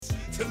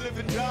To live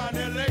and die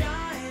in LA.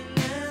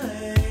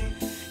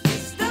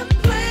 It's the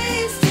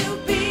place to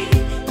be.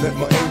 Let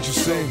my angel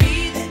sing.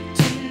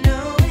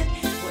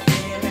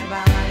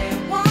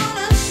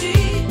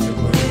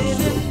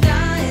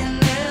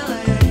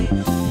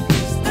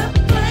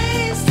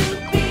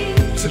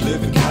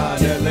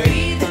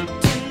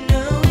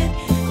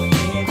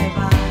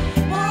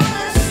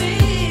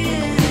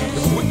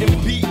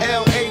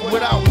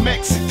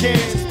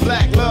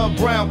 Black love,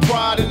 brown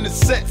pride in the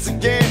sets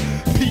again.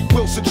 Pete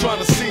Wilson trying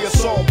to see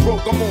us all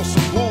broke. I'm on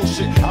some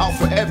bullshit, out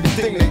for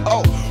everything they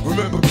owe.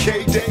 Remember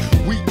K-Day,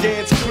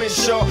 weekends,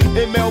 Crenshaw,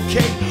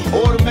 MLK,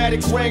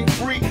 automatics rang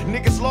free.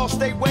 Niggas lost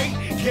their weight,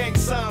 gang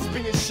signs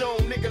being shown.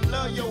 Nigga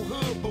love your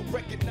hood, but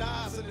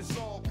recognize it, it's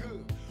all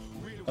good.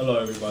 Hello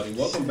everybody,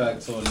 welcome back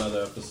to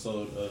another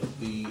episode of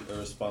The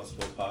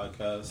Irresponsible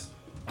Podcast.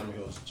 I'm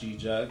your host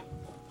G-Jack.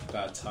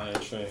 Got Ty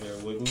and Trent here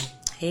with me.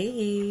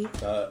 Hey.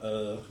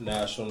 Got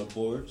Nash on the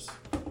boards.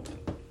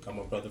 Got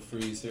my brother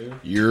Freeze here.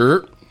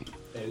 Yerp.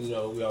 And you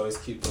know, we always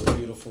keep a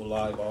beautiful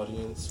live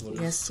audience with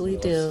us. Yes, we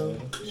do.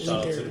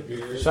 Shout out to the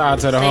beard. Shout out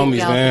to the Thank homies,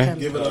 y'all man. for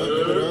Give it up.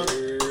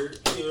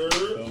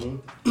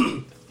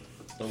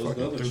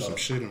 Fucking Threw some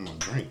shit in my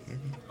drink.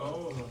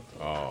 Oh.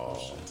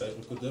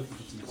 Technical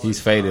difficulties. He's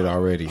faded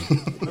already.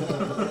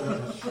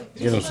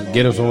 Get him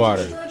some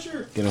water.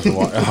 Get him some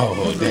water.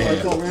 Oh,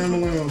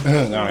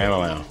 damn.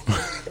 No.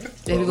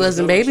 If he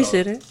wasn't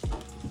babysitting.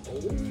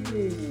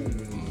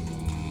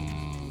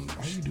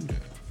 Why you do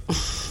that?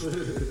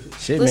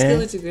 Shit, What's good man.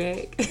 with you,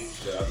 Greg? Yeah, I just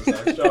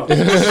asked y'all.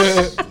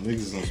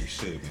 Niggas on some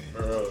shit, man.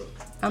 Bro.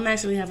 I'm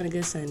actually having a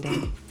good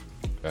Sunday.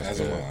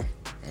 As am I.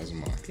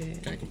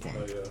 Good. Can't complain.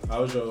 Oh, yeah.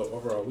 How was your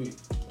overall week?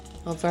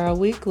 For our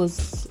week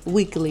was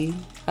weekly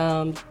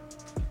with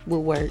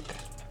work.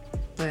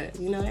 But,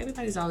 you know,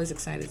 everybody's always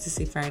excited to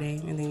see Friday.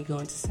 And then you go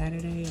into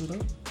Saturday and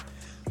boom.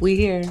 We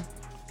here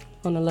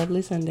on a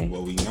lovely Sunday.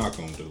 What we not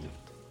gonna do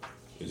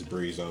is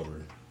breeze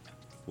over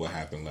what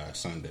happened last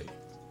Sunday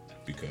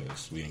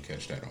because we didn't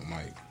catch that on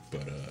mic.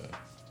 But the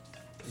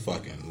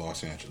fucking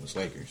Los Angeles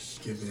Lakers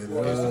is the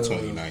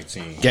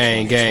 2019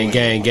 Gang.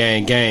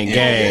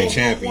 NBA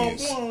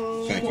champions.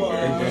 Thank you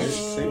very much.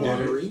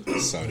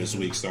 So this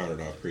week started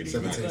off pretty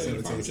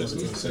immaculate.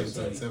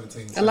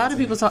 17. A lot of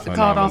people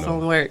called off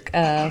on work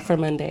for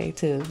Monday,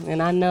 too. And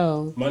I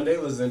know. Monday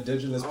was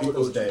Indigenous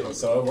Peoples Day,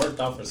 so it worked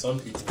out for some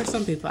people. For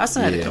some people. I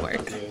still had it to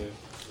work.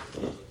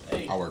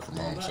 I work from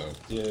home, so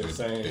Yeah,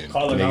 same.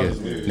 Calling out is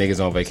weird. Niggas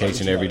on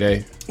vacation every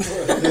day.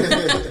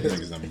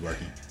 niggas don't be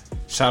working.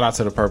 Shout out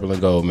to the Purple and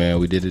Gold, man.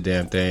 We did the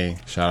damn thing.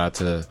 Shout out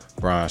to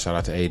Brian. Shout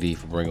out to AD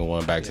for bringing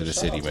one back to the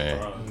city, man.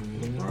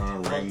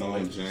 Ron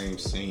Raymond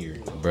James Sr.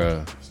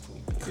 Bruh.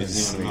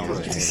 Is he on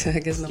the I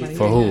guess nobody.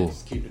 For who?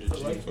 Keep it a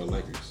G. for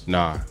Lakers?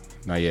 Nah,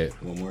 not yet.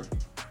 One more?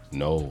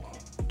 No.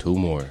 2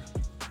 more.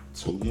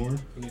 2 more?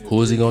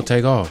 Who is he gonna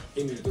take off?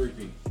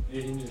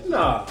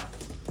 Nah.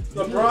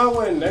 LeBron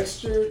win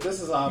next year. This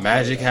is how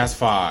Magic has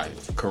 5.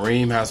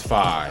 Kareem has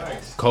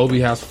 5. Kobe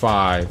has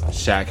 5.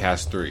 Shaq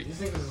has 3.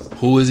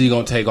 Who is he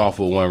gonna take off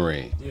with 1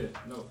 ring?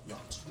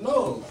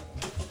 No,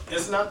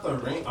 it's not the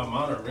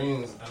amount of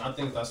rings, and I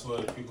think that's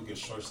what people get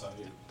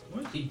short-sighted.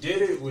 He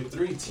did it with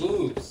 3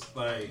 teams.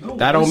 Like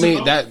That don't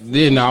mean that.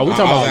 Yeah, nah, we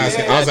talking I was about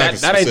asking- I was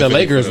asking that ain't the specifically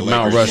Lakers for the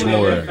Mount Lakers. in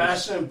Rushmore.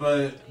 fashion,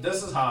 but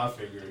this is how I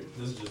figure it.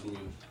 This is just me.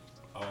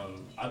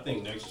 I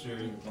think next year,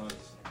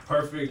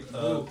 perfect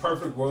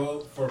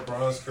world for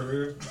LeBron's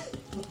career.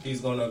 He's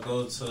gonna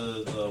go to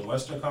the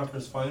Western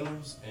Conference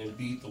Finals and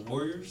beat the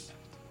Warriors,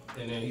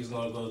 and then he's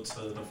gonna go to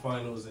the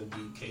finals and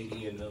beat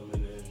KD and them,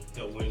 and then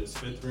he'll win his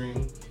 5th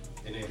ring,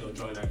 and then he'll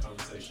join that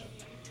conversation.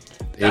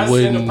 That's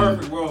in the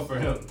perfect world for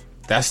him.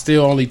 That's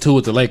still only 2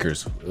 with the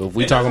Lakers. If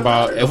we talking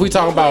about Lakers,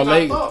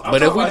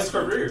 but if we his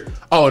career.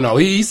 oh no,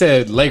 he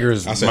said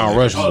Lakers I said Mount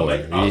Lakers. Rushmore.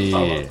 I'm talking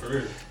Yeah. about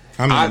career.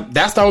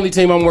 That's the only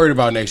team I'm worried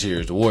about next year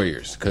is the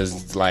Warriors.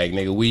 Cause like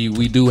nigga,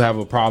 we do have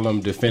a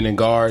problem defending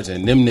guards,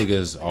 and them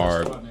niggas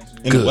are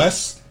In good. the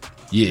West?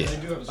 Yeah,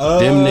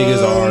 them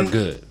niggas are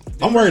good.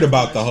 I'm worried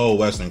about the whole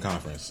Western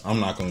Conference.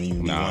 I'm not going to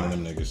even be one of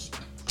them niggas.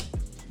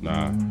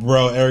 Nah,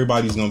 Bro,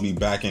 everybody's going to be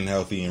back and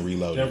healthy and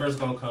reloaded. Denver's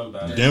gonna come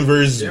back. Denver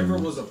is going to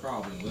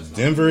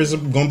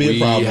be a we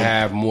problem.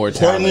 have more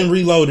talent. Portland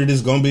Reloaded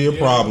is going to be a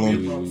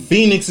problem.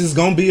 Phoenix is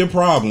going to be a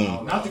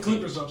problem. Not the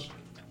Clippers, though.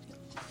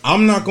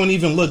 I'm not going to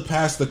even look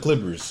past the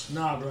Clippers.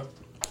 Nah, bro.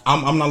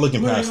 I'm not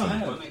looking past Talk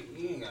them.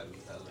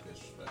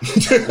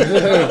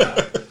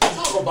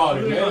 about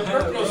it,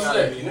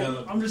 man.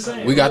 I'm just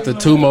saying. We got the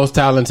 2 most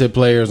talented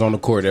players on the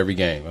court every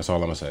game. That's all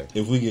I'm gonna say.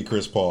 If we get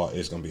Chris Paul,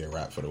 it's going to be a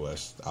wrap for the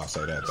West. I'll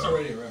say that, It's though.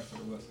 already a wrap for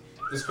the West.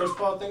 Is Chris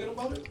Paul thinking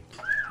about it?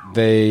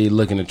 They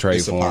looking to trade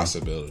It's a for him.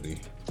 possibility.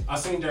 I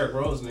seen Derrick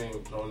Rose name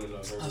thrown in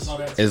I there. saw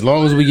that. As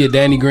long as we get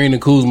Danny Green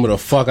and Kuzma the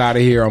fuck out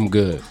of here, I'm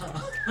good.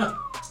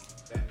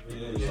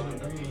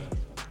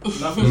 But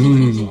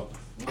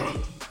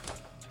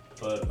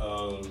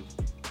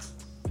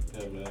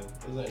yeah, man,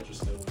 it was an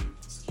interesting week.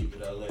 Let's keep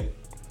it LA.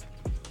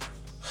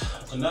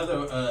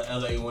 Another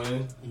LA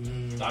win.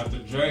 Dr.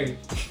 Dre.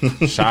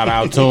 Shout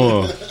out to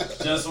him.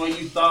 Just when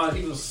you thought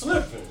he was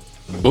slipping,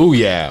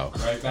 Booyah.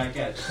 Right back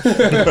at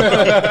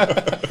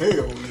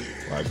you.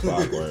 Like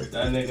clockwork.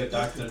 That nigga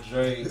Dr.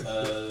 Dre,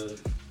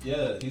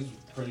 yeah, he's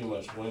pretty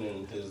much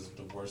winning his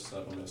divorce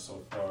settlement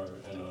so far.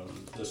 And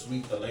this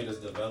week, the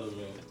latest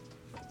development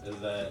is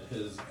that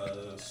his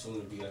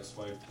soon-to-be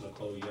ex-wife,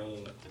 Nicole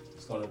Young,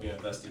 is going to be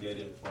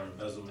investigated for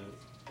embezzlement.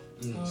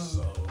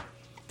 So, I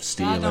don't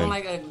Stealing.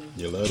 like ugly.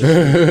 You love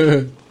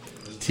it?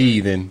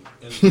 Teething.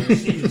 it's very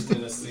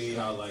interesting to see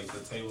how, like, the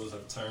tables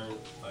have turned.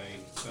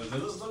 Like, because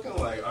it was looking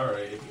like, all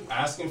right, if you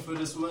asking for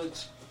this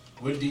much,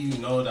 what do you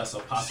know that's a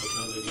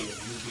possibility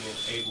of you being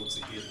able to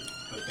get it?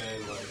 But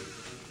then, like,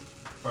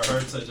 for her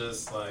to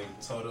just, like,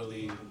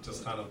 totally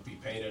just kind of be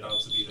painted out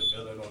to be the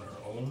villain on her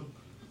own,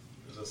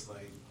 it's just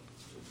like,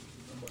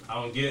 I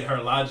don't get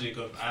her logic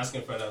of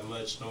asking for that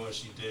much knowing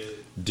she did.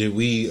 Did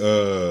we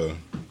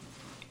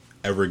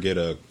ever get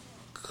a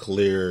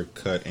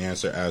clear-cut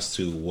answer as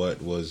to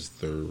what was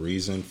the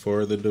reason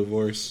for the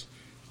divorce?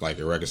 Like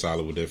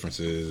irreconcilable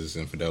differences,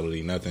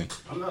 infidelity, nothing?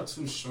 I'm not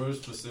too sure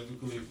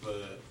specifically,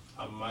 but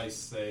I might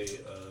say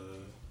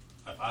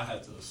if I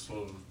had to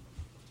assume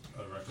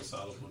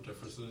irreconcilable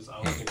differences,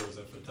 I don't think it was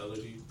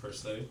infidelity per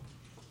se,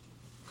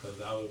 because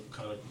that would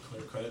kind of be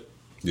clear cut,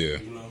 Yeah.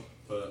 you know.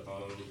 But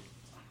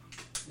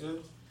yeah,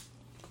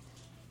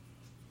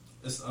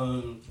 it's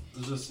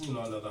just, you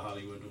know, another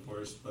Hollywood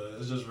divorce, but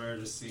it's just rare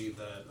to see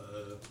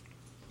that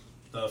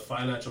the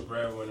financial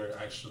breadwinner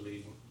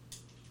actually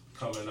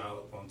coming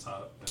out on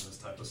top in this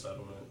type of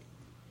settlement.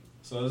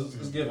 So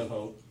it's giving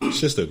hope.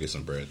 She'll still get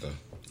some bread, though.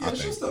 Yeah, I she'll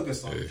think. still get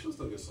some. Yeah. She'll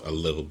still get some. A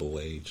livable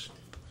wage.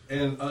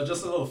 And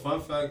just a little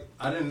fun fact,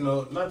 I didn't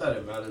know, not that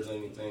it matters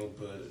anything,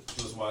 but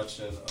was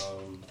watching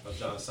a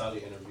John Sally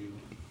interview.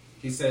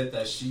 He said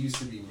that she used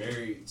to be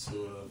married to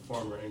a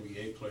former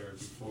NBA player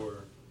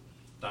before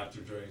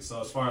Dr. Dre.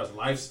 So as far as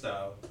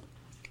lifestyle,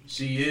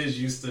 she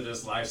is used to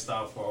this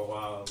lifestyle for a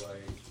while.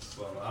 Like,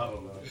 so I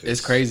don't know.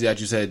 It's crazy that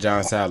you said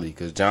John Sally,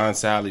 because John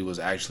Sally was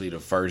actually the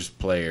first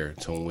player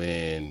to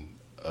win,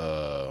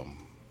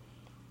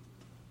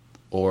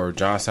 or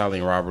John Sally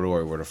and Robert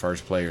Horry were the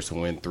first players to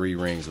win 3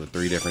 rings with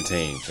 3 different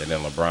teams, and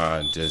then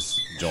LeBron just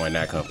joined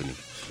that company.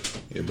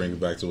 It brings it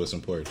back to what's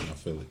important. I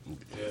feel it. Yeah,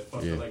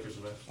 fuck Yeah. the Lakers,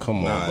 man. Come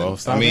on, Nah, bro.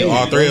 Stop I mean, hating.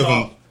 all 3 of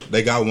them,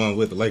 they got one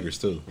with the Lakers,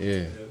 too.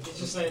 Yeah. It's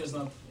just saying it's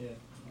not. Yeah.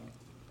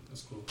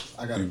 That's cool.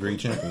 I got 3 a bring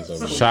champions over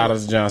there. Shout out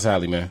to John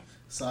Sally, man.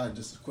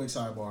 just a quick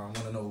sidebar. I want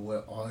to know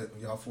what all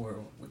y'all four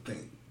would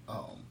think.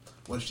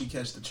 What if she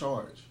catch the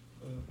charge?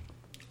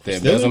 The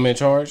embezzlement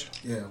charge?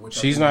 Yeah, what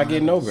y'all She's think not behind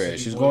getting no the bread.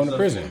 city She's boys going to up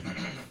prison.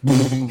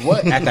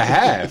 What? At the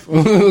half?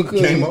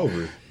 Came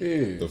over.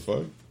 Yeah. The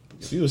fuck?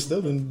 She was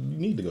still in. You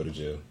need to go to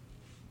jail.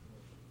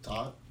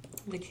 Todd?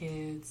 The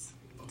kids.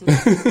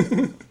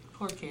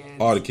 Poor kids.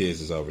 All the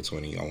kids is over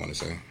 20, I want to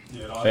say.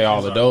 Yeah, They all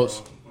kids are adults?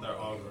 grown. They're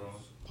all grown.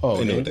 Oh,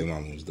 They knew what dude. their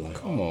mama was doing.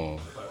 Come on.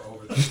 Like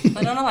over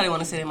But don't nobody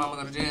want to see their mama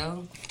go to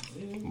jail.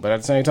 But at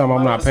the same time,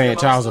 I'm not paying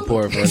child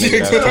support for a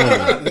nigga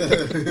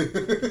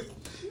that's 20.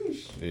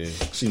 Yeah.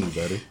 She knew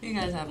better. You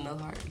guys have no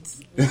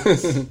hearts.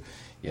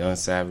 Young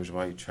Savage,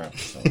 why you trapping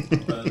so?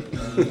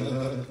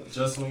 But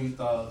just when you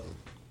thought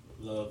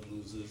love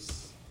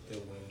loses, it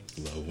wins.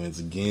 Love wins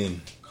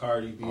again.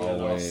 Cardi B and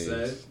Always.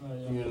 Offset,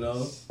 you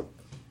know,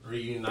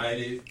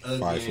 reunited again.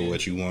 Fight for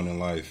what you want in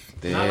life.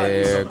 Not like you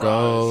There surprised.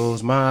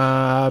 goes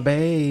my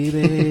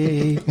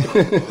baby.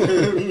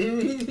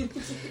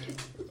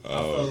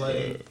 I feel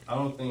like I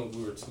don't think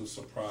we were too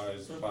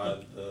surprised by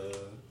the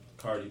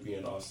Cardi B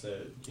and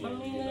Offset I being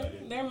mean,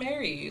 reunited. they're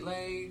married.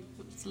 Like,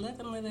 just let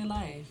them live their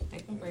life. They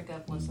can break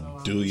up once in a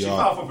while. Do She y'all?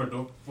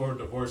 filed for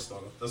divorce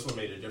though. That's what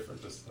made it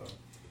different this time.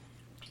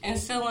 And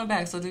still went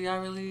back. So do y'all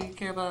really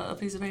care about a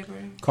piece of paper?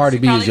 Cardi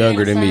She B probably is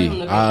younger didn't than serve him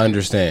me. the I paper.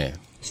 understand.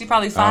 She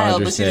probably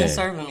filed, but she didn't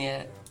understand. serve him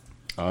yet.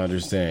 I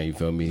understand. You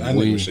feel me? I knew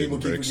We- shit. People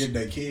keep Bricks. forgetting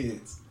their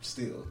kids.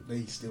 Still,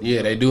 they still.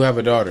 yeah, they do have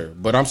a daughter,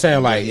 but I'm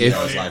saying like if.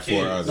 That was like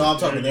 4 hours. No, I'm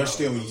talking. They're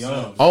still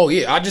young. Oh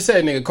yeah, I just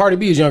said nigga, Cardi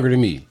B is younger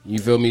than me. You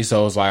feel me?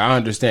 So it's like I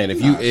understand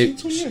if you She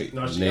 28.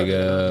 No, she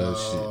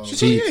nigga, She's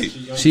she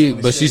 28. she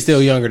but she's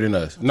still younger than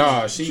us.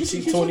 Nah,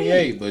 she's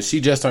 28, but she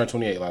just turned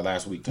 28 like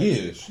last week.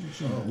 Yeah.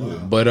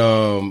 But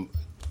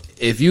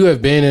if you have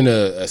been in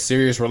a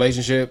serious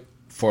relationship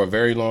for a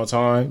very long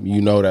time, you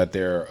know that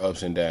there are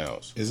ups and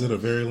downs. Is it a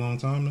very long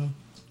time though?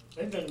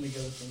 They've been together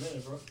for a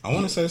minute, bro. I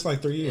want to say it's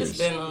like 3 years. It's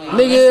been only Nigga,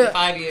 less than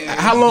 5 years.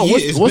 How long? Yeah,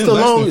 What's, it's what's been the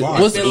less than longest? 5.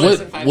 What's It's been less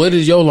than 5 what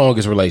is your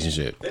longest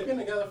relationship? They've been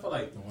together for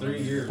like 3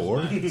 years.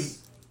 4? max.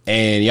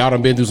 And y'all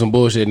done been through some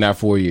bullshit in that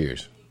 4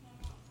 years.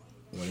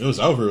 When it was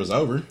over, it was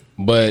over.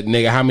 But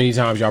nigga, how many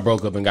times y'all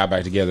broke up and got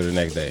back together the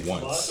next day?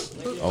 Once.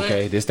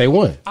 Okay, this day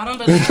one. I don't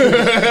believe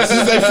This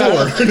is day 4.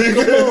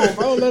 Come on,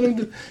 bro. Let him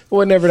do. It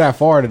wasn't never that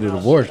far to the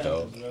divorce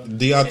though.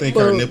 Do y'all think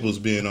her nipples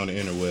being on the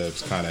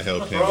interwebs kind of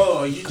helped him?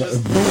 Bro, you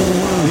just.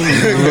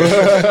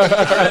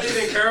 I didn't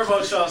even care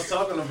about what y'all was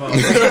talking about.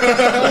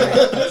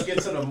 Let's get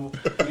to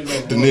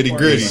the The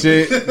nitty-gritty.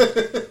 Shit.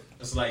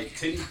 It's like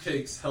titty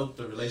pics help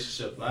the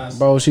relationship last.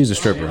 Bro, she's a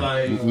stripper.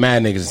 Like,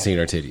 Mad niggas have seen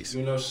her titties.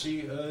 you know,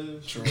 she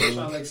trying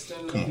to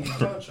extend the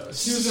contract.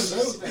 She was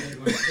in bed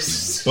with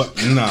that.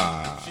 But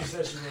nah, She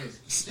said she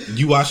was.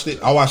 you watched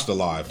it. I watched it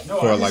live No,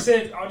 for I like. just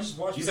said I just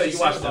watched. You what said she you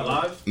watched it about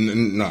live?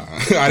 Nah,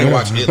 I didn't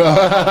watch it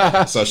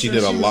live. So she Said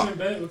did a she was lot. in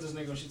bed with this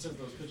nigga when she took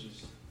those pictures.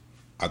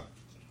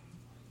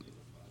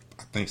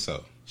 I think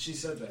so. She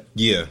said that.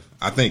 Yeah,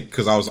 I think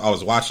because I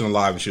was watching it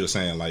live and she was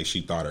saying like she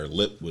thought her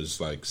lip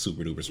was like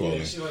super duper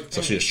swollen, she, like,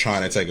 so she was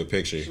trying to take a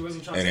picture She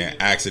wasn't trying and to then take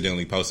it.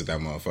 accidentally posted that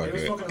They was fucking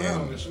motherfucker around,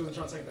 but and she wasn't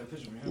trying to take that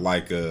picture, man.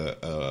 like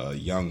a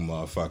young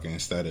motherfucker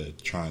instead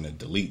of trying to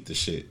delete the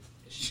shit,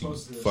 she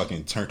posted it.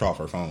 fucking turned off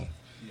her phone.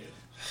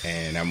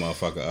 And that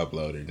motherfucker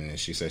uploaded, and then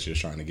she said she was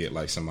trying to get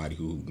like somebody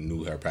who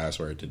knew her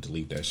password to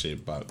delete that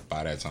shit. But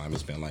by that time,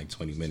 it's been like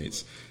 20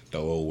 minutes. The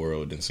whole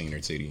world done seen her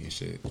titty and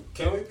shit.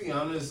 Can we be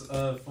honest?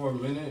 For a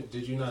minute,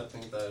 did you not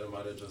think that it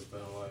might have just been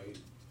like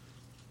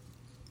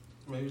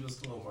maybe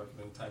just a little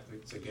marketing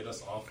tactic to get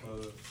us off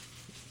of?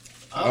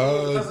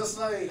 Because it's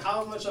like,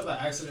 how much of an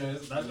accident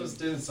is that? Just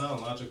didn't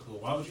sound logical.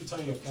 Why would you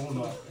turn your phone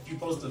off if you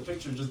post a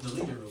picture? Just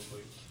delete it real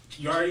quick.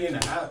 You're already in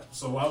the app,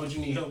 so why would you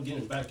need help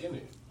getting back in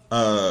it?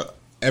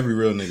 Every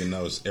real nigga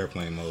knows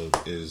airplane mode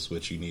is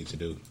what you need to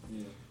do.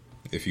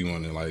 If you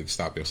want to like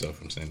stop yourself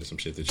from sending some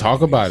shit that you Talk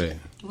think about is- it.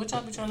 What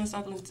y'all be trying to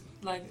stop?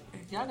 Like,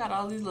 y'all got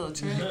all these little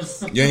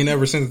tricks. You ain't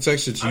never sent a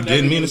text that you I've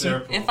didn't never mean to used send.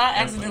 airplane- If I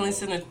airplane accidentally mode.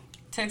 send a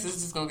text,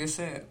 it's just gonna get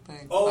sent.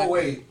 Like, Oh like,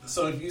 wait,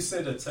 so if you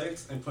send a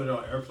text and put it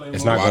on airplane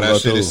It's mode, not While gonna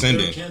that go shit is through.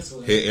 sending,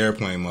 Cancel it. hit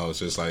airplane mode.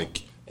 So it's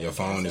like your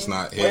phone is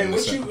not wait, hitting the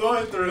what you same.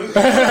 going through?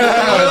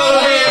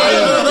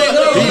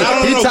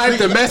 He typed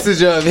the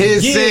message of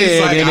his Yeah, said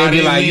it's like, and I then be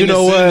didn't like, mean you to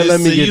know send what? this Let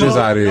me to get you. this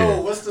out of No,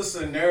 here. what's the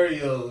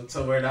scenario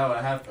to where that would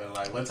happen?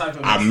 Like, what type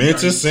of? I message meant are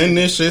to you send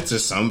this shit to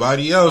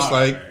somebody else. All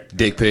Like, right.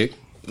 Dick pic.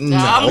 no,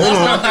 hold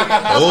on,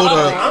 hold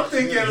up. I'm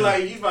thinking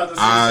like you about to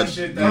say I- some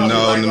shit that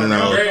no, like, no,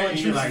 no. and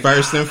you like,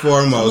 First and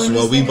foremost,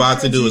 what we about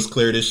to do is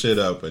clear this shit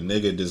up. A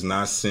nigga does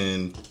not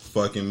send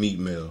fucking meat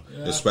mail,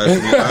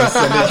 especially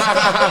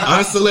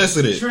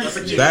unsolicited.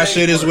 That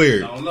shit is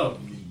weird. I don't know.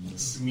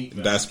 It's meat,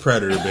 man. That's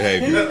predator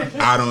behavior.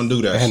 I don't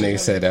do that That shit. nigga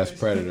said that's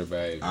predator,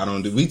 baby. I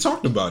don't do. We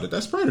talked about it.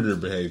 That's predator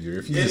behavior.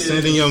 If you It just is.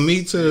 sending your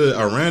meat to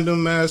a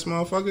random ass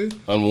motherfucker,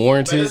 But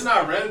Unwarranted. it's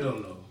not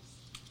random though.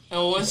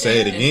 and one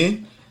say it thing-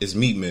 again. It's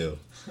meat meal.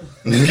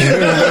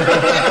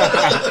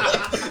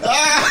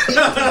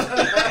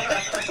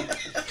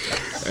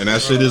 And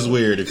that shit is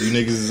weird. If you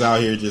niggas is out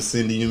here just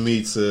sending your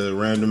meat to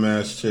random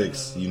ass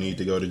chicks, you need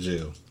to go to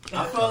jail.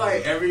 I feel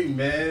like every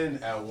man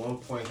at one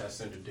point has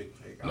sent a dick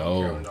pic. I No.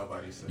 don't care what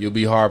nobody says. You'll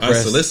be hard pressed.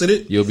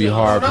 Unsolicited? You'll be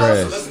hard Not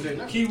pressed. solicited,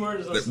 no. Keyword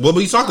is like. Well,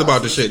 we talked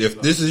about this shit.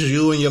 If this is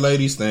you and your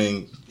ladies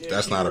thing,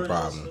 that's not a keyword is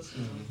problem.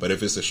 unsolicited. But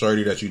if it's a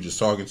shorty that you just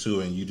talking to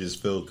and you just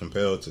feel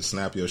compelled to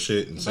snap your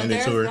shit and But send it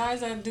there's to her,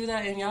 guys that do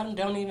that and y'all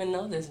don't even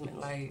know this man.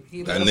 Like,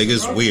 he that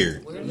nigga's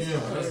weird.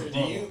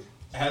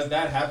 Has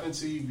that happened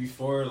to you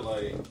before?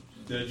 Like,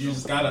 that you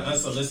just got an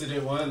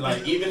unsolicited one?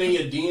 Like, even in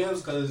your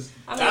DMs? Because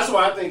I mean- that's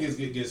why I think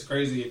it gets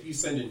crazy if you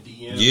send in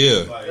DMs.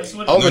 Yeah. Like, That's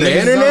what Over No, the niggas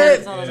internet?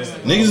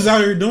 Niggas is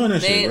out here doing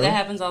that They, shit, that bro.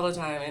 happens all the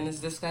time, and it's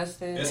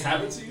disgusting. it's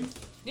happened to you?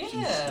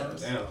 Yeah,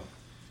 Damn.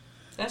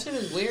 that shit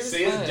is weird.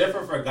 See, as it's fuck.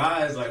 different for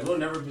guys. Like, we'll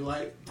never be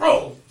like,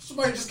 bro,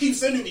 somebody just keep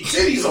sending me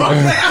titties on.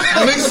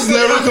 Niggas is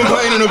never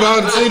complaining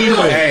about titty pic.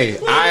 Hey,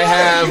 I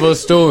have a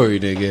story,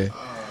 nigga.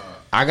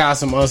 I got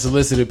some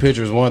unsolicited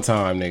pictures one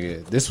time,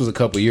 nigga. This was a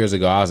couple years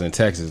ago. I was in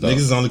Texas, though. Niggas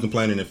is only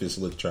complaining if it's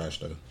look trash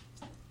though.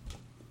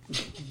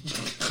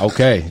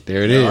 Okay,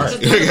 there it is. All right.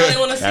 Just nobody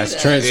wanna see That's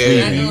that. Trent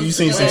Yeah, speaking. you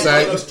seen some Let's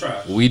sites?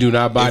 try. We do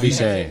not body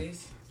shame.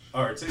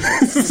 All right,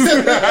 titties.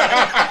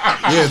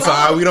 Yeah,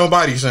 Ty, we don't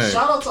body shame.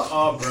 Shout out to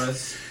all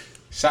breasts.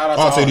 Shout out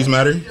All to titties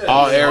matter.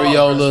 all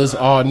areolas,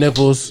 all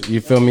nipples. You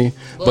feel me?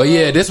 But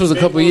yeah, this was a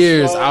couple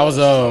years. I was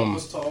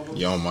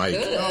Yo, Mike.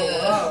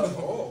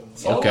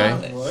 okay.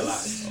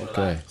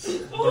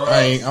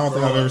 I don't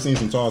think I've ever seen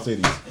some tall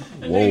titties.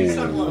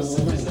 Whoa.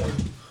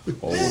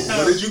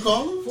 What did you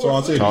call him?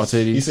 Tall titties. Tall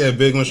titties. He said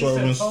big ones, short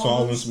ones,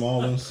 tall ones, small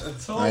ones.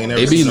 I ain't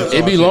never It be seen no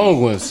tall titties.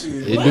 long ones.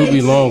 It do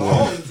be long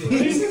ones.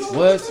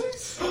 What?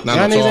 Not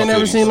Y'all no niggas tall ain't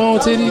never titties. seen long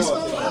titties?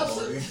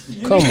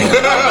 Come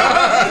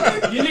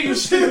on. You niggas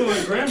sleeping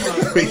with grandma. You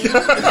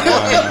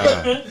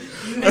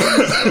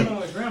niggas sleeping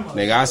with grandma.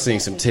 Nigga, I seen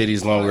some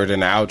titties longer than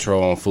the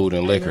outro on Food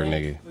and Liquor,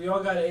 nigga. We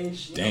all got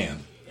age. Damn.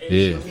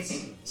 Yeah.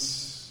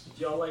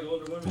 Y'all like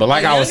older women. But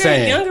like I was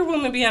saying, younger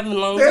women be having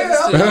long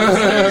titties too.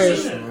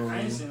 I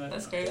ain't seen that.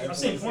 That's crazy. I've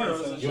seen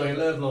pornos and You shit. ain't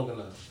lived long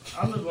enough.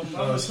 I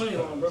live 20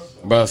 long, bro.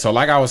 bro, so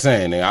like I was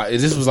saying, nigga,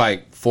 this was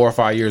like 4 or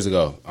 5 years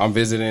ago. I'm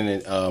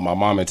visiting my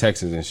mom in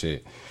Texas and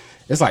shit.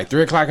 It's like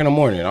 3 o'clock in the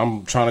morning.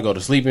 I'm trying to go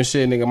to sleep and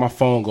shit, nigga. My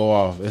phone go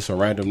off. It's a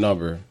random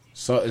number.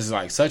 So it's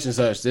like such and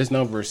such. This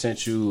number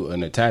sent you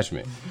an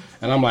attachment.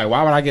 And I'm like,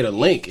 why would I get a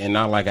link and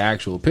not like an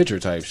actual picture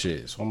type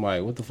shit? So I'm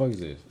like, what the fuck is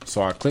this?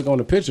 So I click on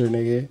the picture,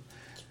 nigga.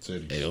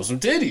 Titties. It was some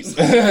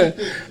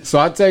titties. So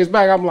I text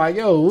back. I'm like,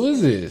 yo, who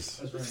is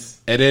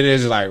this? And then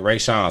it's like, Ray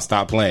Sean,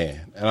 stop playing.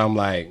 And I'm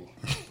like,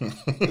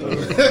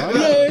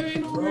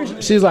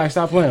 She's like,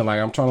 stop playing. Like,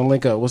 I'm trying to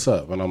link up. What's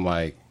up? And I'm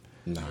like,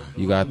 Nah.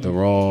 you got the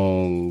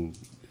wrong.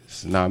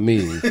 It's not me.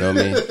 You feel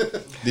me?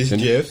 This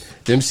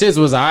gift. Them shits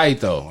was alright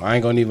though. I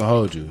ain't gonna even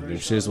hold you. Them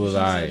shits was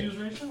alright.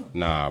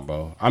 Nah,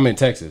 bro. I'm in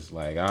Texas.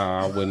 Like,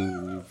 I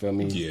wouldn't. You feel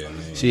me? Yeah,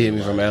 man. She hit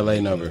me from LA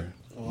number.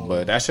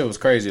 But that shit was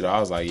crazy though. I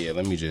was like, yeah,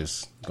 let me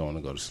just go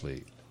to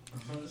sleep.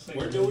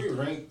 Where do we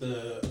rank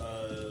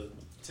the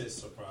tit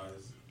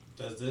surprise?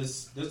 Does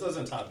this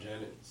doesn't top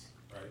Janet's,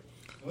 right?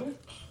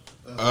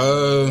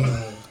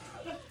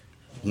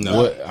 No.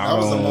 What? That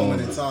was a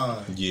moment in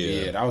time.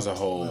 Yeah, that was a I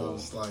whole.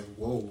 was like,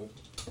 whoa.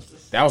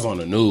 That was on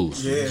the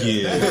news. Yeah.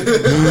 Yeah.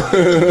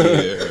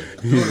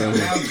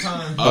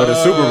 Or the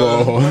Super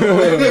Bowl.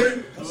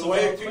 The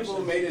way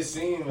people made it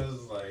seem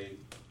is like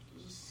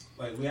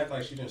we act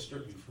like she didn't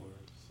strip before.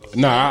 So.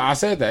 Nah, I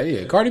said that.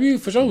 Yeah, Cardi B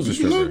for sure was a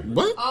stripper.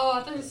 What? Oh,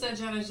 I thought you said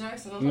Janet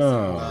Jackson. I'm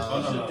No,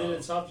 Oh, Did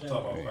it top Talk Janet?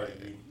 about Cardi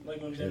B.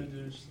 Like when Janet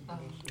did.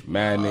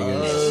 mad It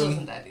niggas.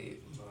 wasn't that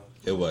deep.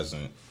 It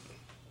wasn't.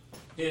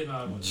 Yeah,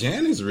 nah.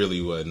 Janice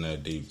really wasn't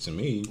that deep to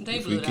me. They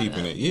If blew we that keeping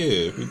up. it,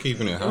 yeah, if we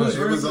keeping it high.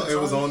 It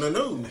was on the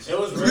news. It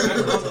was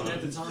really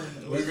At the time.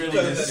 We really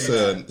did It's see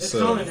that. It's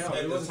common now.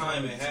 At the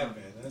time it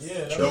happened.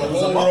 Yeah, That's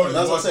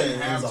what I'm saying.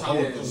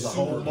 It was a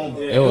whole moment.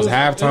 It was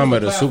halftime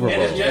of the Super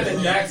And it's Bowl.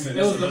 Janet Jackson.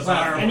 It was the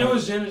fire. And it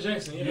was Janet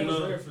Jackson. Yeah, You it was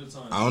know- rare for the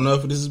time. I don't know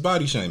if this is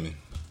body shaming.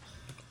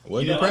 I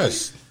wasn't Yeah.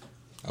 impressed.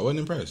 I wasn't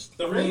impressed.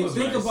 The I ring mean, was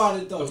think nice. about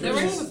it though. The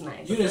ring was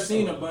nice. You done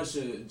seen a bunch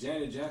of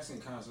Janet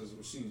Jackson concerts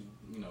where she,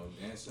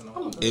 dancing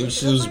on.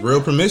 She was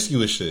real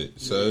promiscuous shit.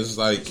 So it's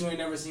like But you ain't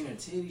never seen her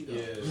titty though.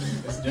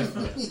 Yeah, it's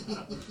different.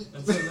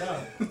 Until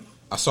now.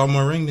 I saw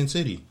more ring than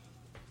titty.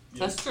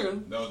 That's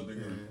true. That was a big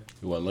ring.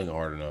 You wasn't looking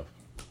hard enough.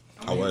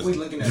 I wasn't.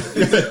 We looking at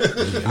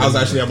it. I was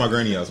actually at my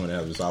granny house when it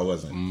happened, so I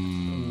wasn't.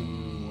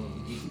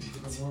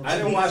 I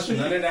didn't watch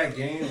none of that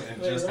game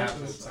and just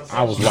happened.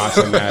 I was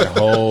watching that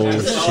whole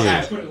So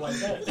shit. Put it like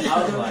that.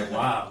 I was like,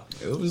 wow.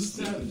 It was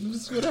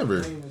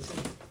whatever.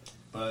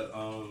 But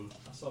I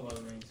saw a lot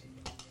of rings.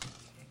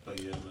 but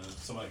yeah, man,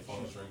 somebody's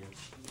phone was ringing.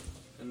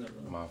 In that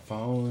room. My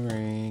phone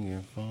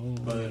ringing, phone.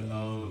 But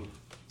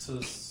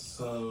to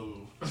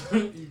some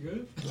You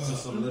good? to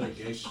some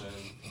litigation.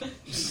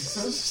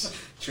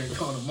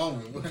 Drink on the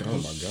moment. Oh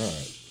my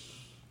god.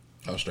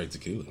 I was straight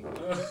tequila.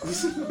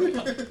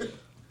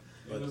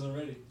 It wasn't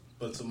ready.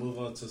 But to move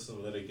on to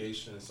some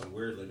litigation, some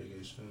weird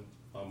litigation,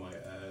 I might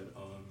add,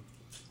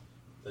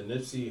 the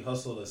Nipsey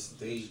Hussle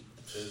estate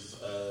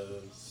is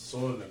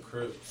suing the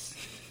Crips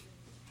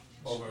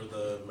over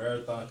the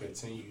Marathon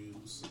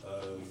Continues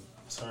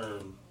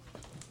term,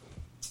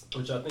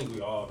 which I think we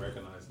all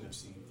recognize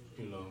Nipsey,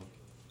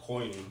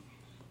 coining.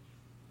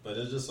 But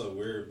it's just a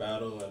weird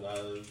battle, and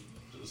I'm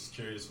just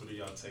curious, what do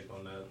y'all take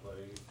on that?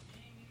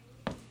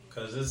 Like,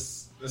 because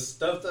it's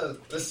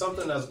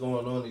something that's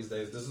going on these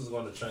days. This is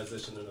going to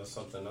transition into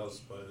something else,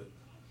 but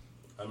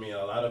I mean,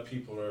 a lot of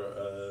people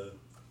are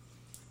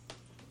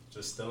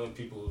just stealing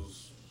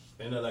people's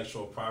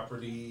intellectual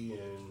property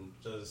and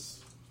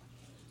just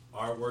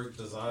artwork,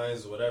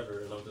 designs, whatever.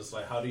 And I'm just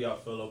like, how do y'all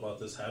feel about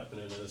this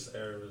happening in this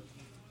era?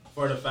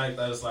 For the fact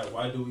that it's like,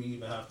 why do we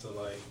even have to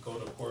like go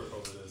to court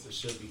over this? It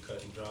should be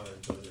cut and dry.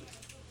 But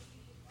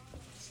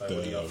it's like,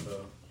 what do y'all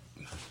feel?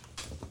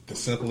 The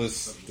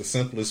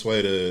simplest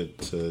way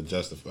to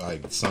justify,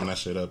 like, sum that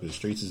shit up is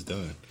streets is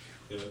done.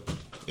 Yeah.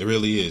 It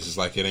really is. It's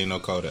like it ain't no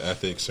code of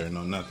ethics or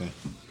no nothing.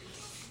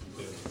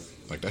 Yeah.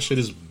 Like, that shit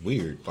is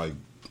weird. Like,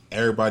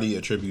 everybody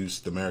attributes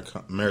the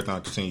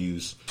Marathon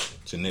Continues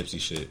to Nipsey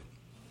shit.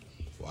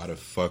 Why the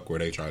fuck were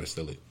they trying to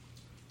steal it?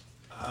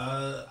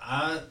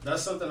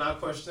 That's something I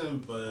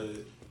question, but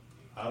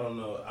I don't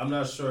know. I'm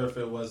not sure if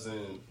it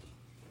wasn't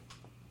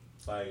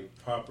like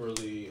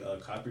properly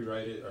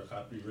copyrighted or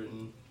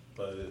copywritten,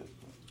 but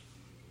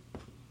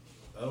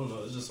I don't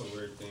know. It's just a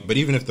weird thing. But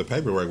even if the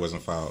paperwork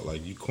wasn't filed,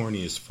 like, you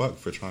corny as fuck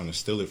for trying to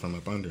steal it from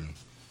up under him.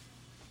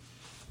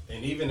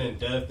 And even in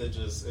depth, it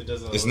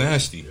doesn't. It's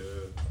nasty. Yeah.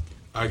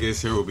 I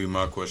guess here will be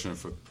my question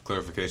for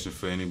clarification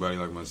for anybody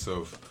like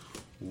myself.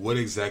 What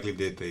exactly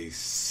did they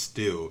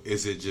steal?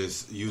 Is it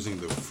just using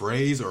the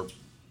phrase or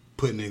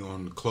putting it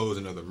on clothes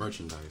and other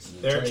merchandise?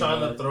 They're trying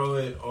to throw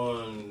it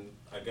on,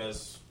 I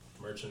guess,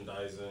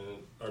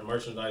 merchandising or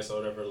merchandise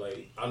or whatever.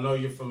 Like, I know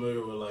you're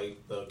familiar with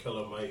like the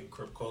Killer Mike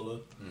Crip Cola.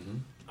 Mm-hmm.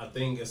 I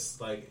think it's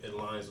like it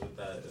lines with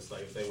that. It's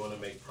like if they want to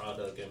make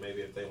product and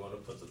maybe if they want to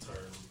put the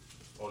term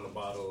on the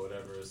bottle or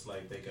whatever, it's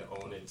like they can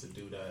own it to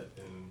do that.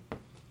 And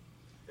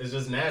it's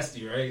just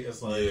nasty, right?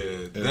 It's like,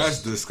 Yeah,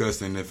 that's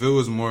disgusting. If it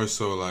was more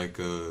so like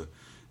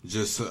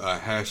just a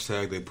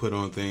hashtag they put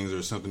on things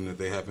or something that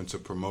they happen to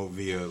promote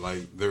via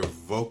like their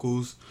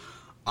vocals,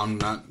 I'm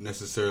not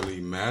necessarily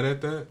mad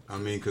at that. I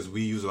mean, because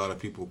we use a lot of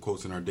people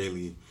quotes in our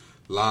daily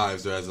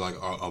lives as like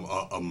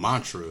a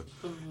mantra.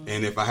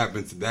 And if that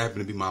happen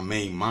to be my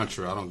main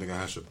mantra, I don't think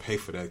I should pay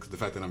for that because the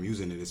fact that I'm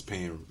using it is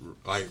paying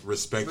like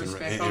respect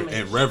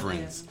and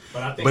reverence.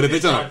 Yeah. But if they're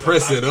trying to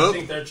press it up, I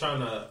think they're trying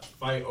to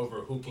fight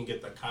over who can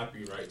get the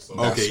copyright. So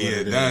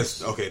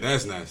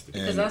that's nasty.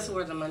 Because that's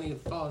where the money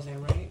falls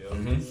in, right?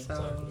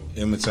 So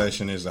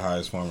Imitation is the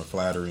highest form of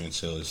flattery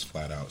until it's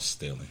flat out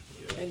stealing.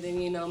 and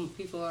then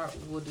people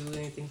will do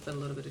anything for a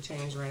little bit of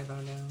change right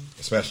about now.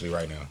 Especially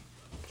right now.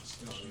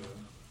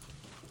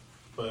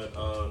 But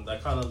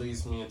that kind of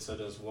leads me into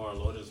this Warren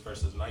Lotus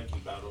versus Nike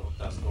battle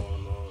that's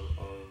going on.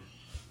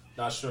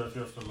 Not sure if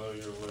you're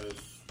familiar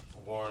with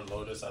Warren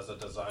Lotus as a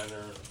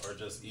designer or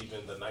just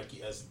even the Nike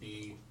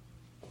SB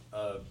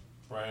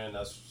brand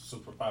that's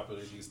super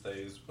popular these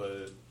days.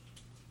 But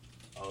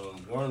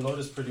Warren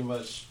Lotus pretty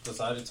much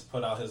decided to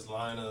put out his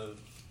line of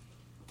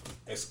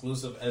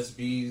exclusive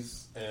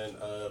SBs and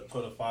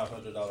put a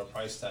 $500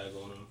 price tag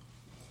on them.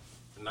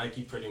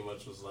 Nike pretty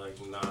much was like,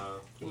 nah,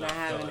 you're not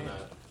selling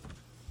that.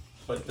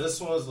 But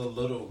this one's a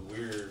little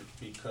weird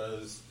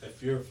because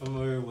if you're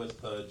familiar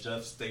with the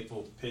Jeff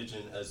Staple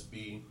Pigeon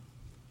SB,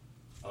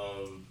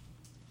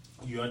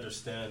 you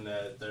understand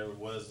that there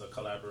was a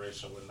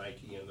collaboration with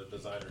Nike and the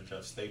designer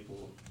Jeff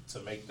Staple to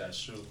make that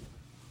shoe,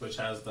 which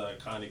has the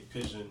iconic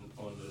pigeon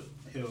on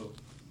the heel.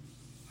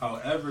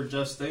 However,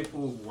 Jeff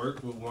Staple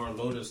worked with Warren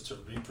Lotus to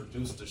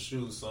reproduce the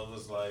shoe, so it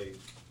was like,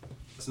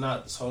 it's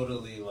not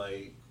totally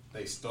like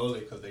they stole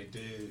it because they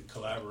did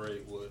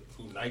collaborate with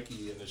who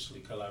Nike initially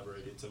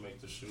collaborated to make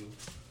the shoe.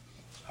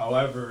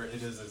 However,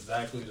 it is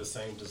exactly the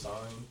same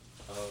design,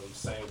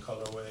 same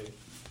colorway.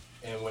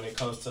 And when it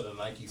comes to the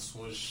Nike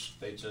swoosh,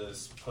 they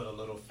just put a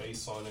little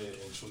face on it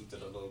and tweaked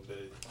it a little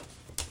bit.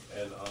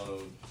 And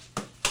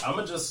I'm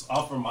going to just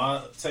offer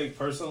my take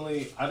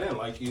personally. I didn't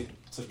like it,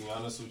 to be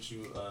honest with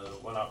you,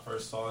 when I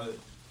first saw it,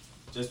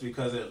 just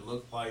because it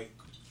looked like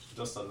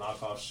just a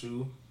knockoff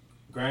shoe.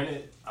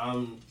 Granted,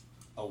 I'm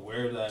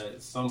aware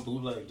that some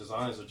bootleg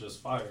designs are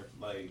just fire.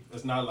 Like,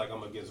 it's not like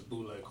I'm against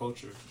bootleg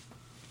culture.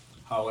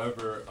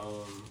 However,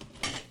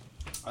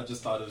 I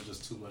just thought it was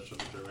just too much of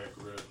a direct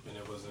rip, and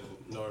it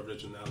wasn't no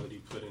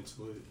originality put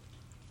into it.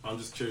 I'm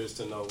just curious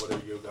to know what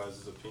are your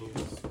guys'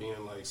 opinions,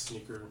 being like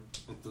sneaker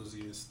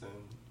enthusiasts and.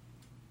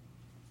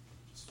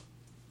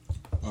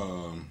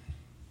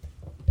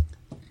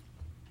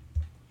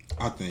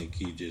 I think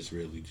he just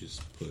really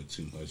just put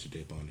too much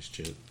dip on his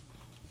chip.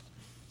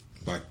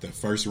 Like the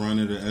first run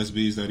of the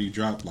SBs that he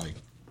dropped, like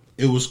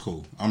it was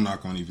cool. I'm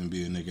not gonna even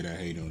be a nigga that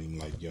hate on him.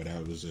 Like, yo,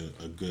 that was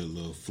a good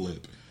little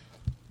flip.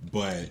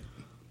 But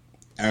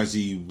as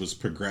he was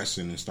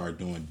progressing and started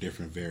doing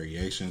different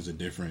variations of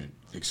different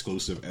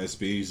exclusive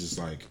SBs, it's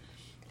like,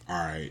 all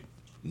right,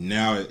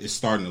 now it's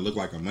starting to look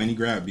like a money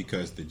grab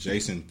because the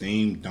Jason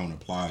theme don't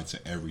apply to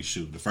every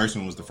shoe. The first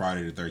one was the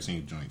Friday the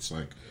 13th joints.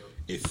 Like,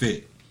 it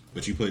fit.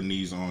 But you putting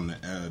these on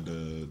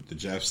the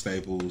Jeff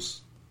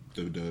Staples,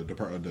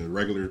 the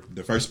regular,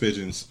 the first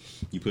pigeons,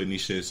 you putting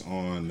these shits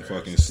on the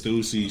fucking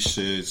Stussy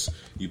shits,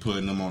 you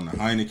putting them on the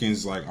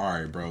Heinekens, like, all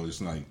right, bro,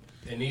 it's like.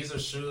 And these are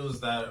shoes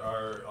that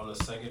are on the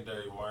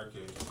secondary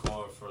market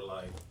going for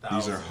like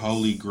thousands. These are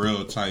holy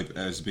grail type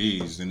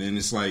SBs. And then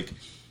it's like,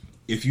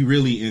 if you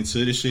really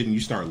into this shit and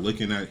you start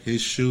looking at his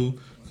shoe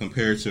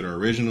compared to the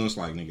original, it's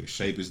like, nigga, the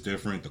shape is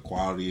different, the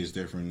quality is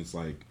different. It's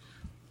like,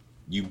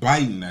 you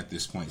biting at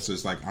this point. So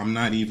it's like, I'm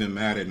not even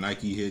mad at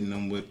Nike hitting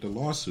them with the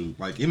lawsuit.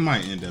 Like, it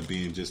might end up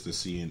being just a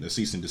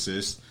cease and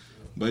desist.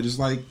 But it's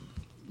like,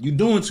 you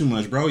doing too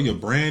much, bro. Your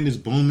brand is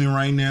booming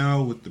right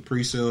now with the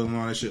pre-sale and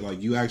all that shit.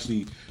 Like, you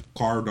actually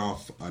carved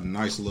off a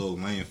nice little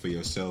lane for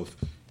yourself.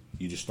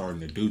 You just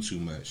starting to do too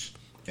much.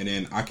 And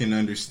then I can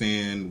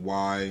understand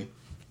why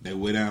they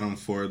went at him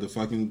for the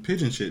fucking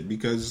pigeon shit.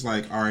 Because it's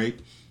like, all right,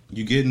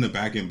 you get in the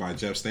back end by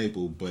Jeff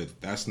Staple, but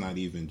that's not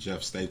even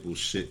Jeff Staple's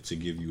shit to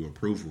give you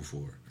approval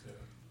for. Yeah,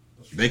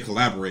 they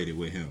collaborated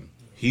with him.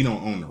 He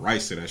don't own the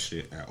rights to that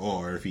shit at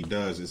all. Or if he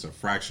does, it's a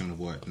fraction of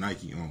what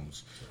Nike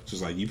owns. So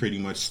it's like, you pretty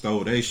much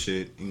stole their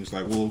shit. And it's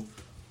like, well,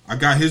 I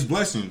got his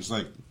blessing. It's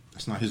like,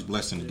 that's not his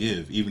blessing to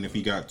give. Even if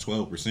he got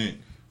 12%,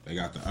 they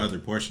got the other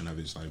portion of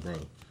it. It's like, bro,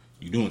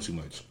 you doing too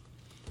much.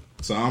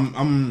 So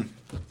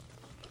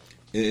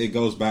it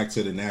goes back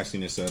to the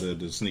nastiness of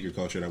the sneaker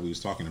culture that we was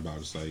talking about.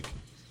 It's like,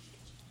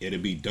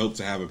 it'd be dope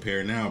to have a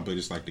pair now, but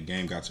it's like the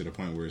game got to the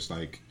point where it's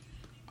like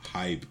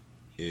hype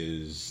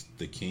is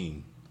the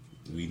king.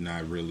 We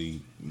not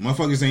really,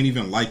 motherfuckers ain't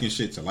even liking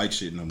shit to like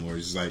shit no more.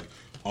 It's like,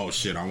 oh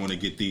shit, I want to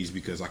get these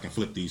because I can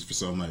flip these for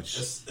so much.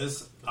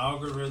 It's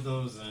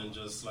algorithms and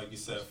just like you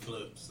said,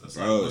 flips. It's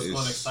bro, like what's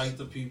going to excite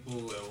the people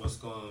and what's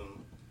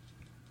going.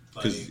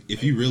 Because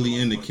if you really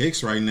into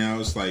kicks right now,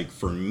 it's like,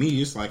 for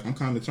me, it's like I'm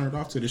kind of turned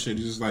off to this shit.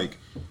 It's just like,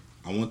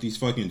 I want these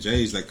fucking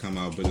J's that come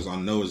out, but I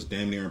know it's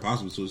damn near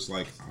impossible. So it's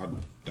like, I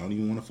don't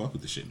even want to fuck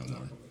with this shit no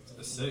more.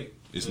 It's sick.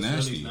 It's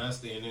nasty. Really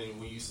nasty. And then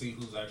when you see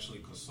who's actually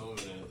consuming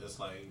it, it's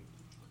like,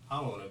 I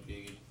don't want to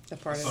be A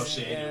part of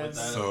associated it, with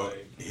that. So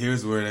like,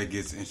 here's where that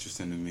gets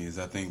interesting to me is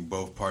I think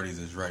both parties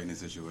is right in this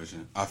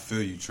situation. I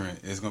feel you, Trent.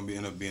 It's gonna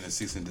end up being a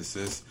cease and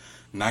desist.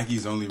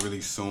 Nike's only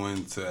really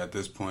suing to at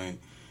this point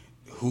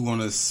who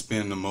gonna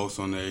spend the most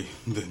on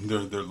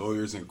their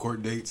lawyers and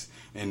court dates,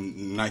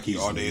 and Nike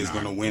all day is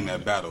gonna win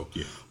that battle.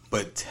 Yeah.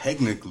 But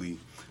technically,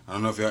 I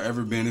don't know if y'all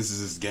ever been. This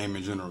is this game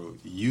in general.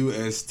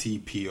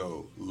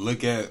 USTPO.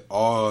 Look at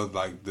all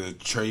like the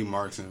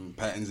trademarks and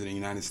patents in the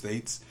United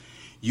States.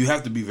 You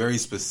have to be very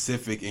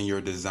specific in your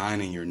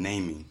design and your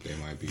naming. They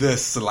might be. The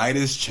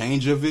slightest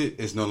change of it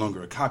is no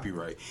longer a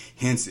copyright.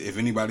 Hence, if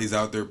anybody's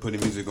out there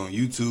putting music on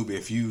YouTube,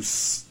 if you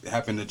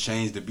happen to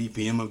change the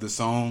BPM of the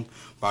song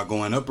by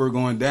going up or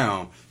going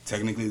down,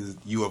 technically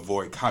you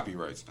avoid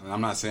copyrights. And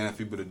I'm not saying that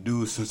people to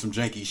do some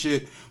janky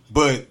shit,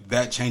 but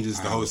that changes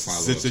the whole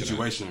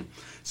situation.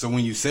 So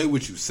when you say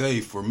what you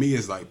say, for me,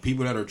 it's like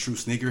people that are true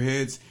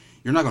sneakerheads,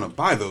 you're not going to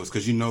buy those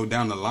because you know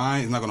down the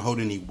line it's not going to hold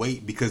any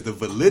weight because the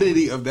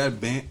validity of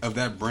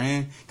that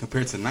brand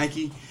compared to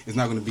Nike is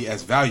not going to be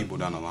as valuable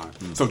down the line.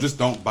 So just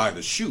don't buy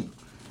the shoe.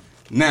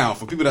 Now,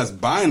 for people that's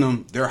buying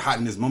them, they're hot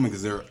in this moment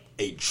because they're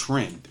a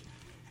trend.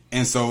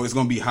 And so it's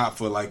going to be hot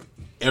for like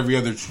every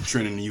other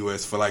trend in the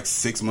U.S. for like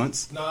 6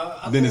 months.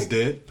 Then it's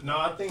dead. No,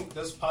 I think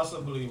this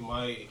possibly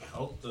might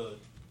help the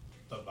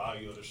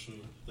value of the shoe,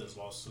 this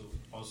lawsuit,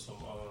 on some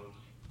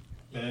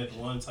bad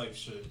one type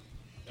shit.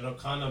 It'll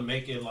kind of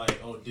make it like,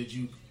 oh,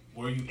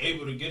 were you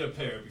able to get a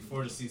pair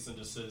before the cease and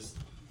desist?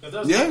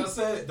 Because like I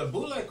said, the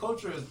bootleg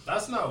culture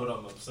that's not what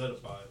I'm upset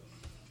about.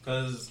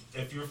 Because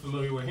if you're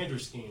familiar with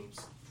Hendrix Schemes,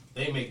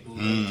 they make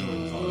bootleg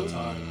joints all the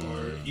time,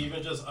 or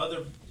even just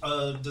other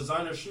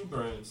designer shoe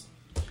brands.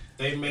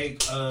 They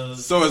make.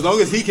 So as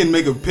long as he can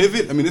make a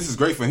pivot, I mean, this is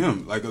great for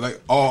him. Like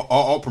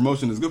all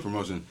promotion is good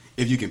promotion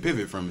if you can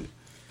pivot from it.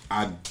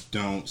 I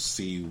don't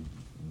see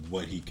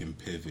what he can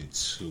pivot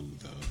to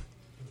though.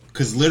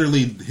 Because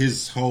literally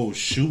his whole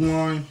shoe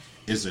line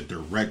is a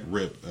direct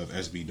rip of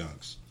SB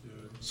Dunks.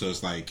 So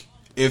it's like...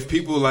 If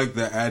people like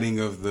the adding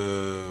of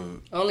the...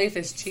 Only if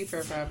it's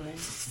cheaper, probably.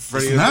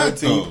 It's not,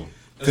 though.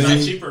 It's not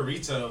cheaper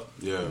retail.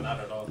 Yeah. Not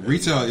at all.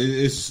 Retail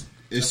is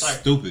like $5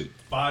 stupid.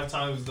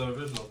 times the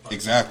original price.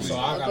 Exactly. So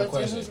I got a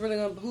question.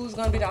 Who's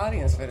gonna be the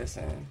audience for this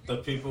then? The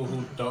people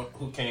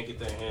who can't get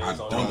their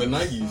hands on On the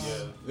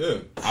Nikes. Yeah.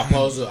 I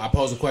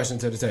pose a question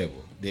to the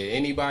table. Did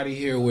anybody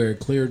here wear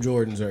clear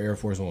Jordans or Air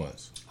Force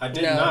Ones? I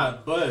did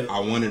not, but I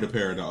wanted a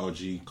pair of the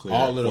OG clear.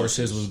 All of those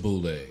Forces. shits was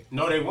bootleg.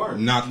 No, they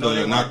weren't. Not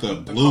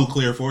the blue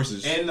clear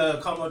Forces. And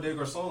the Como de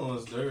Garçon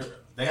ones,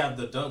 they have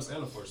the Dunks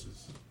and the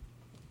Forces.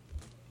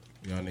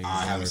 Y'all niggas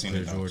I haven't wear seen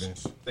clear the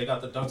Dunks. Jordans. They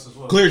got the Dunks as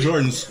well. Clear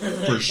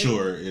Jordans for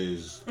sure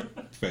is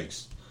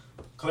fakes.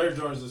 Clear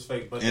Jordans is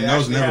fake, but And they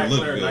those actually never had look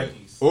clear good.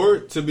 Nikes. Or,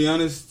 to be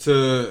honest,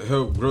 to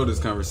help grow this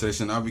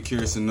conversation, I'll be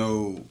curious to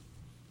know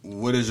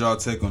what is y'all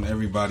take on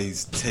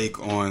everybody's take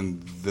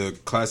on the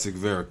classic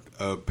pair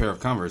of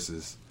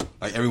Converses.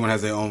 Like, everyone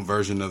has their own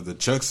version of the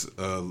Chucks.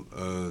 What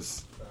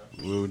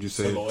would you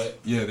say? Silhouette.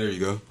 Yeah, there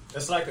you go.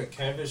 It's like a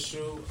canvas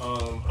shoe.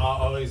 I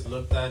always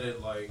looked at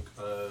it like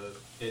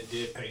it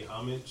did pay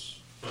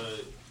homage,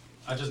 but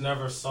I just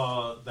never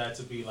saw that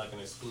to be like an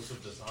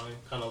exclusive design,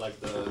 kind of like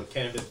the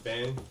canvas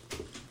band.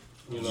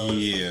 You know?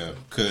 Yeah,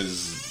 because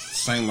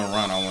Saint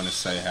Laurent, I want to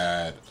say,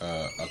 had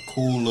a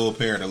cool little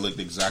pair that looked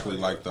exactly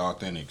like the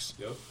Authentics.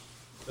 Yep.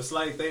 It's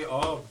like they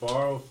all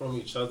borrow from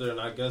each other,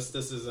 and I guess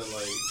this isn't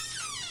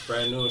like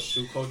brand new in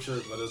shoe culture,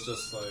 but it's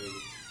just like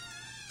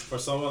for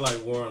someone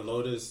like Warren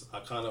Lotus, I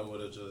kind of would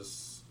have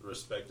just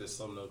respected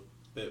something a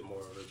bit more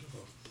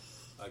original,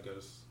 I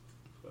guess.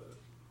 But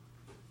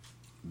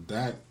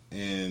That,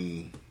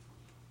 and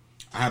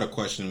I had a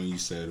question when you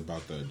said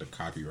about the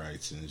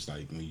copyrights, and it's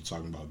like when you're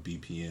talking about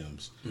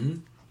BPMs. Mm-hmm.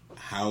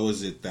 How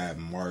is it that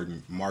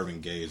Marvin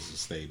Gaye's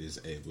estate is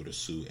able to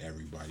sue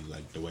everybody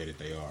like the way that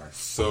they are?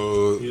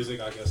 So, music,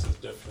 I guess, is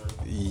different.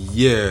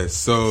 yeah,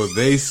 so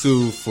they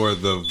sue for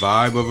the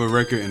vibe of a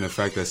record and the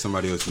fact that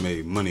somebody else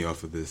made money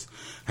off of this.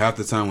 Half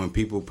the time when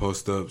people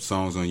post up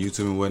songs on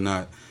YouTube and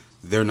whatnot,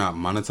 they're not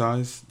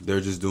monetized. They're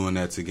just doing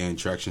that to gain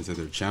traction to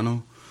their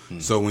channel.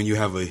 So when you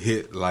have a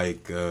hit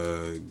like,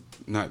 that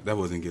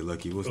wasn't Get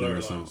Lucky. What's the name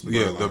of the song?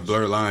 Yeah, the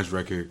Blurred Lines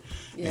record.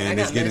 Yeah, and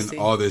it's getting Mercy.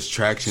 all this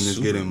traction. It's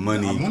getting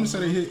money. I want to say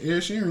they hit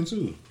Ed Sheeran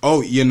too.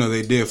 Oh,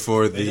 they did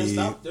for just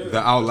stopped there.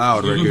 the Out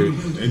Loud record.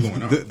 They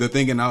going out. The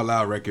Thinking Out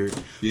Loud record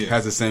Yeah.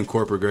 has the same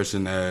chord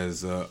progression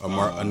as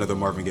another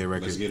Marvin Gaye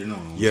record. Let's Get It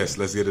On. Yes,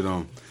 Let's Get It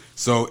On.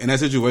 So in that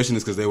situation,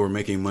 it's because they were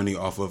making money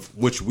off of,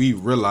 which we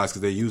realized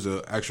because they use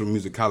an actual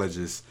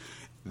musicologist.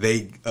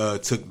 They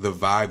took the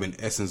vibe and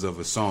essence of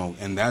a song,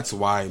 and that's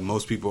why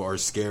most people are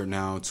scared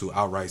now to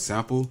outright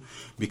sample,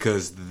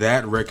 because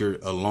that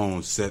record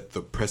alone set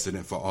the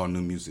precedent for all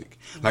new music.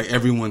 Like,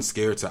 everyone's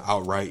scared to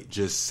outright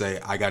just say,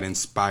 I got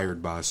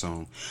inspired by a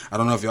song. I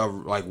don't know if y'all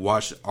like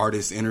watch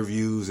artist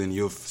interviews and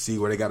you'll see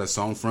where they got a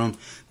song from.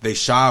 They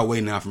shy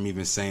away now from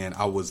even saying,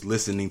 I was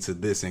listening to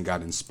this and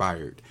got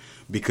inspired,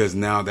 because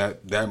now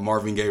that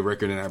Marvin Gaye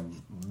record and that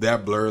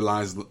that Blurred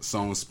Lines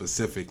song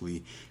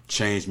specifically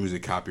changed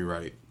music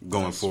copyright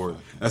going forward?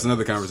 That's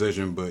another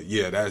conversation, but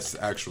yeah, that's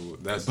actual.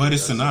 But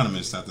it's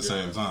synonymous at the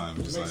same time.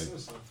 It's like,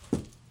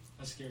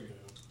 That's scary.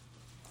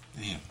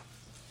 damn.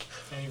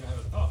 Can't even have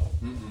a thought.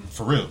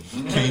 For real.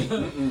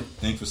 Can't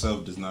think for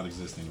self does not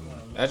exist anymore.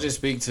 I just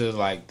speak to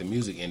like the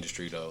music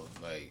industry though.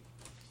 Like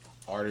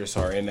artists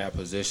are in that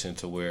position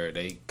to where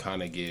they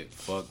kind of get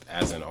fucked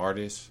as an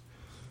artist,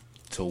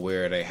 to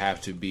where they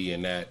have to be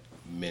in that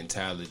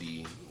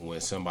mentality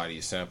when somebody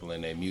is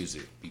sampling their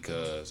music,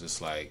 because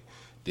it's like,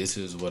 this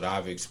is what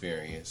I've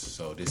experienced,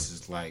 so this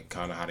is like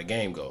kind of how the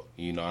game go.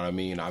 You know what I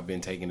mean? I've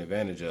been taken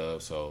advantage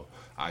of, so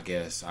I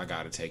guess I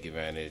got to take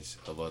advantage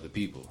of other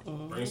people.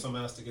 Bring some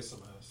ass to get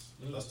some ass.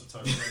 That's the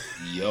term. Right?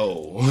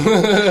 Yo.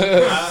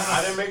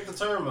 I didn't make the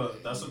term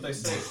up. That's what they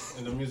say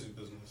in the music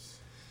business.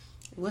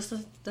 What's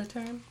the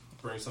term?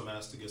 Bring some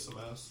ass to get some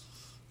ass.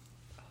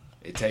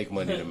 It take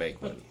money to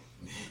make money.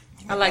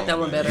 I like that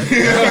one better.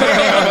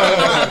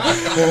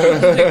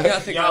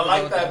 Y'all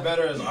like that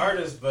better as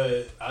artists,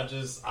 but I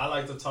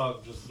like to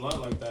talk just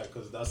blunt like that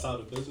because that's how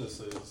the business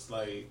is.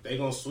 Like, they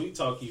gonna sweet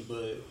talk you,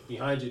 but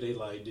behind you they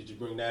like, did you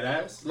bring that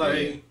ass?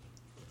 Like,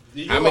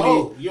 how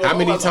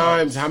many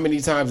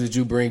times did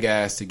you bring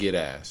ass to get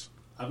ass?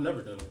 I've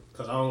never done it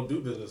because I don't do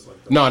business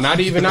like that. No, not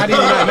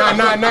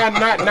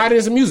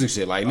in some music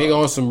shit. Like,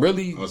 nigga on some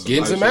really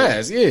getting some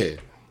ass. Yeah.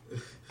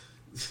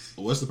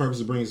 What's the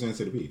purpose of bringing sand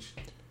to the beach?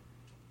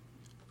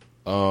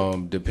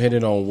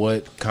 Depending on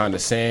what kind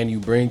of sand you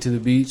bring to the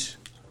beach,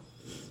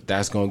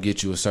 that's gonna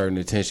get you a certain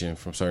attention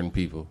from certain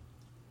people.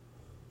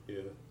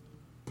 Yeah.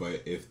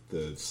 But if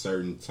the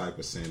certain type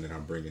of sand that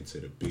I'm bringing to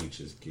the beach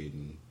is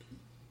getting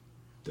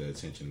the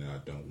attention that I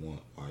don't want,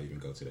 why even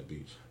go to that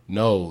beach?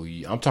 No,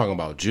 I'm talking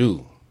about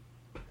you.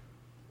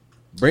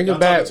 Bring Y'all it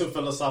back. Too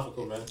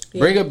philosophical, man.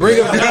 Bring a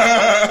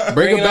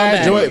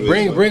bad joint.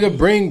 Bring a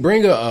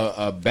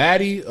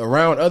baddie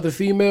around other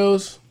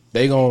females.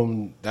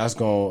 That's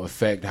gonna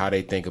affect how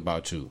they think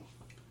about you.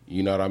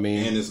 You know what I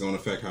mean? And it's gonna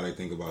affect how they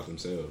think about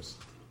themselves.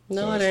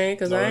 No, so it ain't,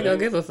 because I ain't gonna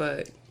give a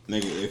fuck.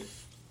 Nigga,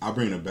 if I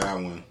bring a bad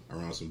one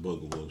around some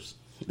booger wolves,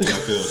 I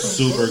feel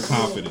super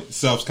confident,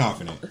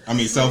 self-confident. I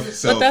mean,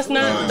 But that's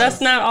not all. That's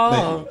not all.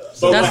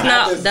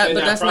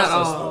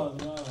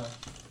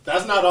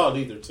 That's not all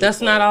either. Too,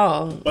 that's not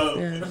all. But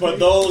for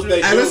those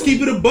that hey, let's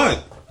keep it a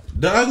buck.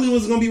 The ugly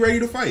one's gonna be ready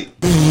to fight.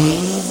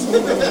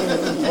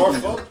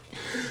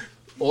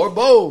 Or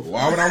both.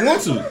 Why would I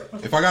want to?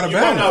 If I got a bad one. You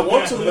might not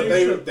want to, but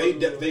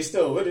they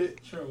still with it.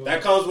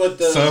 That comes with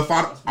the... So if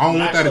I don't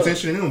want that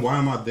attention in them, why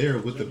am I there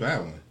with the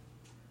bad one?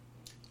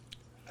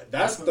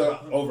 That's the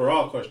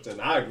overall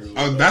question. I agree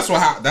with that's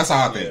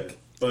how I think. Yeah,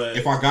 but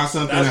if I got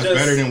something that's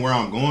better than where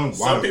I'm going,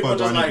 why the fuck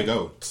do I need to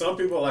go? Some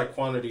people like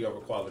quantity over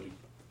quality.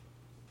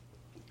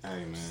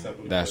 Hey, man.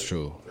 That's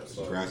true.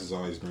 The grass is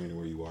always greener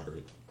where you water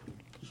it.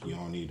 You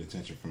don't need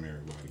attention from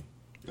everybody.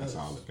 That's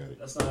how I look at it.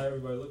 That's not how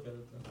everybody look at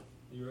it, though.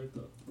 You're right,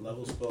 though.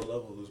 Level spell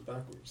level is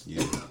backwards.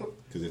 Yeah.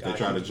 Because if they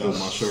try to jump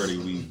my shorty,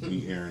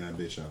 we airing that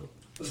bitch out.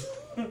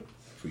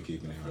 If we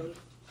keeping it hot.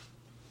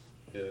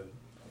 Yeah.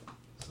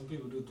 Some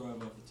people do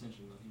thrive off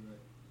attention, though. You're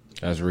right.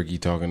 That's Ricky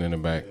talking in the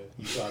back.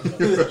 Yeah,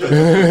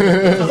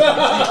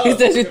 he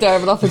said you're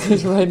thriving off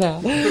attention right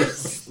now.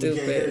 Stupid. We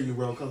can't hear you,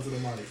 bro. Come to the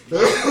mic.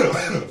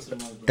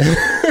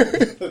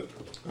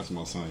 That's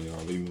my son,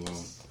 y'all. Leave me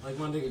alone. Like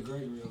my nigga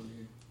Gregory over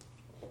here.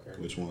 Okay.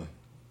 Which one?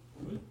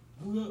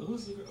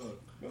 Who's the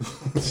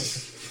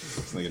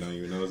This nigga don't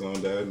even know his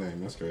own dad's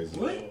name. That's crazy.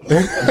 What?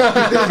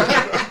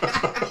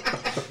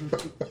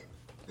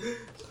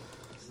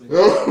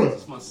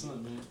 That's my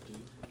son, man.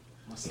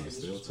 My son is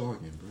still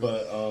talking,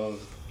 bro.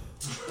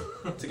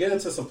 But to get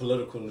into some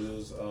political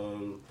news,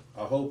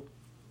 I hope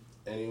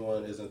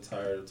anyone isn't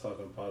tired of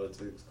talking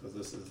politics because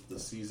this is the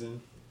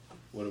season.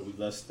 What are we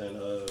less than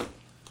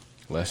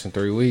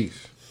 3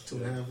 weeks?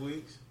 2.5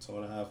 weeks.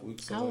 2.5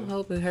 weeks. I would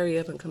hope it hurry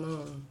up and come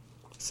on,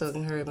 so it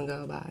can hurry up and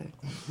go by.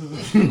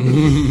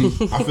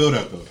 I feel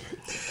that though.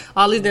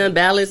 All these damn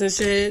ballots and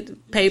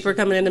shit, paper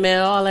coming in the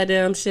mail, all that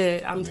damn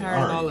shit. I'm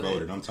tired of all of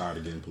it. I'm tired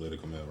of getting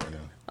political mail right now.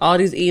 All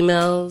these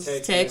emails,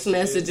 text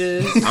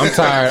messages. I'm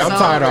tired. I'm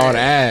tired of all the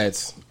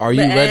ads. Are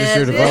you The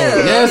registered to vote?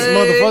 ads, Yes,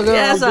 motherfucker.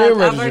 Yes, I'm I've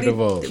registered to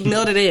already vote.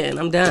 mailed it in.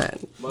 I'm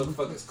done.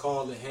 Motherfuckers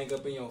call and hang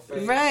up in your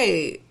face.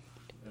 Right.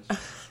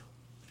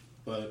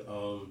 But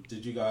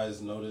did you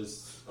guys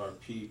notice or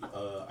peep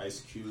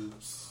Ice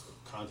Cube's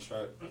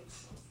contract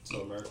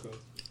to America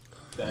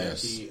that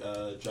he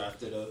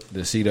drafted up?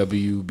 The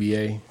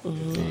CWBA.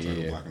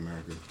 Yeah. Black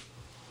America.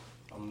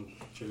 I'm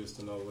curious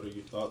to know what are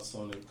your thoughts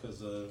on it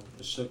because it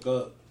shook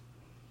up,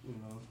 you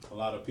know, a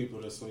lot of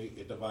people this week.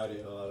 It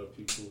divided a lot of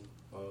people.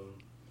 A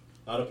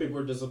lot of people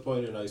were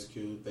disappointed in Ice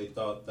Cube. They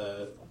thought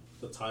that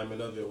the timing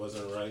of it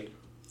wasn't right.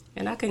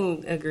 And I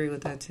can agree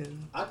with that too.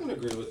 I can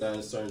agree with that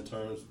in certain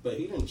terms, but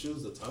he didn't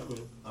choose the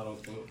timing. I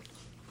don't think.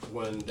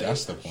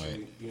 That's the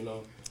point. You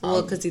know.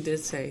 Well, because he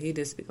did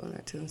speak on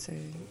that too and say,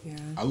 yeah.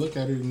 I look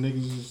at it,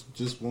 niggas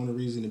just want a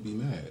reason to be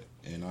mad,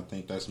 and I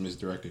think that's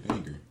misdirected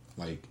anger.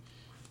 Like,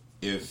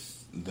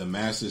 if the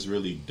masses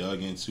really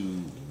dug into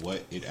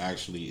what it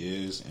actually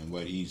is and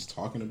what he's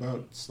talking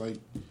about, it's like,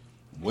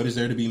 what is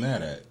there to be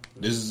mad at?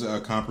 This is a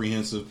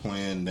comprehensive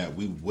plan that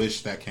we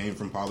wish that came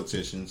from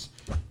politicians.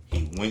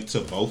 He went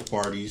to both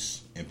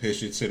parties and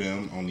pitched it to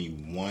them. Only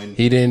one.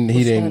 He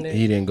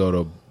didn't go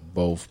to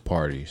both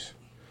parties.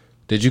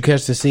 Did you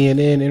catch the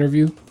CNN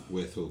interview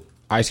With who?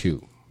 Ice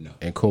Cube? No.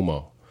 And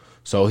Kumo.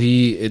 So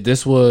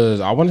this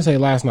was, I want to say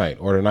last night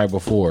or the night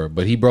before,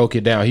 but he broke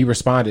it down. He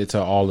responded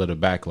to all of the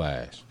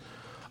backlash.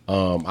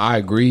 I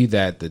agree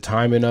that the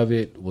timing of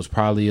it was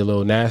probably a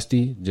little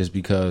nasty, just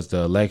because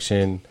the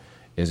election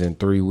is in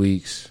 3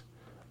 weeks.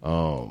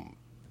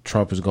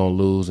 Trump is going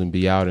to lose and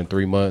be out in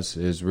 3 months.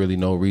 There's really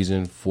no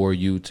reason for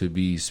you to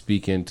be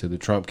speaking to the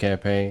Trump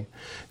campaign.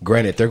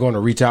 Granted, they're going to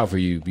reach out for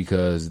you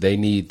because they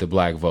need the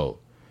black vote.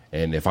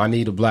 And if I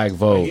need a black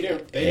vote, They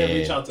didn't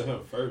reach out to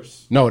him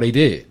first. No, they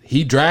did.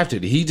 He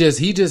drafted it. He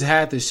just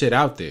had this shit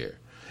out there,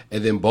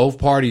 and then both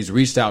parties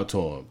reached out to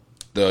him.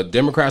 The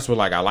Democrats were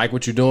like, "I like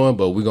what you're doing,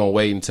 but we're gonna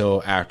wait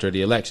until after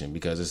the election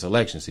because it's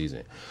election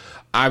season."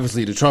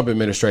 Obviously, the Trump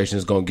administration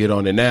is gonna get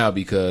on it now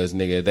because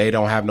nigga, they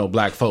don't have no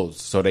black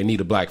votes, so they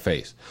need a black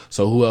face.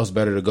 So who else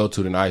better to go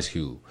to than Ice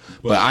Cube?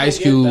 But Ice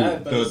Cube,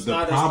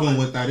 the problem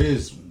with that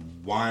is,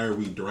 why are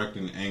we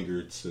directing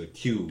anger to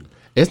Cube?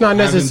 It's not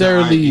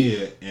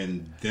necessarily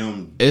and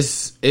them.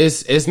 It's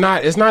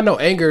not no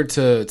anger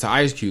to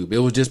Ice Cube. It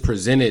was just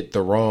presented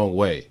the wrong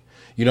way.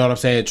 You know what I'm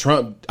saying?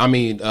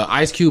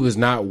 Ice Cube is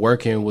not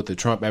working with the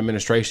Trump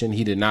administration.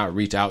 He did not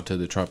reach out to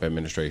the Trump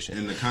administration.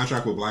 And the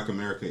contract with Black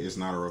America is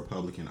not a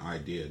Republican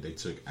idea. They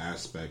took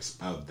aspects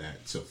of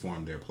that to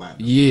form their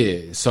platinum.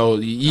 Yeah, so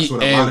that's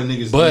what a lot of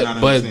niggas do not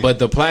understand. but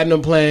the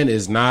platinum plan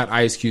is not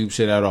Ice Cube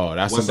shit at all.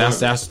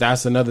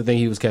 That's another thing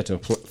he was catching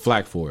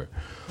flack for.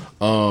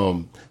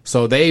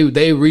 So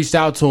they reached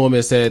out to him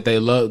and said they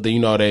love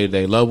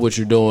they love what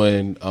you're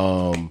doing.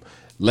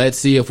 Let's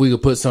see if we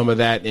could put some of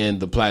that in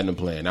the platinum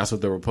plan. That's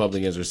what the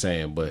Republicans are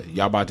saying. But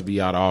y'all about to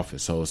be out of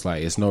office, so it's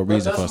like it's no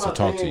reason for us to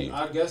talk to you.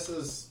 I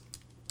guess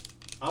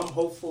I'm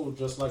hopeful,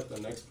 just like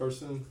the next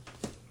person.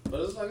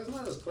 But it's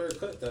not as clear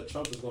cut that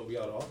Trump is going to be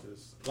out of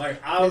office.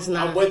 Like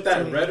I'm with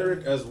that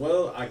rhetoric as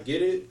well. I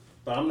get it,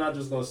 but I'm not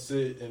just going to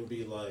sit and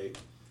be like,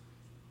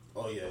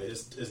 oh yeah,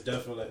 it's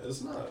definitely,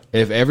 it's not.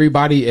 If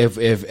everybody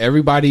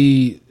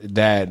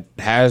that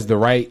has the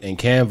right and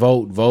can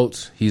vote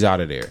votes, he's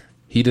out of there.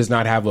 He does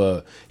not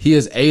have he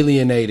has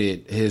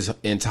alienated his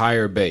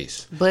entire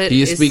base. But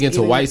he is speaking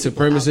to white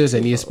supremacists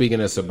and he is speaking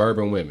to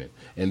suburban women.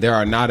 And there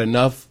are not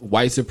enough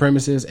white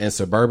supremacists and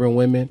suburban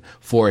women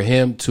for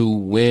him to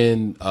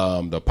win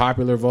the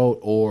popular vote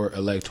or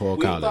electoral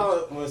college. We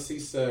thought once he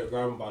said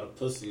grab him by the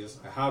pussy, it's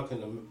like, how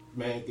can a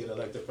man get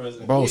elected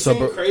president? Bro,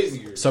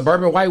 crazier.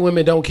 Suburban white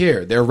women don't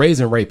care. They're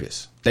raising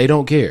rapists. They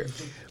don't care.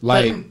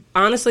 Like, but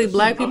honestly,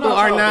 black people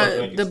are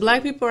not. The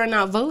black people are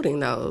not voting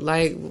though.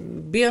 Like,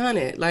 be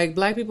 100. Like,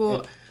 black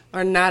people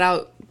are not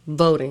out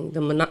voting.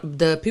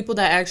 The people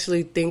that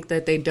actually think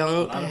that they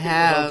don't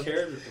have. People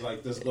don't care.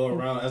 Like, this go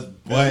around as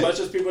much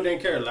as people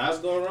didn't care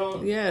last go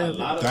around. Yeah,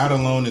 that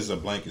alone is a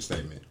blanket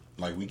statement.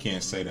 Like, we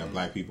can't say that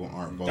black people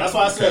aren't voting. That's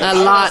why I said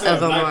a lot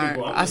of them aren't.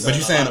 But you're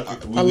saying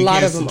a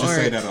lot of them just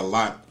aren't. say that a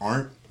lot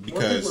aren't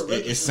because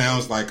it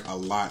sounds like a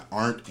lot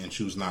aren't and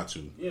choose not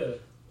to. Yeah.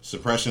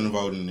 Suppression of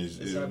voting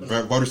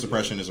voter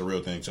suppression is a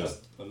real thing too.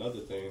 That's another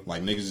thing.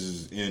 Like, niggas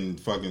is in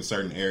fucking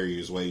certain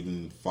areas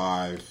waiting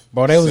 5.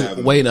 Bro, they was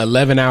waiting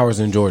 11 hours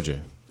in Georgia.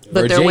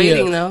 But they're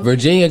waiting though.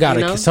 Virginia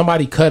got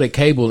somebody cut a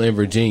cable in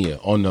Virginia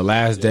on the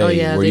last day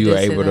where you were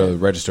able to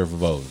register for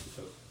voting.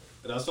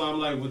 That's why I'm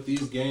like, with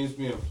these games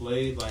being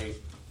played,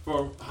 like,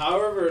 for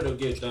however it'll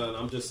get done,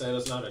 I'm just saying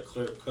it's not a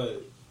clear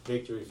cut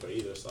victory for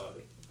either side.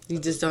 You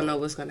just don't know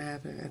what's going to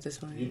happen at this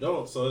point. You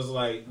don't. So it's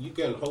like, you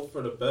can hope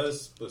for the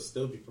best, but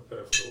still be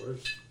prepared for the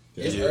worst.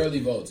 It's early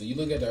votes. So you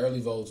look at the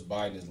early votes,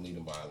 Biden is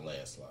leading by a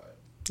landslide.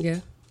 Yeah.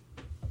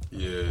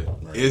 Yeah.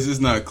 Right. It's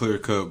not clear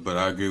cut, but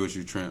I agree with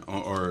you, Trent,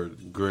 or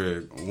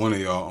Greg, one of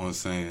y'all on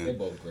saying. They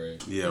both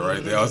Greg. Yeah,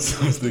 right. I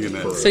was thinking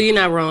that. So you're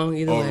not wrong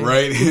either way.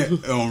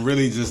 Right. On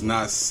really just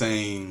not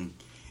saying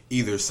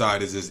either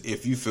side. Is just,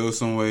 if you feel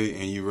some way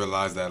and you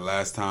realize that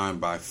last time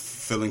by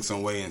feeling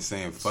some way and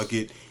saying fuck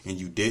it and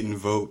you didn't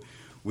vote,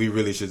 we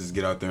really should just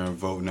get out there and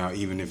vote now,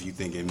 even if you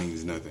think it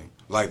means nothing.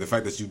 Like, the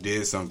fact that you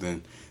did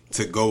something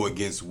to go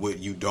against what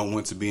you don't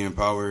want to be in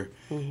power,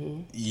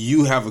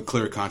 you have a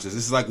clear conscience.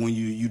 It's like when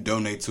you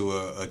donate to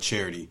a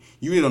charity.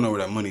 You really don't know where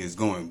that money is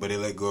going, but it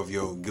let go of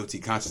your guilty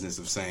consciousness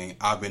of saying,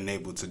 I've been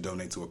able to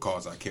donate to a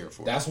cause I care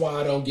for. That's why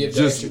I don't give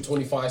the extra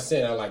 25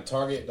 cents. I like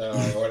Target,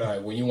 or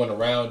like when you want to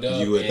round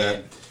up. You with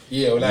that?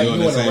 Yeah, like you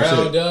want to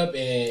round up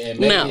and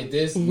make it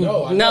this.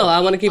 No, I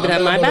want to keep it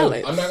at my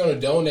balance. I'm not going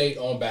to donate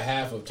on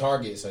behalf of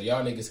Target so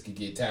y'all niggas can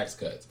get tax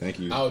cuts. Thank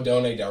you. I would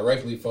donate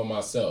directly for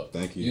myself.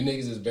 Thank you. You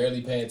niggas is barely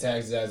paying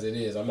taxes as it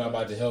is. I'm not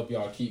about to help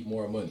y'all keep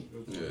more money.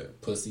 Yeah.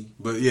 Pussy.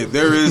 But yeah,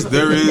 there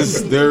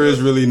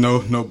is really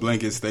no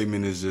blanket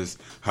statement. It's just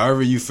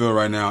however you feel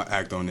right now,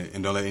 act on it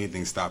and don't let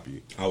anything stop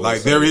you.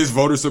 Like there is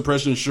voter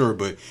suppression, sure,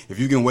 but if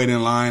you can wait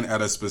in line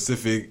at a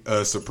specific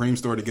Supreme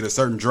store to get a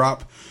certain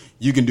drop,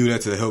 you can do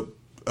that to help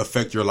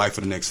affect your life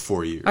for the next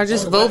 4 years. Or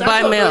just vote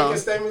by mail.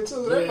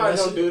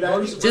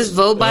 Just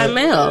vote by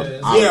mail.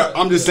 Yeah,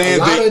 I'm just saying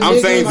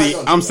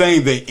I'm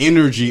saying the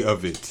energy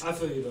of it.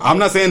 I'm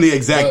not saying the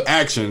exact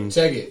action.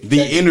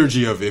 The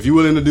energy of it. If you're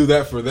willing to do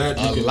that for that,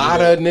 a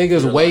lot of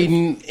niggas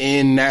waiting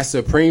in that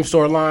Supreme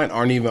store line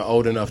aren't even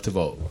old enough to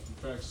vote.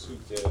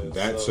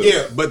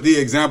 Yeah, but the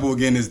example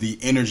again is the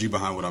energy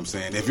behind what I'm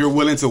saying. If you're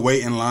willing to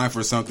wait in line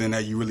for something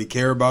that you really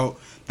care about,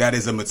 that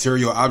is a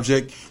material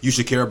object, you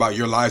should care about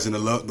your lives and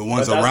the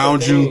ones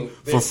around you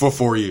for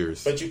 4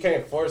 years. But you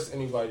can't force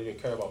anybody to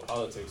care about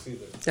politics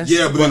either.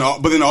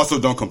 But then also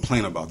don't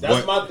complain about that.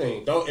 That's my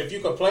thing. Don't if you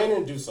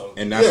complaining, do something.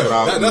 And that's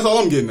that's all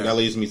I'm getting at. That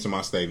leads me to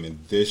my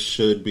statement. This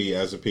should be,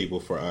 as a people,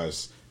 for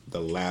us,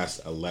 the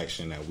last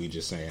election that we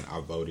just saying,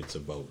 I voted to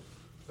vote.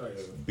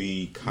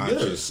 Be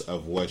conscious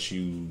of what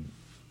you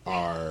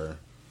are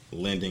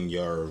lending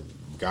your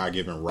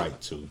God-given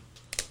right to.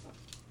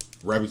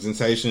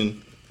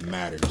 Representation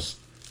matters,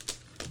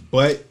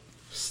 but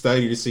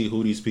study to see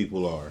who these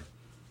people are.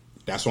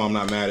 That's why I'm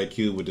not mad at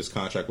Q with this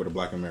contract with the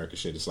Black America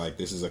shit. It's like,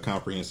 this is a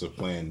comprehensive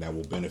plan that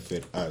will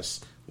benefit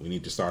us. We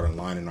need to start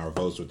aligning our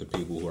votes with the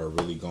people who are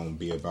really going to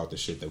be about the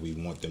shit that we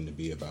want them to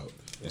be about.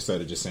 Instead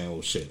of just saying,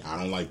 well, shit, I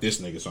don't like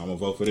this nigga, so I'm going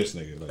to vote for this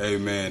nigga. Like, hey,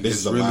 man, this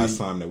is the last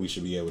time that we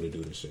should be able to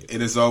do this shit.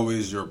 It is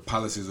always your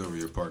policies over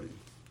your party.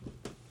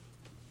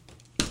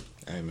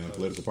 Hey, man,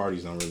 political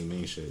parties don't really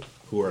mean shit.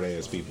 Who are they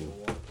as people?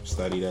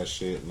 Study that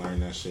shit, learn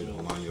that shit,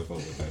 align your vote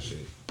with that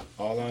shit.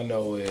 All I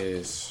know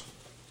is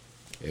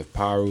if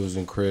Pyrus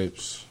and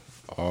Crips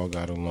all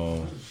got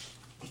along,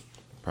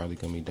 probably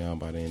gonna be down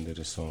by the end of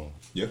the song.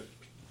 Yeah.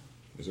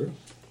 Is real.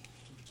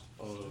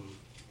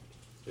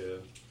 Yeah.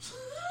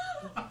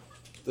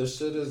 This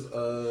shit is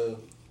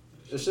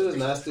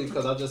nasty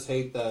because I just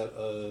hate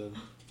that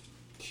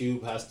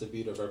Cube has to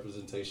be the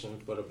representation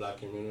for the black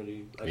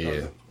community.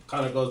 Like,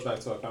 kind of goes back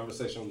to a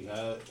conversation we had,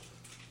 I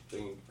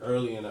think,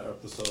 early in the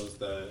episodes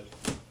that,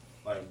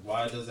 like,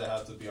 why does it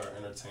have to be our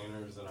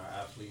entertainers and our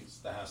athletes?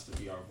 That has to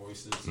be our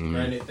voices.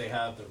 Granted, they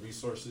have the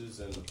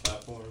resources and the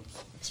platforms.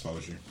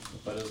 Exposure.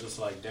 But it's just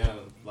like,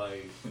 damn,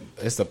 like...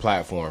 It's the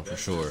platform for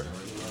sure.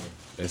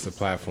 It's the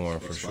platform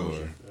for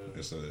sure.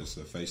 It's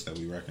a face that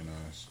we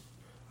recognize.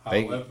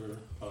 However...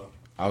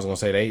 I was going to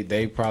say,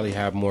 they probably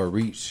have more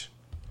reach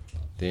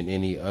than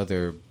any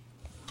other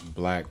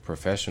black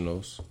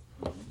professionals.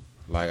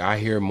 Like, I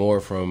hear more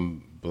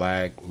from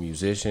black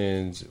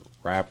musicians,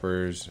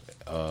 rappers,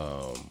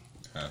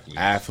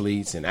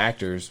 athletes, and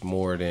actors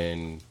more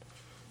than,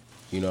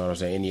 you know what I'm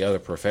saying, any other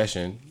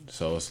profession.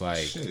 So it's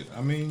like... Shit,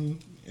 I mean,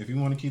 if you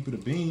want to keep it a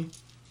bean,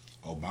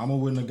 Obama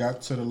wouldn't have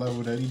got to the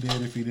level that he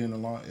did if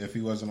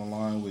he wasn't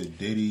aligned with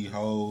Diddy,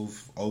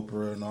 Hove,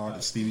 Oprah, and all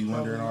that, Stevie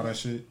Wonder and all that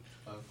shit.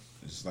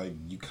 It's like,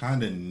 you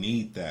kind of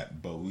need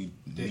that, but we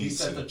Did he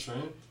set the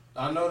trend?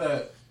 I know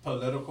that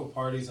political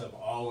parties have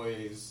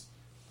always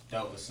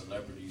dealt with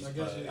celebrities,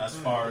 but as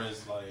far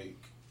as like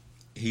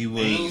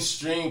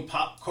mainstream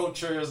pop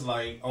culture is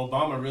like,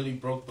 Obama really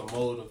broke the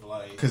mold of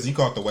like, because he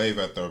caught the wave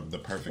at the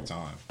perfect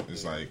time.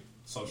 It's like,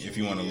 if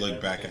you want to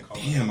look back at,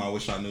 damn, I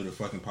wish I knew the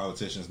fucking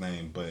politician's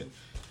name, but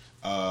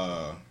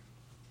I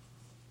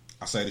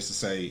say this to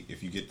say,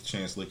 if you get the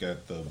chance, look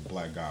at the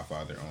Black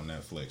Godfather on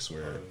Netflix,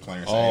 where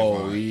Clarence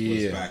Avon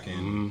was back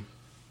in.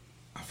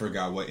 I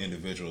forgot what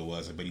individual it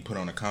was, but he put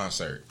on a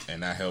concert,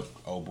 and that helped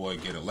old boy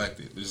get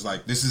elected. It's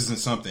like, this isn't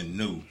something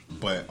new,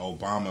 but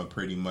Obama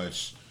pretty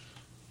much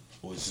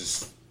was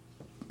just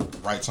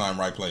right time,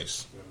 right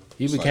place.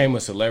 He became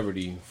a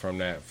celebrity from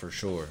that, for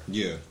sure.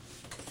 Yeah.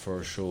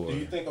 For sure. Do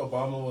you think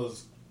Obama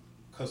was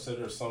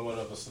considered somewhat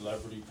of a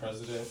celebrity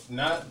president?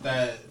 Not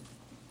that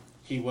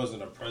he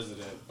wasn't a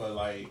president, but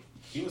like,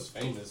 he was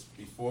famous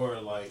before.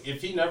 Like,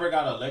 if he never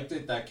got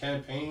elected, that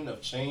campaign of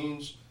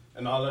change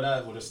and all of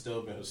that would have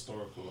still been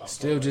historical.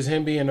 Still, just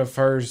him being the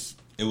first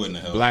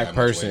black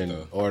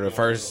person or the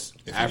first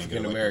if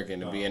African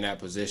American to be in that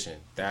position.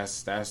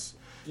 That's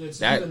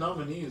the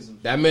nominees.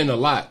 That meant a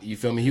lot. You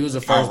feel me? He was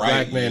the first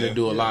black man to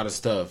do a lot of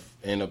stuff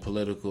in the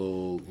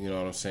political, you know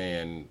what I'm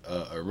saying,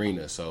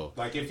 arena. So,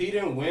 like, if he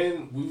didn't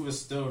win, we would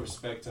still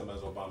respect him as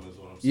Obama. Is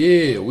what I'm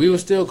saying. Yeah, we would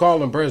still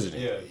call him president.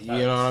 Yeah,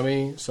 you know what I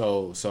mean.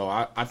 So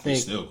I think we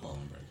still call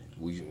him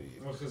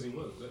president. Because he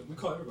was. We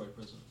call everybody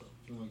president, though.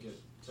 If you want to get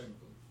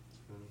technical.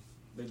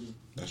 They do.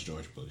 That's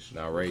George Bush.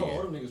 Not Reagan. We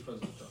call all them niggas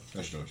president, though.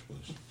 That's George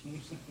Bush.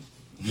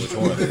 Which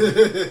one?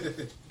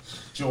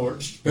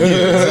 George.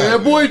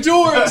 That boy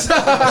George.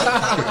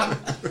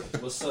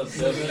 What's up,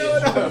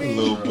 W?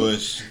 Little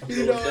Bush.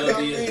 You know what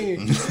I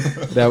mean?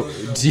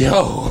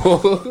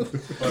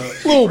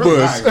 Little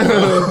Bush.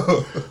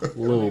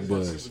 Little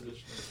Bush.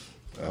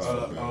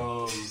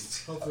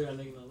 Hopefully our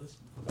nigga not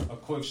listening. A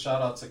quick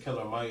shout out to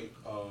Killer Mike.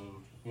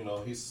 You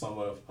know, he's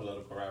somewhat of a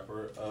political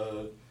rapper.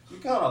 You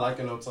kind of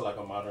liken him to like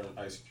a modern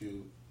Ice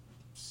Cube.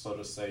 so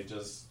to say,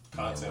 just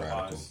More content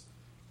radical. wise.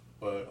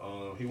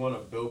 But he won a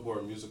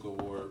Billboard Music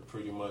Award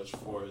pretty much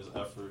for his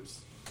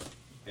efforts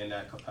in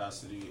that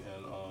capacity.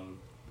 And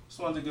just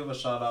wanted to give a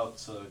shout out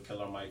to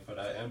Killer Mike for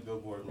that, and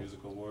Billboard Music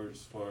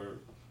Awards for,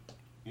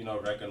 you know,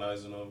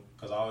 recognizing him.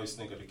 Because I always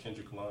think of the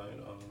Kendrick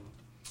line.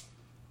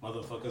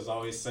 Motherfuckers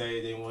always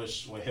say they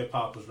wish when hip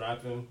hop was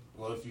rapping,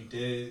 well, if you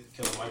did,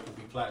 Killer Mike would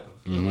be platinum.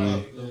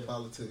 Like, No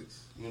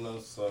politics. you know,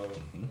 so.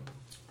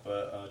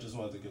 But just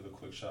wanted to give a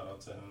quick shout out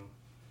to him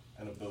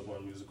and the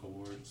Billboard Music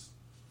Awards.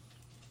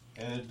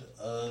 And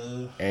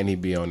he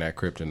be on that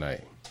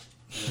kryptonite.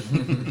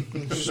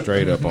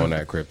 Straight up on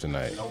that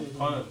kryptonite. no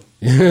pun.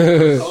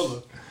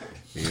 Cola.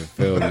 You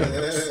feel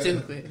me?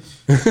 Stupid.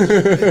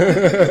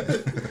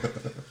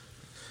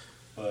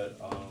 But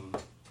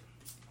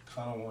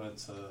kind of wanted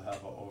to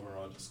have an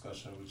overall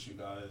discussion with you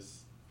guys.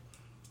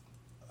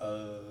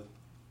 I'm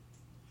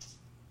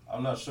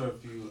not sure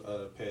if you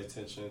pay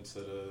attention to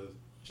the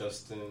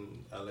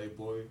Justin LA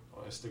Boy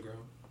on Instagram.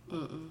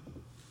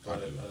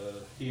 But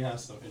he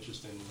has some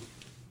interesting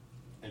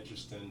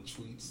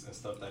tweets and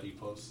stuff that he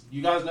posts.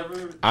 You guys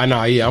never? I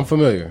know. Yeah, I'm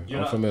familiar. You're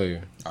I'm not-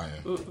 familiar. I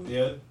am.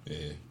 Yeah.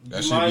 Yeah.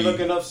 You mind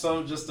looking up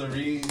some just to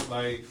read,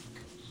 like,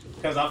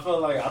 because I feel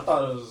like I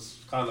thought it was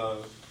kind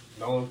of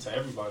known to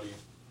everybody,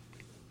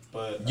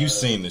 but You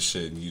seen the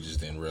shit and you just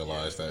didn't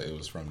realize that it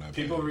was from that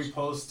people page.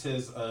 repost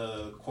his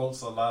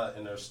quotes a lot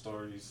in their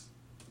stories.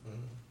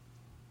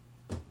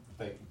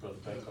 Thank you, Brother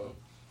Benko.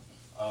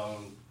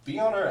 Be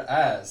on her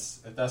ass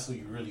if that's who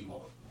you really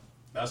want.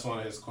 That's one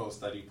of his quotes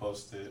that he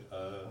posted.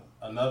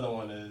 Another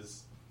one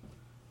is,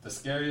 the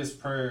scariest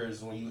prayer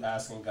is when you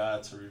asking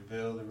God to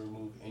reveal and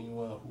remove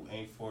anyone who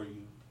ain't for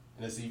you.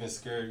 And it's even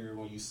scarier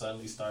when you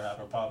suddenly start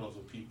having problems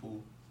with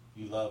people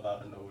you love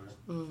out of nowhere.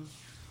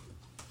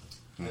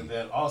 And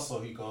then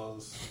also he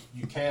goes,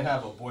 you can't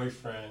have a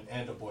boyfriend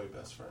and a boy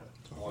best friend.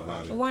 Talk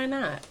about it. Why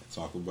not?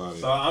 Talk about it.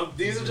 So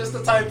these are just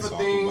the type of Talk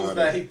things about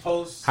that it. he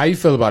posts. How you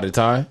feel about it,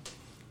 Ty?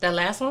 That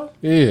last one?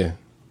 Yeah.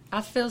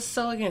 I feel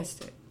so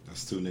against it.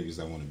 That's two niggas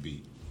that want to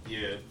beat.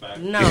 Yeah, facts.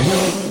 No,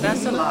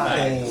 that's a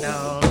lie.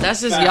 No,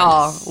 that's just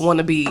Facts. y'all want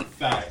to be.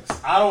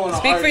 Facts. I don't want to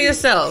Speak for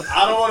yourself.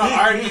 I don't want to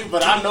argue,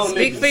 but I know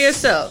Speak niggas. for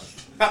yourself.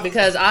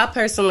 Because I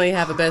personally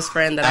have a best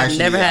friend that I've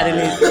never had any.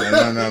 No.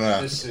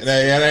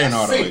 That ain't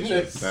all the way true.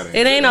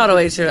 It ain't all the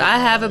way true. I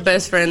have a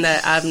best friend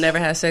that I've never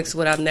had sex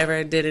with. I've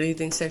never did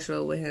anything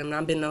sexual with him.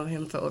 I've been knowing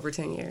him for over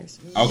 10 years.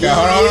 Okay, hold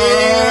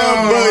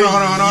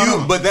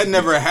on. But that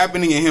never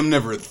happening and him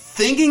never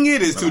thinking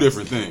it is two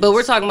different things. But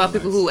we're talking about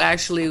people who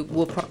actually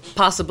will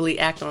possibly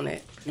act on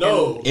it.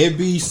 No. It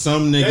be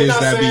some They niggas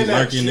not that be saying that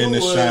lurking you in the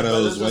would, but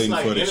shadows it's just waiting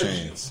like for the energy.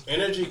 chance.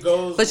 Energy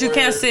goes. But you where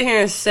can't sit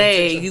here and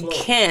say intention you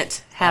flows.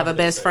 can't have a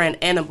best friend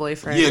and a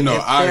boyfriend. Yeah, no,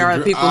 if I there are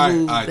agree. people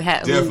who, I who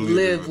definitely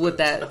live agree with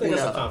that. I think You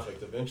it's a know,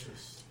 conflict of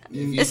interest.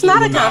 it's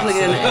not a conflict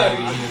of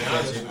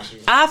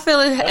interest. I feel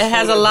it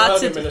has a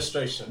lot to.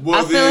 Administration. Well,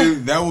 I feel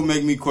then that would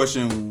make me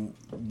question.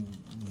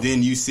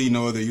 Then you see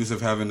no other use of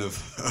having a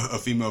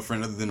female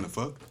friend other than the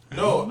fuck?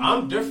 No,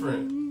 I'm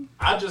different.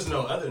 I just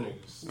know other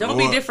niggas. Don't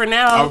Well, be different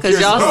now I'm because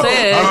curious y'all about-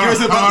 said. I'm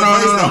curious about the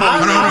place, though.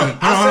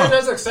 I said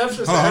there's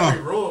exceptions to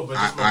every rule, but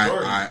just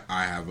majority.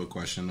 I have a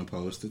question to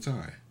pose to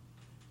Ty.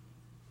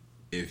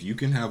 If you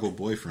can have a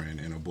boyfriend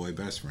and a boy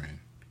best friend,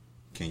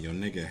 can your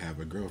nigga have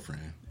a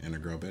girlfriend and a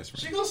girl best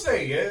friend? She gonna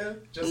say yeah,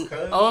 just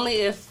cause. Only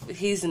if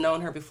he's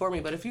known her before me.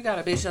 But if you got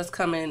a bitch that's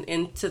coming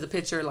into the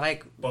picture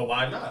like But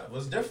why not?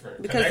 What's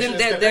different? because Connection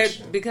then is there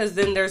connection. because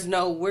then there's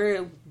no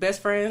we're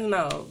best friends.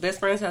 No, best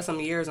friends have some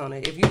years on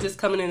it. If you just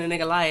coming in a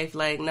nigga life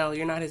like no,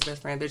 you're not his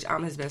best friend, bitch.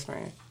 I'm his best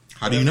friend.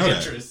 How do you know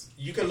that? Interest.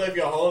 You can live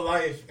your whole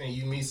life and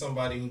you meet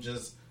somebody who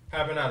just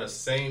happen to have the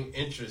same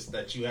interest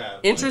that you have.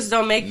 Interests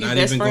don't make you Not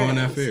best even friends.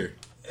 going that fair.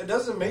 It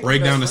doesn't make Break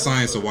you down the best friends,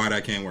 science of though. why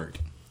that can't work.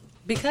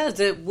 Because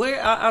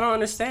I don't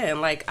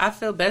understand. Like I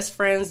feel best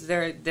friends.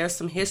 There's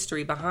some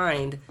history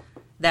behind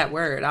that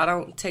word. I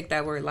don't take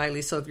that word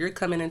lightly. So if you're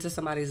coming into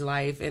somebody's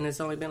life and it's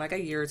only been like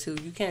a year or two,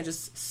 you can't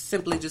just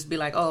simply just be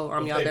like, oh,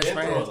 I'm But y'all they've best been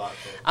through friend. a lot,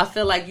 though. I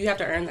feel like you have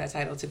to earn that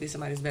title to be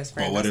somebody's best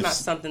friend. But what That's if- not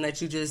something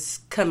that you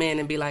just come in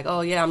and be like,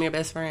 oh yeah, I'm your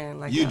best friend.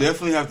 Like You no.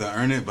 definitely have to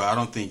earn it, but I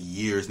don't think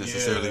years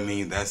necessarily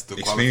mean that's the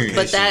Experience. qualification.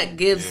 But that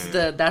gives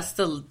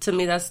Yeah. to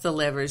me that's the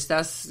leverage.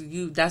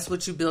 That's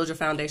what you build your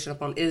foundation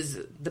upon is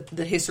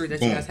the history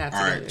that Boom. you guys have All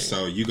together. right,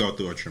 so you go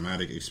through a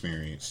traumatic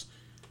experience.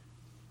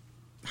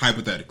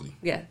 Hypothetically,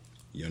 yeah.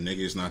 your nigga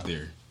is not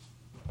there.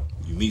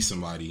 You meet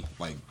somebody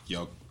like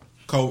your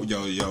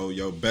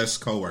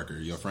best coworker,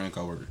 your friend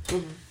coworker.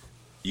 Mm-hmm.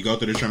 You go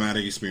through the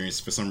traumatic experience.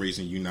 For some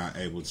reason, you're not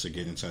able to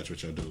get in touch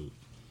with your dude,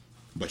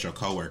 but your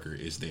coworker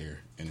is there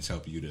and it's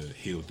helping you to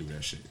heal through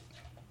that shit.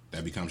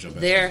 That becomes your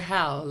best. There friend.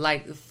 how?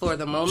 Like for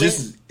the moment?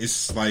 Just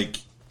it's like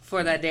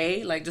For that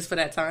day? Like just for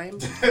that time?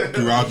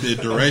 throughout the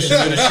duration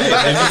of the shit.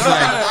 It's just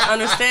like I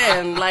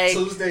understand. Like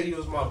Tuesday, you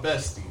was my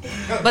bestie.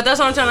 but that's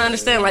what I'm trying to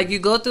understand. Like you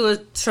go through a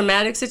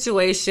traumatic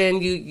situation,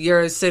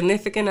 your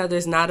significant other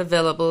is not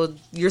available,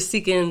 you're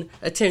seeking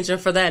attention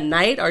for that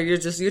night or you're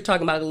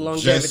talking about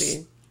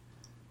longevity.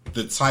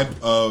 the type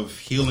of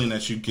healing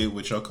that you get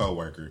with your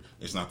coworker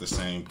is not the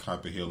same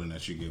type of healing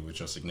that you get with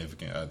your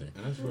significant other.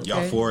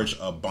 Y'all forge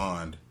a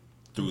bond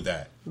through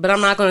that. But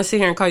I'm not going to sit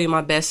here and call you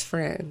my best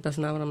friend. That's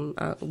not what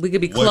I'm. We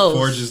could be What close.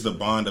 forges the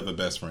bond of a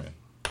best friend?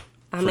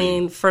 I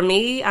mean, for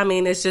me,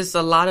 it's just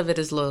a lot of it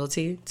is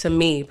loyalty to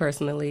me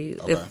personally.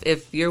 Okay.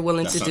 If you're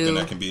willing That's to something do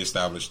that can be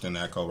established in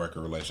that coworker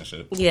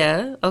relationship.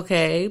 Yeah,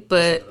 okay.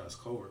 But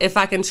if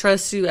I can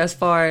trust you as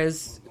far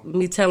as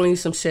me telling you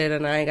some shit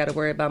and I ain't got to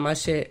worry about my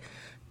shit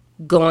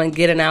going,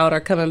 getting out or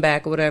coming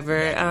back or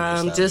whatever.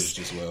 Just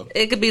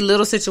it could be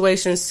little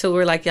situations too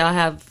where like y'all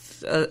have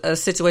a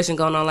situation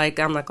going on, like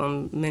I'm not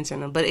going to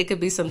mention them, but it could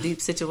be some deep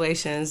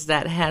situations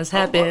that has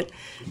happened.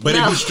 But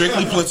it'd be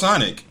strictly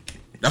platonic.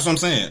 That's what I'm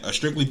saying. A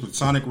strictly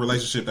platonic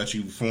relationship that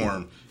you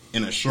form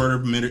in a shorter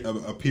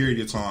a period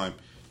of time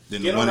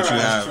than the one that you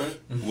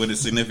have with a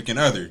significant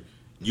other.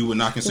 You would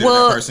not consider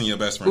that person your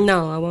best friend.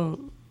 No, I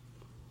won't.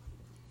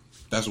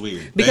 That's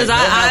weird. Because they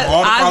have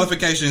all the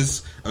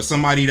qualifications of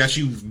somebody that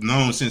you've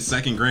known since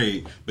second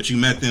grade, but you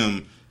met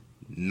them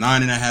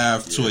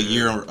 9.5 to a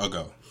year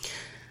ago.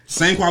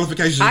 Same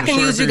qualifications. I can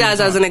use you guys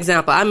as an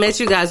example. I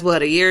met you guys,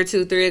 what, a year,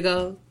 2, 3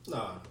 ago?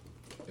 Nah.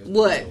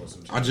 What?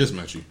 I just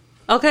met you.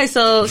 Okay,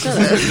 so shut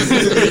up.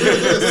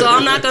 So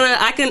I'm not gonna.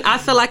 I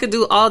feel I could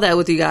do all that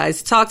with you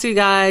guys. Talk to you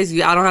guys.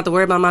 I don't have to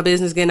worry about my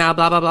business getting out.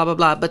 Blah blah blah blah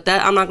blah. But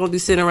that I'm not gonna be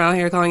sitting around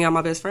here calling y'all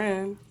my best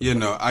friend. Yeah,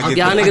 no, I get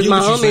y'all niggas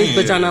my homies,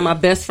 but y'all not my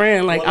best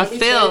friend. Like I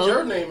feel.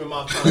 Your name in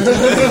my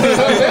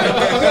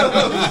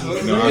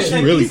No,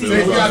 she really feels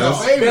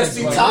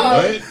Bestie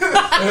Ty.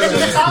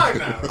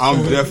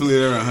 I'm definitely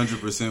there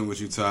 100% with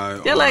you,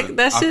 Ty. Yeah, like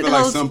that shit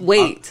holds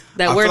weight.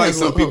 That word has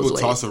some people weight.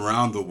 toss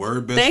around the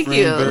word best Thank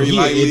friend you. very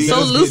lightly.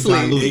 So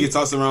loosely. It gets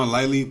tossed around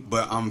lightly,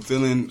 but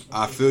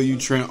I feel you,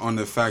 Trent, on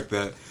the fact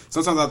that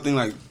sometimes I think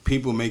like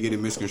people may get it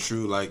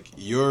misconstrued. Like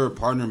your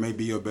partner may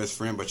be your best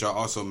friend, but y'all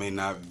also may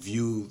not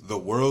view the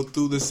world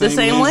through the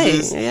same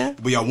lenses, way. Yeah.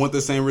 But y'all want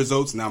the same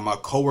results. Now, my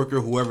coworker,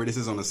 whoever this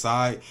is on the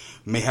side,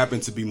 may happen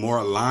to be more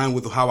aligned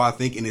with how I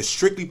think, and it's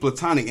strictly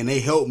platonic, and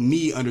they help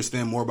me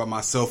understand more about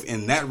myself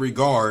in that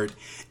regard,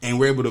 and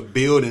we're able to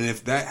build. And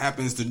if that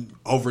happens to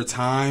over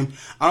time,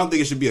 I don't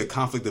think it should be a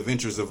conflict of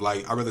interest of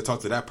like I'd rather talk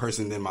to that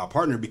person than my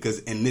partner, because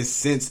in this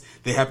sense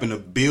they happen to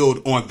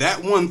build on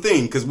that one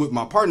thing. Because with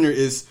my partner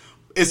it's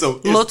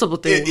multiple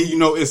things.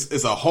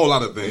 It's a whole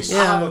lot of things.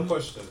 Yeah. I have a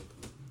question.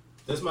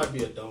 This might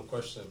be a dumb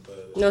question,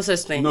 but no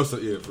such thing. Yeah,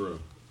 for real.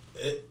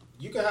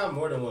 You can have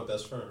more than one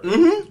best friend, right?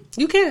 Mm-hmm.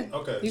 You can.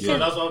 Okay, so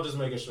that's what I'm just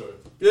making sure.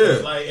 Yeah.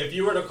 Like, if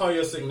you were to call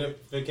your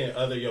significant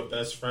other your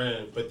best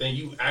friend, but then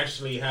you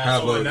actually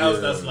have someone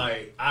else that's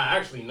like, I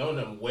actually know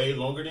them way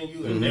longer than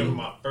you, and they were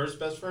my first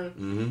best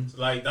friend.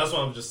 So like, that's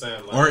what I'm just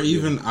saying. Like, or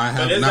even I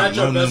have but is not that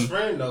your known best them.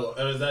 friend though,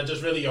 or is that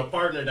just really your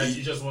partner that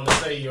you just want to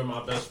say you're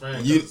my best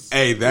friend?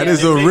 That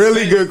is a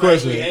really good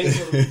question. We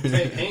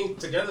hang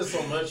together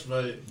so much,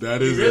 but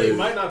that you really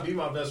might not be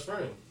my best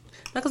friend.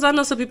 Because I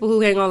know some people who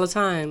hang all the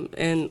time,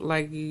 and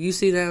like you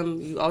see them,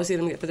 you always see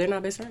them, but they're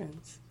not best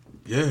friends.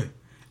 Yeah.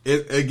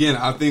 Again,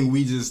 I think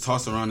we just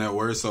toss around that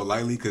word so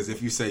lightly, because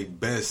if you say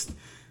best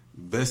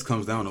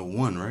comes down to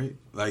one, right?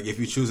 Like if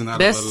you're choosing out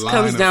best of a line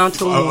comes down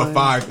to of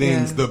 5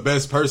 things, the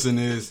best person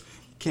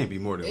can't be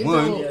more than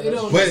one.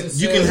 But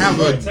you can have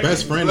a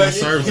best friend that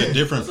serves a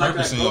different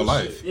purpose in your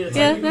life.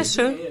 Yeah, that's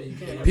true.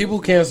 People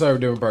can serve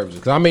different purposes.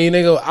 Cause I mean,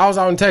 nigga, I was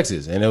out in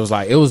Texas, and it was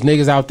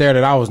niggas out there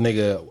that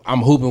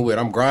I'm hooping with,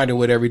 I'm grinding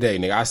with every day,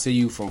 nigga. I see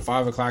you from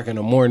 5 o'clock in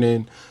the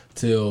morning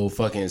till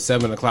fucking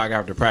 7 o'clock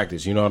after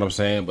practice. You know what I'm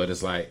saying? But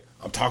it's like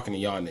I'm talking to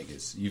y'all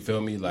niggas. You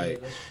feel me?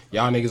 Like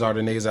y'all niggas are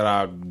the niggas that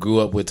I grew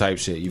up with, type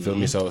shit. You feel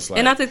me? So it's like,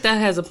 and I think that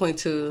has a point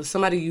too.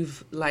 Somebody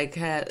you've like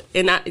had,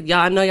 and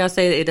I know y'all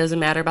say it doesn't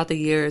matter about the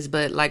years,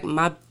 but like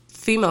my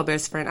female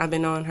best friend, I've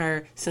been knowing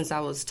her since I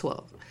was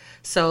 12.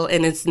 So,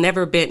 and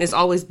it's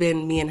always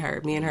been me and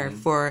her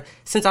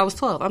since I was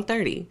 12. I'm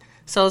 30.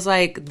 So it's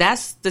like,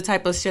 that's the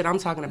type of shit I'm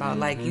talking about.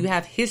 Like you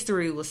have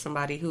history with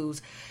somebody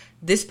who's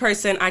this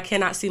person I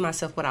cannot see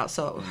myself without.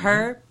 So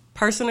her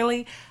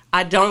personally,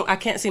 I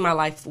can't see my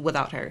life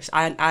without her.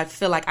 I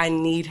feel like I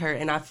need her,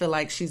 and I feel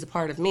like she's a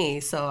part of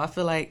me. So I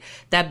feel like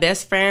that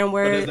best friend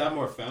word. But is that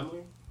more family?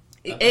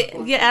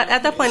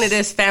 At that point it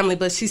is family,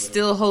 but she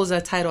still holds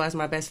that title as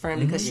my best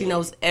friend because she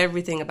knows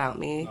everything about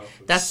me.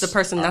 That's the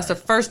person. That's the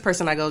first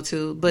person I go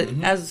to. But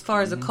as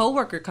far as a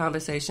coworker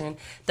conversation,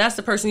 that's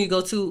the person you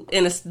go to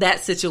in that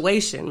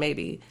situation,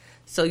 maybe.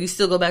 So you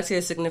still go back to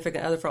your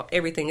significant other for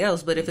everything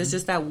else. But if it's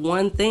just that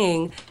one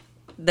thing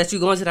that you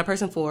go into that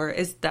person for,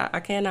 is that I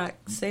cannot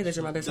say that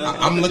you're my best friend.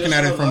 I'm looking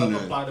at it from the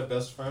apply to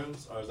best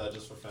friends, or is that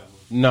just for family?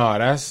 No,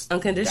 that's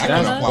unconditional.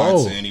 That can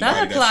apply to anybody.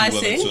 That applies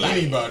to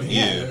anybody.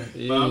 Yeah.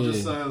 But I'm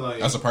just saying,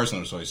 like, that's a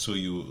personal choice. Who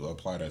you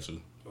apply that to?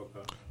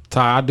 Okay.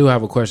 Ty, I do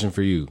have a question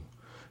for you,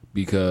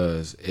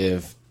 because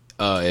if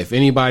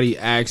anybody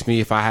asks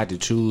me if I had to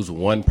choose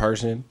one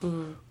person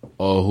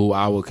or who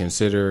I would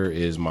consider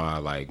is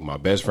my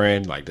best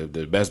friend, like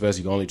the best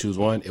you can only choose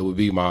one, it would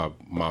be my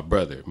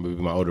brother,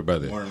 maybe my older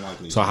brother. More than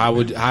likely. So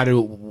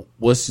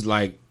what's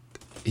like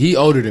he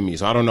older than me,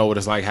 so I don't know what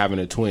it's like having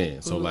a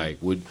twin. So like,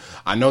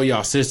 I know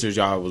y'all sisters,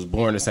 y'all was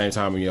born the same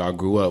time when y'all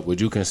grew up.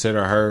 Would you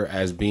consider her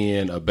as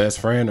being a best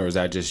friend, or is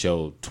that just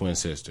your twin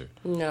sister?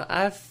 No,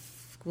 I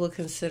will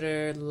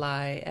consider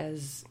Lai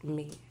as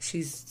me.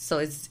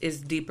 It's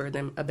deeper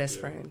than a best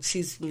friend.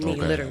 She's me,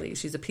 literally.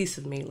 She's a piece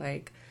of me.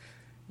 Like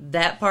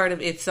that part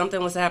of, if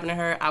something was to happen to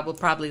her, I would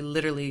probably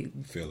literally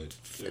Feel it.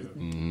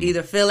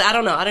 either feel it. I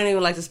don't know. I didn't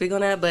even like to speak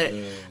on that, but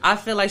I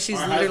feel like she's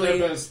literally.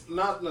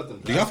 Not nothing.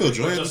 Do y'all feel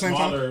joy at the same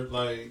time? Smaller,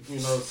 like, you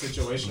know,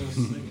 situations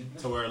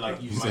to where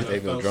like you might they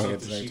have feel felt drunk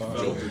at something the she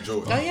same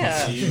felt. time? Oh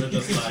yeah. So you were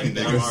just like,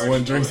 Niggas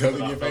one drink, the other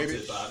get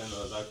faded. faded. I didn't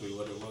know exactly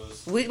what it was.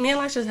 Me and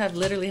Lashes have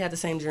literally had the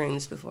same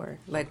dreams before.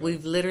 Like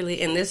we've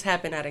literally, and this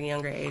happened at a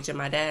younger age, and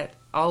my dad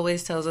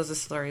always tells us a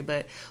story,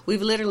 but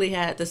we've literally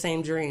had the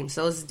same dreams.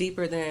 So it's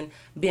deeper than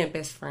being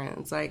best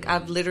friends. Like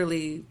I've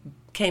literally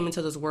came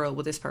into this world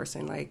with this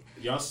person. Like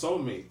y'all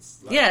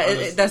soulmates. Like, yeah,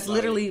 honestly, that's like,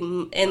 literally,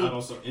 and not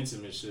on some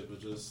intimate shit, but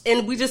just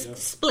and we just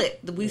split.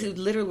 We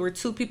literally were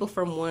two people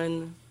from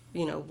one.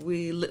 You know,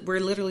 we're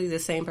literally the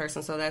same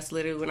person. So that's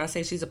literally, when I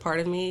say she's a part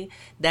of me,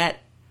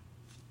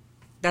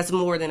 that's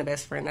more than a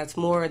best friend. That's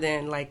more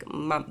than like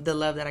the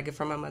love that I get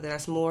from my mother.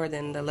 That's more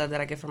than the love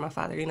that I get from my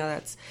father. You know,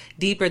 that's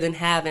deeper than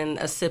having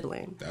a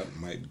sibling. That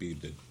might be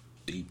the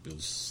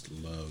deepest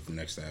love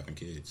next to having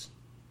kids.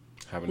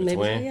 Having a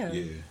twin? Yeah.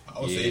 I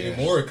would say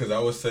even more, because I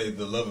would say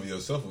the love of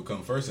yourself would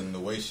come first, and the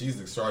way she's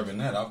describing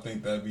that, I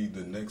think that'd be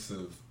the next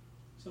of.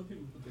 Some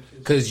people put their kids.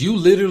 Because you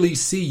literally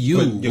see you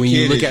But your when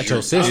you kid look is at your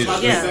your- sister. I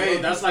was Yeah.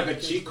 saying that's like a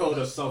cheat code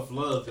of self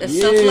love. It's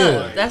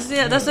self-love. That's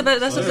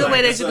a good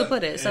way that you could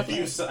put it. If Self-love.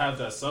 you have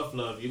that self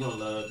love, you don't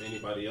love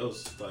anybody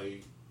else.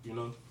 Like, you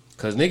know.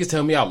 Because niggas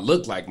tell me I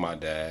look like my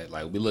dad.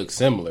 Like, we look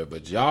similar,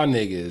 but y'all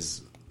niggas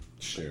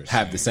Sure,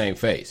 have the same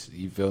face.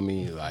 You feel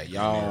me? Like,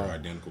 They're y'all.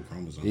 identical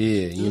chromosomes.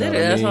 Yeah, you know Literally, what I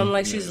that's mean? why I'm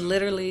like, she's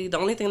literally, the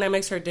only thing that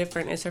makes her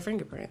different is her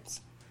fingerprints.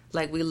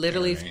 Like, we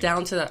literally, Right.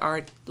 down to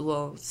our,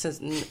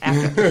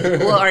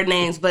 our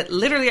names, but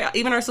literally,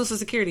 even our social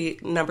security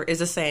number is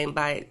the same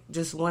by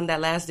just that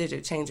last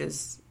digit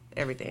changes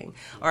everything.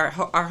 Our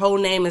whole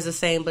name is the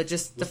same, but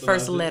just the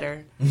first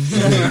letter. Tell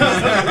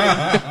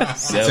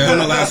them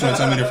the last one.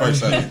 Tell me the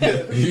first time.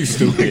 You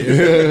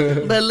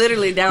stupid. But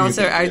literally, down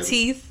to our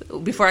teeth,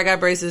 before I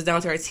got braces,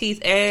 down to our teeth,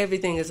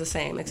 everything is the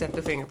same except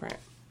the fingerprint.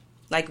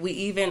 Like, we're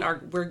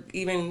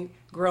even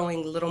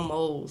growing little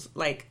moles,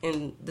 like,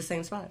 in the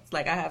same spots.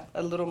 Like, I have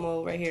a little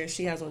mole right here.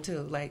 She has one, too.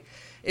 Like,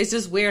 it's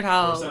just weird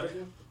how... What's that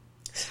again?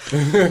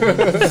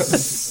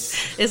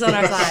 It's on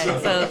our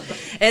side. So,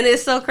 and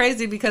it's so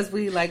crazy because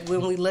we, like,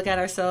 when we look at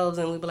ourselves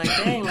and we be like,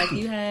 dang, like,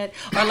 you had...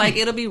 Or, like,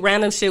 it'll be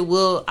random shit.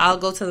 I'll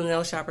go to the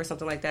nail shop or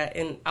something like that,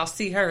 and I'll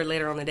see her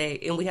later on the day,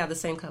 and we have the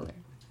same color.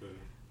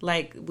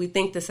 Like, we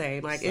think the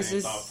same. Like, it's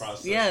Same thought just...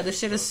 process. Yeah, this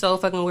shit is so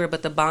fucking weird,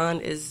 but the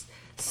bond is...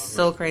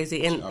 so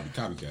crazy. And I'll be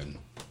copycatting.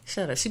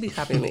 shut up, she be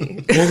copying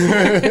me.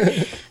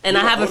 And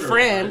I have a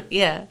friend,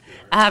 I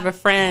have a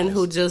friend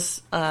who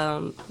just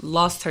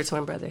lost her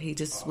twin brother. He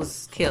just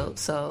was killed.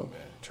 So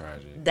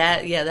Tragic.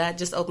 that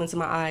just opens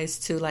my eyes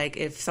to, like,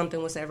 if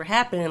something was to ever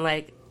happen,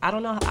 like, I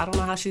don't know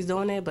how she's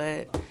doing it,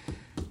 but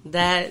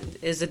that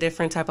is a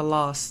different type of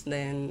loss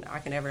than I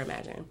can ever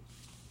imagine.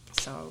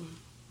 So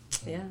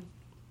yeah,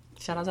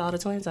 shout out to all the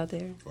twins out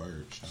there.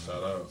 Word.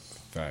 Shout out.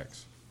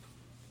 Facts.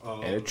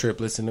 And the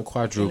triplets and the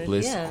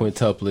quadruplets, Yeah.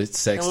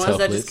 quintuplets, The ones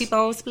that just keep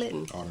sextuplets, on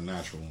splitting. All the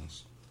natural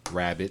ones.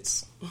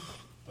 rabbits. But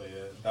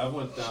yeah, that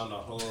went down a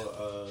whole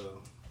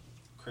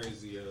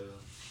crazy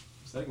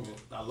segment.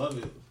 I love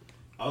it.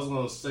 I was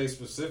gonna say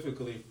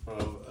specifically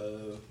from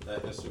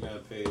that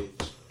Instagram page.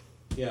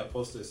 Yeah, I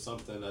posted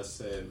something that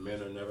said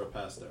men are never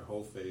past their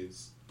whole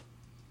phase.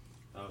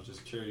 I was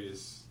just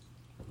curious,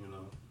 you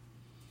know.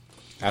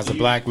 As a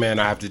black man,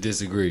 I have to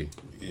disagree.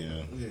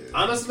 Yeah.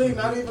 Honestly,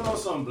 not even on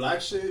some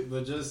black shit,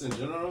 but just in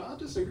general, I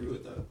disagree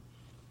with that.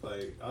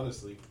 Like,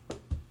 honestly,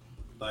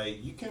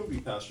 like, you can be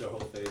past your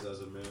whole phase as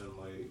a man,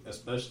 like,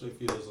 especially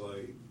if it feels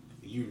like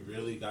you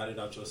really got it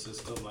out your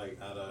system, like,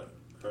 at a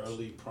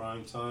early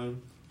prime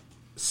time.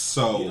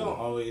 So You don't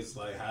always,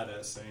 like, have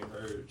that same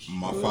urge.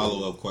 my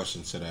follow-up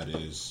question to that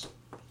is,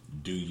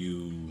 do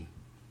you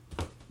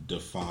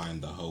define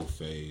the whole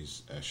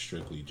phase as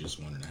strictly just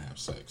wanting to have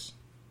sex?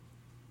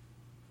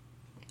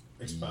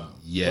 Expound.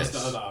 Yes.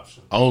 What's the other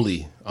option?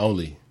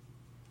 Only.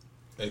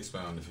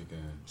 Expound if you can.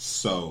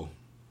 So,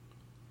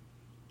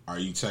 are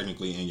you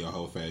technically in your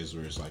whole phase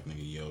where it's like, nigga,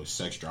 yo,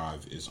 sex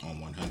drive is on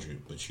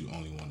 100, but you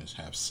only want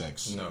to have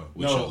sex? No.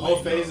 with No, your whole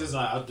lady? phase is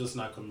like, I'm just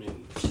not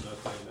committing.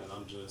 Nothing, and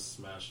I'm just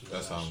smashing.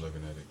 That's how I'm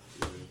looking at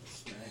it.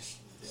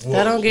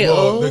 That don't get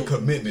old? The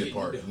commitment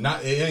part.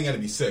 Not, it ain't got to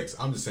be sex.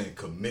 I'm just saying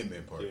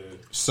commitment part. Yeah.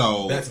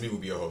 So That to me would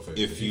be a whole phase.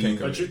 If you- can't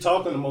But commit. you're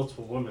talking to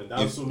multiple women.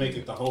 That's what make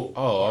it the whole.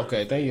 Oh,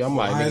 okay. Thank you. I'm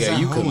like, Why is nigga, that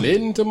you holy?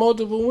 committing to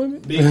multiple women?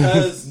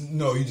 Because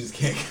No, you just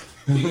can't.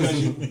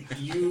 because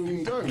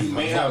you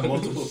may have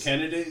multiple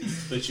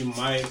candidates, but you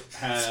might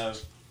have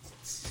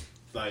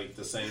like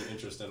the same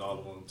interest in all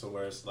of them, to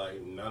where it's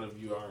like none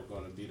of you aren't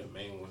going to be the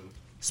main one.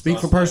 Speak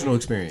So from it's like- personal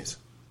experience.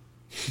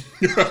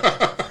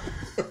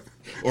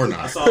 Or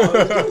not. That's all I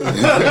was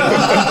doing.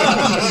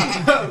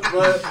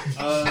 But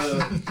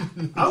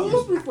I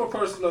will speak from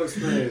personal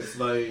experience.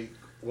 Like,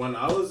 when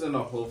I was in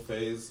a whole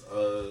phase,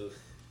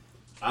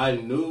 I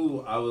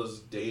knew I was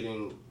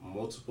dating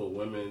multiple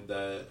women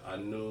that I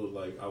knew,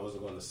 like, I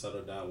wasn't going to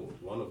settle down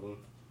with one of them.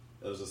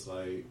 It was just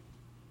like,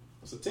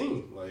 it's a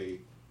team. Like,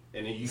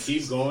 and then you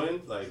keep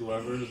going. Like,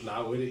 whoever's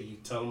not with it, you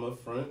tell them up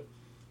front,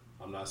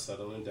 I'm not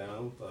settling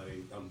down.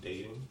 Like, I'm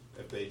dating.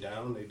 If they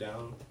down, they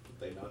down. If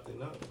they not, they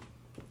not.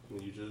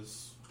 And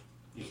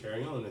you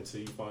carry on until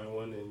you find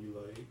one and you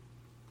like,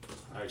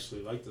 I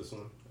actually like this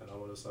one and I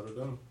want to settle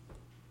down.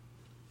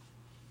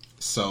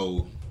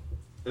 So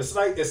it's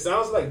like, it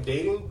sounds like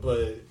dating,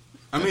 but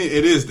I mean,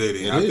 it is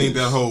dating. I think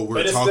that whole But we're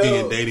it's talking still-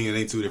 and dating, it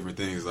ain't two different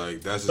things.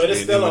 Like, that's but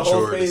just it's being still a whole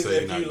immature to phase say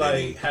you're if not you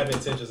dating. like have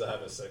intentions of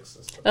having sex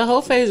and stuff. The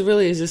whole phase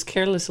really is just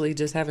carelessly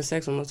just having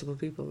sex with multiple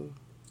people.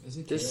 Is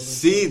it Just-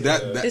 See,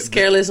 that It's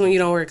careless when you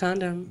don't wear a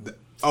condom.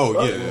 Oh,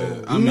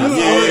 yeah. I mean, No.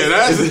 yeah,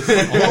 that's... Is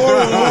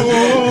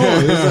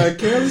that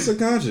careless or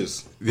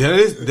conscious?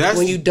 That's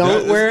When you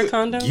don't wear a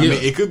condom? I mean,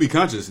 it could be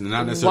conscious and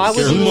not necessarily Why would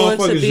careless. you want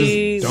to Motherfuckers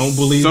be? just don't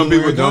believe Some in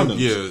people wearing don't. condoms.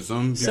 Yeah,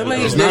 some Some people of you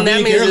don't. It's not Then that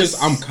being means careless.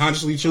 it's- I'm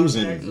consciously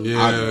choosing.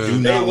 Yeah. I do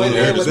They not went want to wear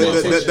there this with motherfucker.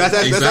 intention. That's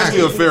Exactly.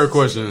 actually a fair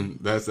question.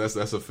 That's a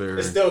fair.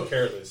 It's still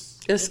careless.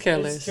 It's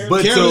careless.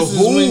 But Careless to is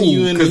when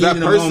you who? in the Because heat that of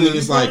the person moment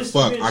is like,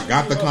 fuck, I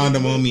got the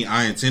condom on me.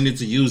 I intended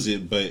to use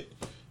it, but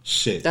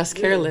shit. That's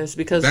careless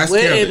because That's what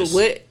careless.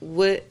 what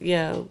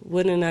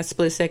in that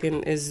split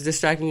second is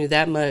distracting you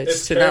that much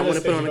It's to not want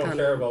to careless put on a because you don't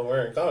care condom? about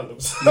wearing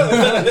condoms.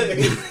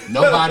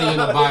 Nobody in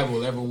the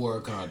Bible ever wore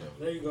a condom.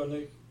 There you go,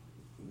 Nick.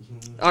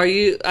 Are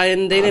you?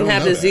 And they didn't don't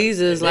have know that.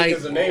 diseases Like,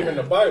 like there's a name in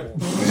the Bible.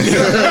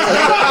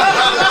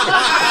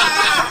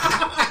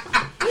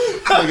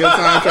 Nigga,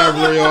 time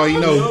traveler, y'all, you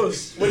know.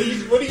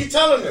 What are you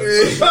telling them?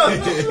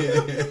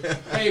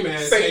 Hey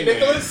man, Saint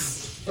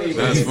Nicholas?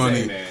 That's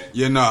funny.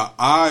 Yeah, no,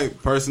 I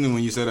personally,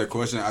 when you said that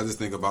question, I just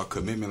think about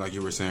commitment, like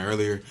you were saying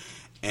earlier.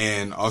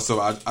 And also,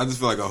 I just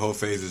feel like a whole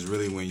phase is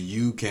really when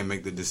you can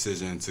make the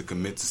decision to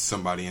commit to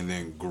somebody and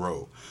then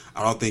grow.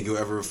 I don't think you'll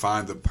ever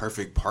find the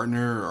perfect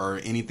partner or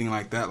anything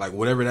like that. Like,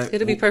 whatever that...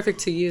 it'll be perfect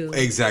to you.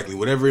 Exactly.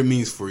 Whatever it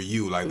means for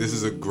you. Like, this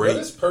is a great... That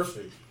is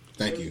perfect.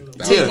 Thank you.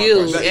 That To was my you.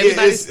 question.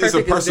 Everybody's it's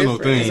a perfect is personal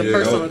different. thing. It's a Yeah.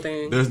 personal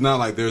thing. There's not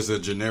like there's a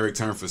generic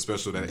term for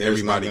special that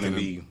There's not everybody going can to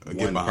be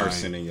get one behind.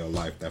 person in your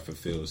life that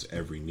fulfills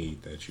every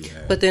need that you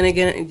have. But then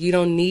again, you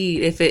don't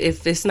need if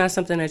it's not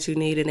something that you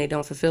need and they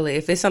don't fulfill it.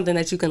 If it's something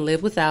that you can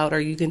live without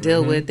or you can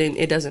deal with, then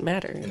it doesn't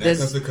matter. And There's-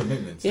 that's the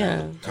commitment.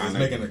 yeah. kind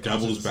of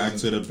doubles back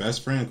to the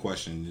best friend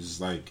question.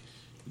 It's like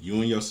you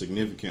and your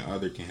significant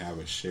other can have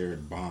a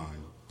shared bond,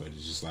 but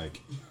it's just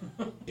like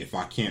if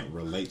I can't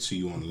relate to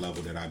you on the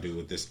level that I do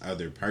with this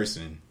other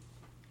person,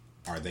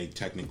 are they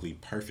technically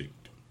perfect?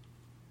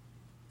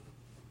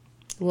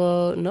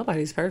 Well,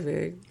 nobody's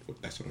perfect.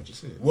 That's what I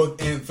just said. Well,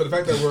 and for the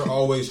fact that we're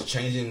always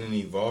changing and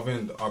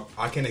evolving,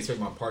 I can't expect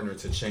my partner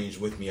to change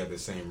with me at the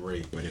same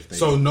rate. But if they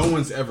So no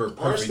one's ever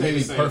perfect. stay the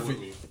Maybe same perfect with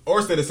me.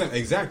 or stay the same.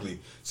 Exactly.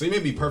 So you may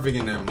be perfect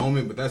in that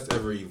moment, but that's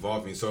ever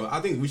evolving. So I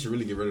think we should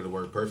really get rid of the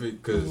word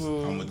perfect because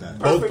I'm with that.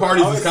 both Perfect,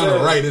 parties I is always kind of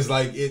say- right. It's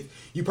like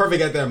you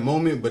perfect at that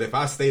moment, but if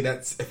I stay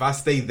that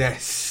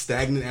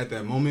stagnant at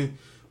that moment,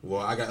 well,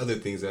 I got other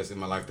things that's in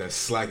my life that's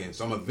slacking.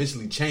 So I'm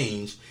eventually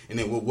change, and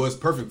then what was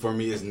perfect for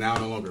me is now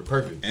no longer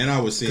perfect. And I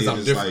would say 'Cause I'm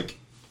it's different. like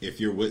if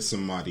you're with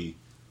somebody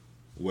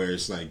where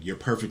it's like you're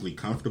perfectly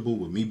comfortable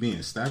with me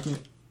being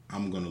stagnant,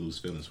 I'm gonna lose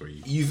feelings for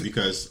you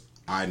because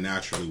I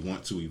naturally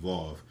want to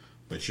evolve,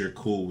 but you're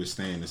cool with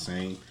staying the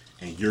same,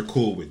 and you're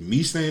cool with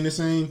me staying the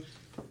same.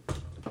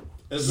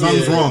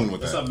 Something's wrong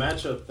with It's that. a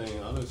matchup thing,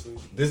 honestly.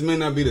 This may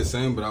not be the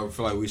same, but I would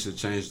feel like we should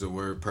change the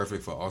word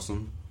perfect for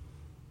awesome.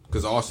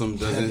 Because awesome I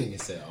doesn't. think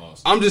it said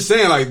awesome. I'm just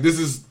saying, like, this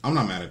is. I'm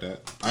not mad at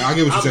that. I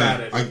get what I'm you're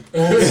mad saying.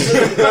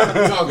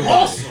 at it.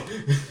 Awesome.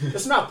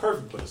 It's not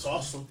perfect, but it's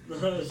awesome.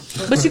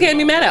 But you can't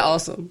be mad at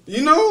awesome.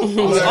 You know?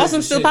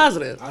 Awesome's still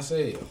positive. I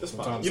say it. It's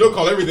fine. You don't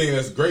call everything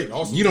that's great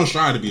awesome. You don't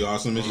strive to be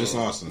awesome. It's just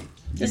awesome.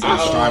 You don't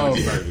strive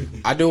to be perfect.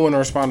 I do want to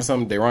respond to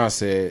something Deron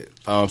said.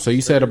 So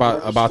you said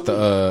about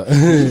the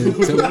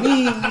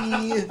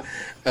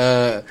to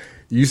me.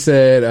 You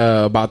said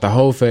about the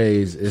whole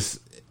phase. It's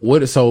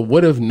what? So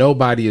what if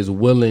nobody is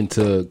willing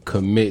to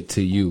commit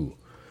to you?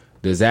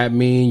 Does that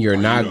mean you're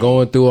not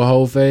going through a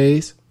whole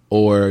phase,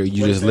 or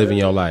you just living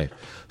your life?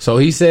 So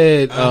he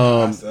said,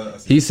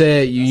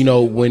 you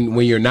know, when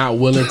you're not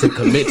willing to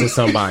commit to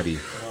somebody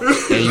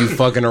and you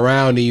fucking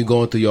around and you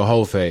going through your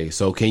whole phase.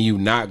 So can you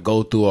not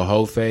go through a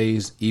whole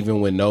phase even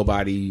when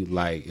nobody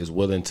like is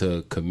willing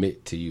to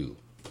commit to you?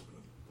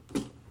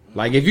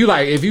 Like if you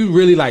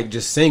really like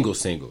just single,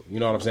 you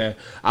know what I'm saying?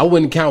 I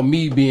wouldn't count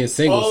me being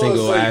single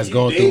so as you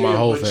going through my dated,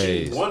 whole but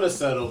phase. You want to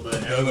settle, but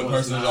The other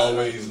person is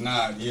always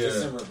not. It's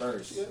in Yeah.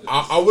 reverse.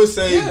 I would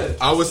say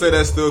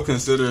that's still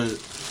considered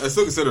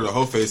a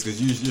whole phase because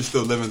you're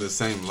still living the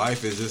same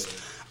life. It's just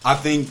I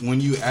think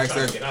when you ask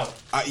Trying to get out.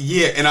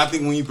 and I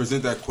think when you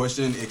present that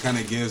question, it kind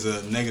of gives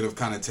a negative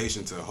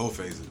connotation to hoe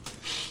phasing.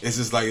 It's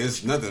just like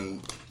it's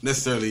nothing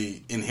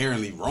necessarily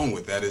inherently wrong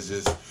with that. It's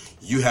just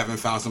you haven't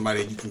found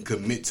somebody you can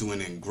commit to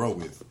and then grow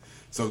with.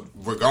 So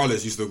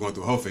regardless, you're still going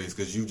through hoe phase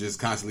because you just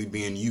constantly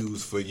being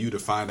used for you to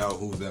find out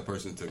who's that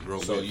person to grow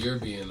So with. you're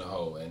being a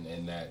hoe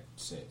in that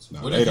sense.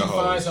 No, What they if you the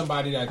find hoes.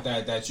 somebody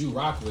that you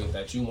rock with,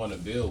 that you want to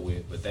build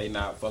with, but they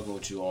not fucking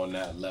with you on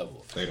that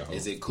level? They the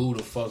Is hoe. it cool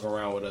to fuck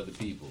around with other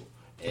people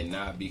and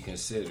not be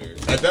considered?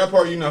 At that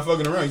part, you're not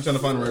fucking around. You're trying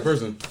to find the right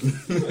person.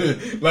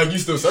 Like you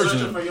still searching.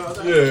 Searching for your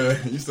other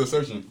Yeah, you still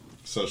searching.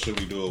 So should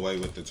we do away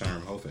with the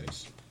term hoe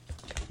face?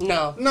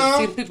 No. No.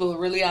 See the people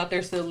really out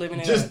there still living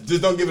in Just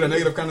don't give it a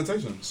negative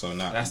connotation. So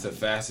not That's the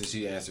fastest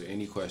you answer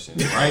any question.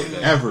 right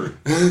ever.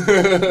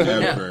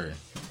 Ever.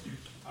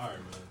 All right,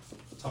 man.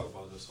 We'll talk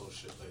about this whole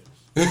shit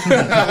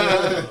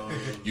later.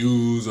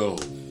 Use a hoe.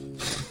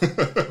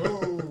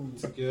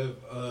 To give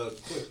a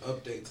quick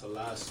update to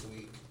last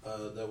week,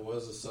 there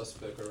was a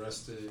suspect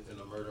arrested in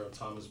the murder of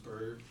Thomas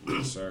Byrd.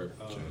 Sir,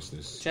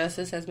 Justice.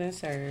 Justice has been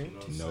served. You know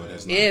what I'm No, saying?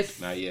 that's not.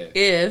 If not yet.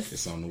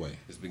 It's on the way.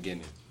 It's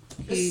beginning.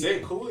 It's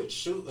sick. Who would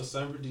shoot a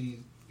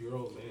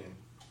 70-year-old man?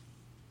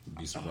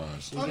 Be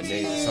surprised. And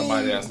then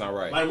somebody that's not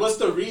right. Like, what's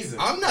the reason?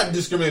 I'm not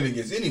discriminating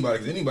against anybody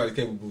because anybody's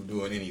capable of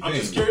doing anything. I'm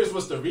just curious.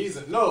 What's the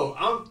reason? No,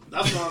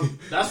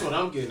 that's what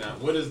I'm getting at.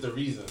 What is the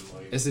reason?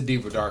 Like, It's a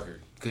deeper, darker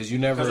because you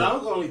never. because I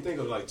would only think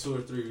of like 2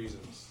 or 3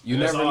 reasons. You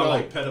And it's never all know.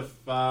 like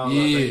pedophile,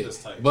 Yeah,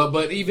 rapist type.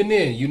 but even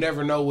then, you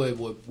never know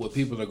what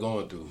people are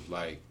going through.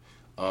 Like,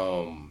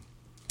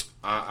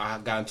 I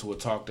got into a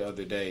talk the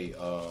other day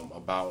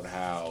about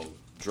how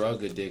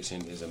drug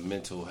addiction is a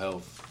mental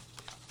health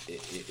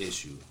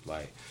issue.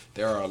 Like,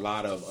 there are a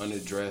lot of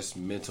unaddressed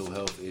mental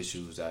health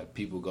issues that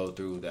people go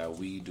through that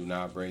we do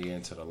not bring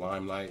into the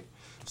limelight.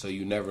 So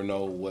you never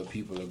know what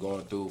people are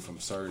going through from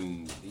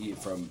certain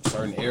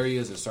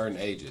areas and certain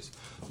ages.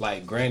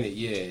 Like, granted,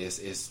 yeah,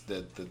 it's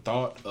the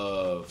thought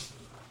of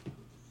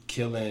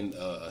killing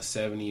a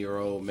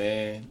 70-year-old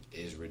man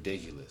is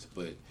ridiculous.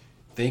 But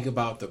think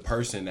about the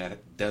person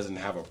that doesn't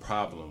have a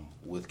problem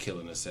with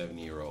killing a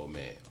 70-year-old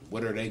man.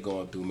 What are they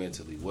going through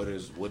mentally? What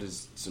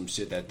is some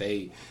shit that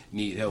they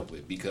need help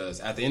with? Because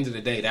at the end of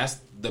the day, that's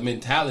the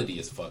mentality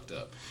is fucked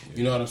up.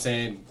 You know what I'm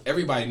saying?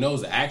 Everybody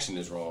knows the action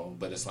is wrong,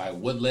 but it's like,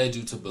 what led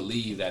you to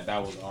believe that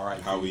was all right?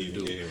 How for we you to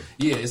even do? get here.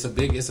 Yeah,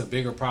 it's a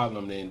bigger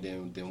problem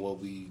than what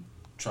we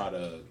try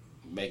to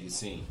make it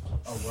seem.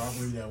 A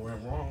robbery that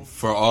went wrong.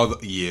 For all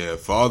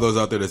those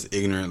out there that's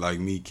ignorant like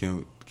me,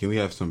 can we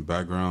have some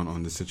background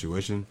on the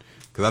situation?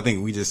 Because I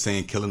think we just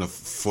saying killing a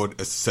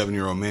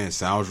 7-year-old man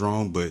sounds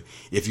wrong, but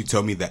if you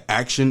tell me the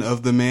action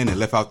of the man and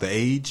left out the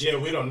age, Yeah,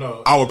 we don't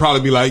know. I would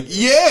probably be like,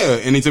 yeah.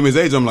 And he told me his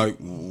age, I'm like,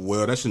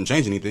 well, that shouldn't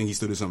change anything. He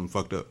still did something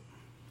fucked up.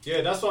 Yeah,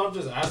 that's what I'm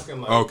just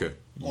asking. Like, Okay.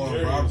 Or a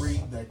Curious.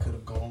 robbery that could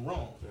have gone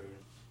wrong.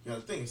 You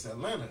gotta think, it's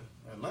Atlanta.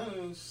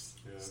 Atlanta's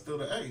still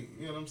the A.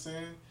 You know what I'm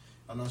saying?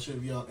 I'm not sure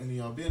if any of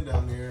y'all been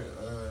down there.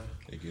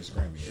 It gets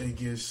scrammy. It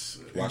gets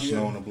Watch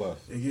Snow on the Bluff.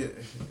 It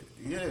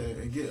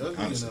get ugly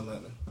Honestly. in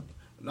Atlanta.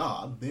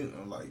 Nah, I've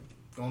been like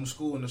going to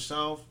school in the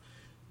South.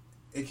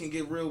 It can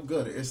get real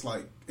good. It's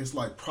like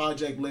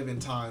Project Living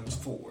times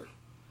 4.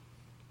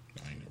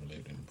 I ain't never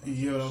lived in the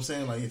You get what I'm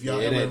saying? Like if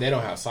y'all Yeah, ever, they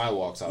don't have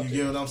sidewalks out you there.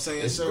 get what I'm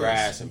saying? It's sir?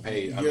 grass and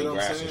paved. You get what I'm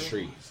grass saying? and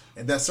streets.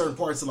 And that's certain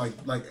parts of like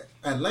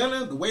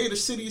Atlanta, the way the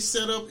city is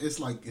set up, it's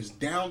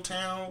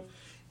downtown,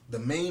 the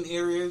main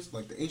areas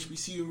like the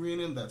HBC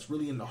arena that's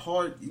really in the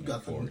heart. You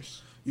got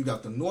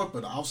the north,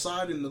 but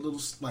outside in the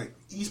little like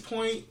East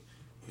Point,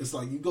 it's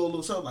like you go a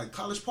little south. Like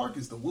College Park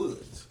is the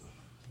woods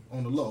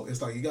on the low.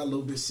 It's like you got a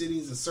little bit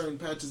cities and certain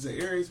patches of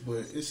areas,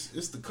 but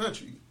it's the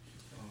country.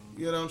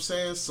 You know what I'm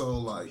saying? So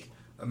like,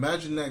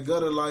 imagine that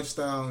gutter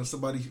lifestyle and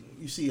somebody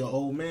you see an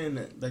old man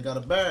that got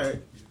a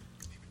bag.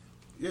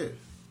 Yeah,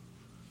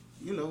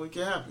 you know it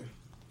can happen.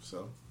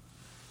 So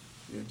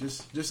yeah,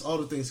 just all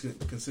the things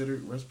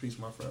considered. Rest in peace,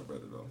 my frat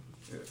brother though.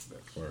 Yeah,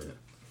 Word.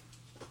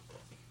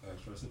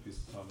 Rest in peace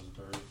to Thomas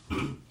Byrd.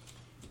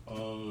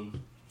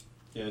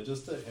 Yeah,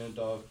 just to end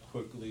off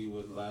quickly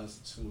with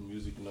last 2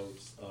 music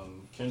notes.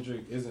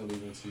 Kendrick isn't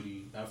leaving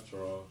TD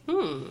after all,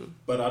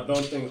 but I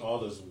don't think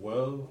all is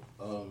well.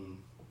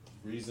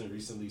 Reason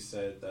recently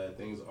said that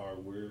things are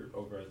weird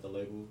over at the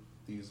label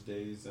these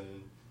days,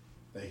 and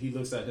that he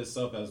looks at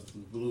himself as the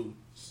glue.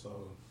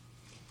 So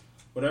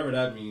whatever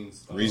that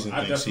means. Reason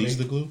I thinks he's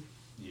the glue?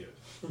 Yeah.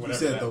 You Whatever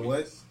said that the means.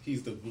 what?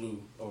 He's the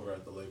glue over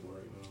at the label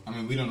right now. I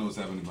mean, we don't know what's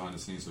happening behind the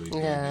scenes, so he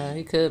could Yeah, be.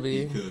 he could be.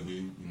 He could be.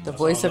 You know. The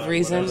voice of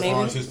reason, As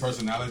far as maybe. his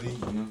personality,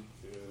 you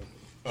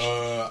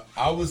know.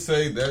 I would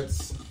say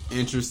that's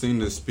interesting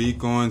to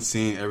speak on,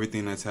 seeing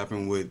everything that's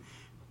happened with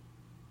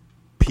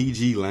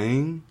PG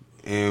Lang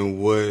and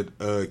what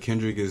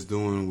Kendrick is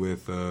doing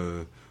with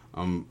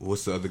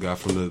what's the other guy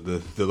from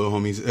the little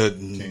homies?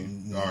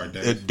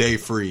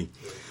 Dave Free.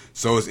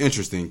 So it's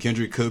interesting.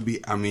 Kendrick could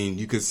be. I mean,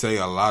 you could say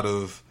a lot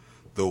of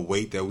the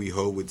weight that we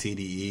hold with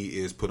TDE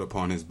is put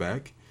upon his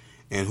back.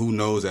 And who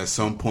knows, at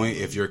some point,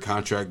 if your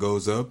contract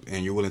goes up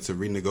and you're willing to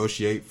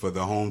renegotiate for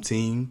the home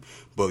team,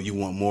 but you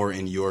want more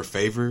in your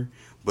favor,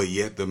 but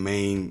yet the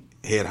main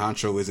head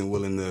honcho isn't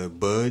willing to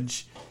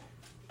budge,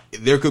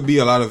 there could be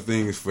a lot of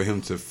things for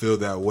him to feel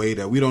that way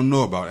that we don't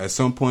know about. At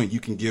some point,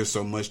 you can give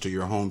so much to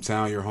your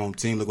hometown, your home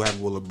team. Look what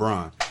happened with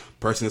LeBron.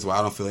 Personally, that's why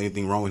I don't feel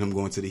anything wrong with him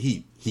going to the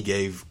Heat. He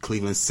gave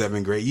Cleveland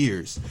 7 great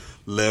years.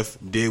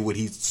 Left, did what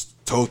he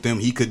told them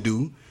he could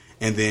do.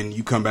 And then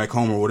you come back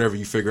home or whatever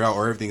you figure out,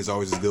 or everything is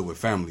always as good with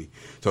family.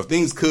 So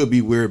things could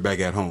be weird back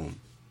at home.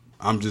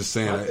 I'm just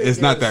saying it's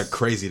not that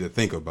crazy to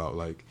think about,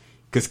 like,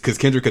 because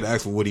Kendrick could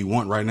ask for what he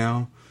want right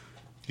now.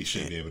 He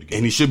should be able to get,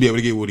 and he should be able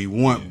to get what he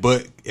want. Yeah.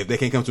 But if they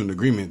can't come to an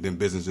agreement, then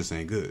business just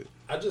ain't good.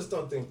 I just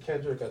don't think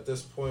Kendrick at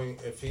this point,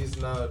 if he's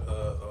not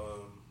a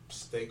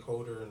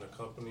stakeholder in the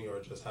company or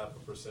just have a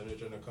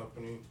percentage in the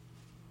company,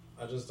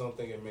 I just don't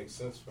think it makes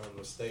sense for him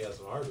to stay as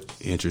an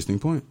artist. Interesting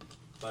point.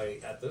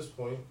 Like, at this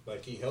point,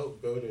 like, he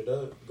helped build it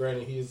up.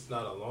 Granted, he's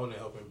not alone in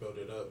helping build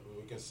it up.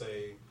 But we can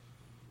say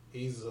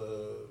he's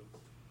a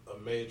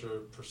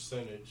major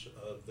percentage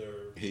of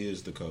their... He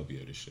is the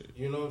Kobe of this shit.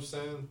 You know what I'm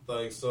saying?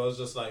 Like, so it's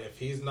just like, if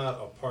he's not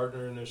a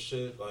partner in this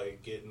shit,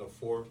 like, getting a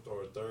fourth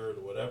or a third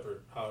or whatever,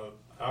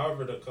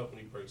 however the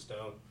company breaks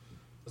down,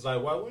 it's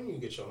like, why wouldn't you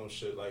get your own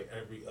shit like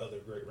every other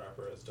great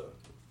rapper has done?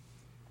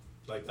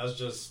 Like, that's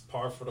just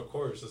par for the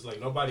course. It's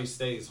like nobody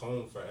stays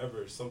home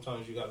forever.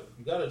 Sometimes you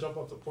gotta jump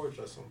off the porch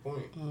at some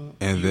point.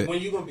 And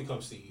when you gonna become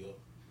CEO?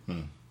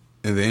 And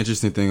the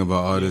interesting thing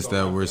about all this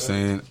that we're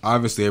saying,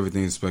 obviously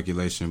everything is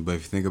speculation, but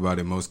if you think about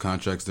it, most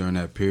contracts during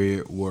that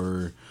period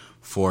were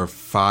for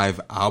 5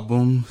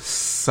 album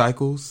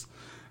cycles.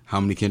 How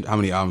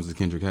many albums does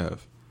Kendrick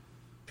have?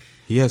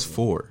 He has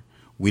 4.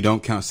 We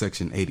don't count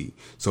Section 80.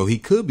 So he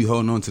could be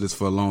holding on to this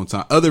for a long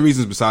time. Other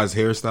reasons besides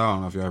hairstyle, I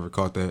don't know if you ever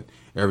caught that.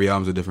 Every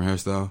album's a different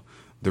hairstyle.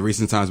 The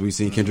recent times we've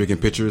seen Kendrick in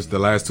pictures, the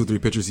last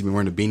 2-3 pictures he's been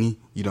wearing a beanie,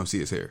 you don't see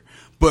his hair.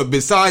 But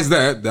besides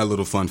that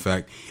little fun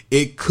fact,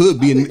 it could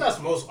be... I think that's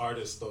most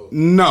artists, though.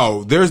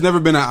 No, there's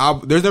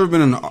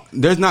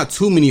not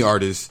too many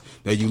artists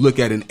that you look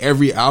at in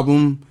every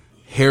album,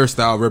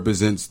 hairstyle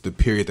represents the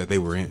period that they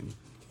were in.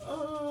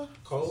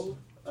 Cole?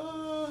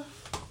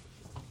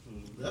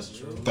 That's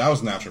true. That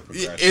was natural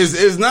progression.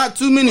 It's not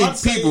too many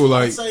people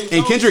like,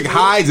 and Kendrick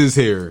hides his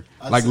hair,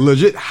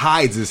 legit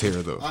hides his hair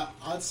though.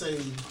 I'd say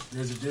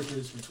there's a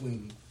difference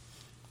between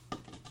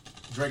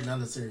Drake, not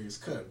necessarily his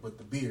cut, but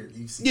the beard.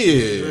 You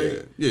see,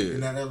 Drake,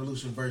 and that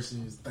evolution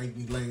versus Thank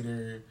Me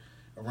Later.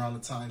 Around the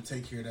time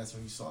Take Care, that's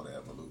when you saw the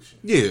evolution.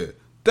 Yeah.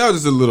 That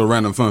was just a little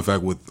random fun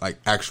fact with like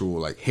actual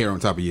like hair on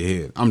top of your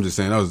head. I'm just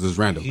saying that was just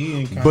random. He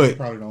and Kanye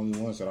probably the only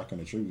ones that I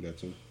can attribute that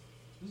to.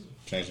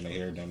 Changing their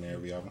hair down there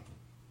every album.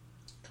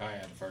 Kanye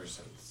had the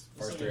first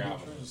 3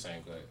 albums the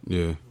same cut.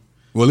 Yeah.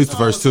 Well, at least the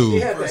first 2.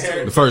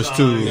 The first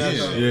 2.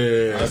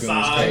 Yeah.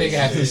 That nigga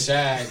had the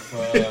shag for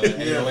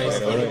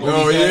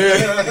Oh,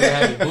 yeah. He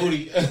had the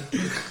booty.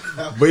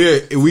 But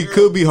yeah, we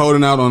could be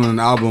holding out on an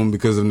album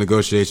because of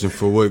negotiation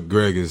for what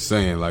Greg is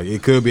saying. Like,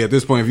 it could be at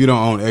this point, if you don't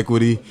own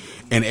equity,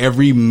 and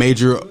every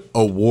major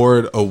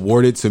award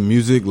awarded to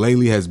music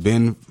lately has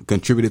been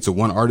contributed to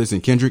one artist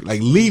and Kendrick,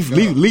 like, leave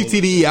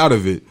TDE out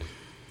of it.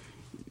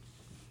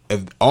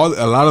 A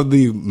lot of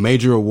the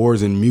major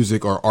awards in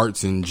music or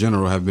arts in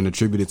general have been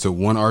attributed to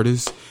one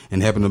artist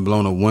and happen to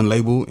belong to one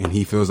label, and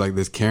he feels like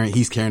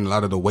he's carrying a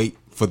lot of the weight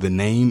for the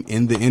name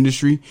in the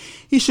industry.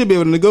 He should be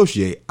able to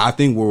negotiate. I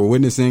think what we're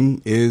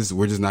witnessing is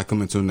we're just not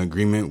coming to an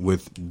agreement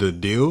with the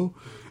deal,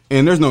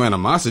 and there's no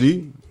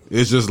animosity.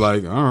 It's just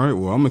like, all right,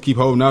 well, I'm gonna keep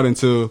holding out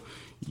until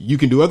you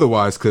can do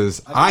otherwise,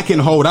 because I can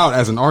hold out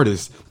as an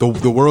artist.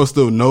 The world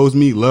still knows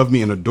me, love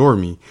me, and adore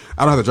me.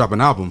 I don't have to drop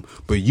an album,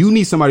 but you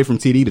need somebody from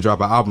TD to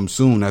drop an album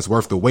soon that's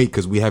worth the wait,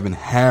 because we haven't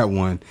had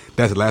one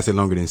that's lasted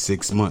longer than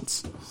 6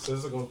 months.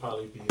 SZA gonna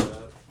probably be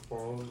that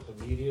for him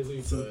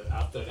immediately, but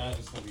after that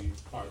it's gonna be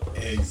hard.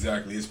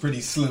 Exactly, it's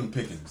pretty slim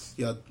pickings.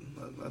 Yeah,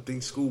 I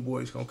think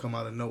Schoolboy's gonna come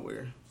out of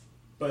nowhere.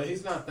 But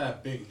he's not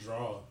that big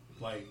draw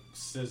like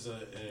SZA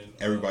and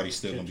everybody's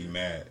still gonna be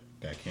mad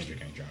that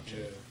Kendrick ain't dropped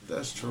yet.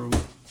 That's true.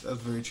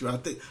 That's very true. I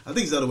think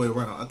it's the other way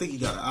around. I think he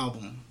got an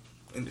album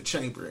in the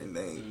chamber, and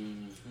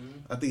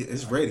I think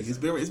it's ready. It's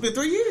been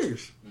 3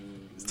 years.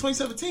 It's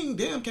 2017.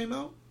 Damn came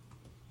out.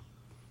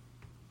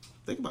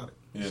 Think about it.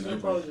 Yeah,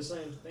 it's probably the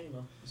same thing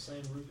though. The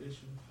same root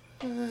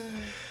issue.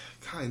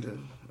 Kind of.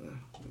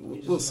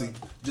 We'll see.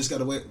 Just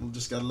gotta wait.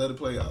 Just gotta let it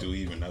play out. Do we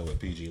even know what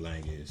PG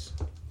Lang is?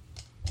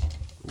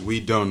 We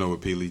don't know what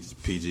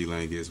PG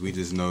Lang is. We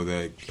just know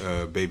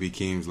that Baby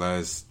Keem's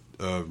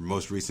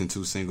most recent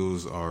 2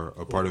 singles are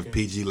a part of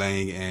PG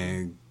Lang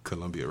and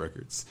Columbia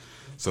Records.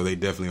 So they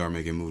definitely are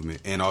making movement.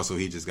 And also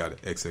he just got an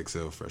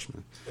XXL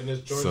freshman. And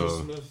is Georgia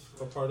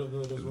Smith a part of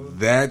it as well?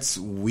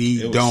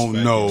 We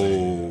don't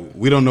know.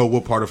 We don't know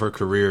what part of her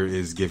career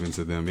is given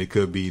to them. They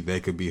could be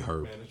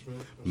her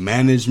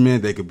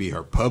management. They could be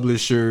her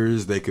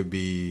publishers. They could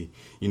be,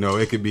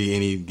 it could be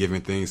any given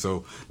thing.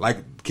 So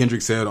like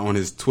Kendrick said on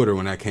his Twitter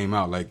when that came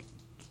out, like,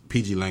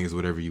 PG Lang is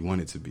whatever you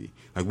want it to be.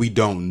 Like, we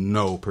don't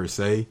know per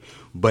se,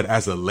 but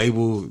as a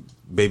label,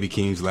 Baby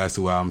Keem's last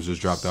 2 albums just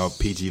dropped out,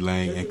 PG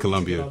Lang and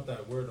Columbia. Out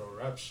that word on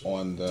rap shit.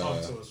 On the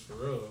talk to us for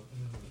real.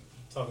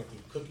 Talking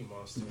through Cookie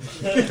Monster.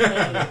 Like,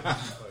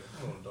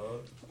 come on,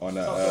 dog. On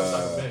Talk to us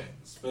like a the man.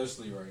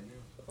 Especially right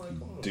now. Like,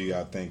 come on. do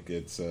y'all think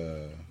it's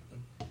a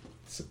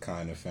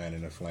kind of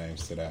fanning the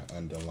flames to that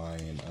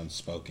underlying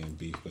unspoken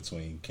beef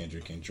between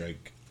Kendrick and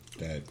Drake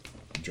that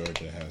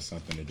Georgia has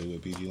something to do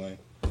with PG Lang?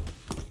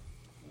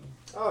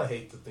 I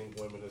hate to think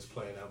women is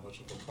playing that much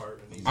of a part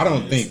in these. I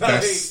don't think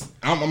Like, that's.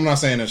 I'm not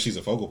saying that she's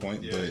a focal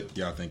point, Yeah. but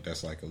y'all think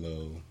that's like a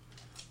little.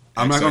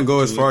 I'm not gonna go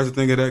as accept far to as to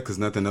think of that because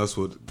nothing else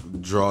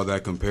would draw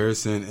that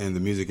comparison. And the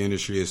music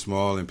industry is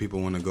small, and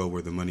people want to go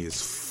where the money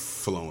is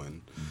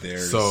flowing.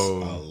 There's So-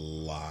 a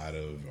lot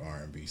of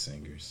R&B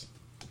singers.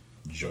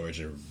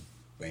 Georgia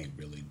ain't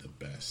really the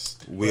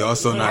best. We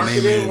also not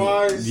naming,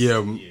 Marketing-wise,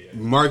 yeah.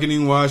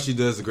 marketing wise, she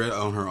does great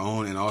on her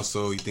own, and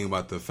also you think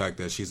about the fact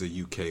that she's a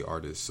UK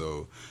artist.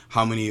 So,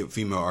 how many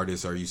female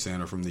artists are you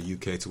saying are from the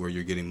UK to where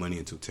you're getting money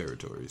into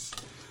territories?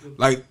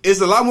 Like,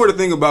 it's a lot more to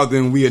think about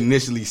than we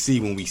initially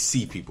see when we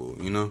see people,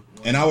 you know.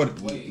 And I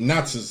would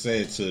not to say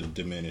it to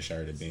diminish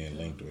her to being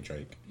linked with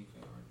Drake.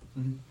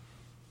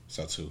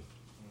 So too.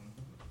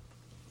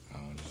 I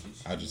don't know.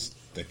 I just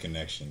the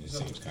connection. It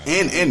seems kind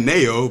of And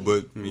Neo,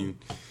 but I mean,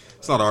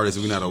 it's not artists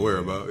we're not aware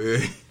about. Yeah.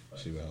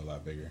 she was a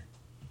lot bigger.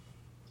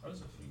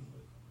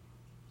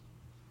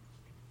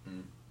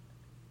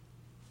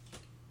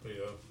 But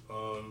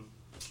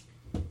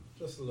yeah,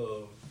 just a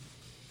little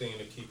thing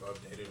to keep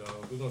updated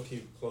on. We're gonna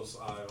keep a close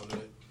eye on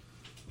it,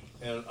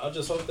 and I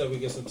just hope that we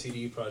get some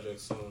TDE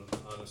projects soon.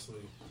 Honestly,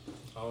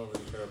 I don't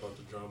really care about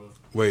the drama.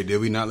 Wait, did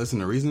we not listen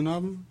to Reason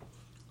album?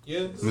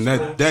 Yeah, I mean,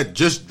 that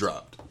just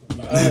dropped.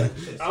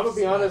 I'm gonna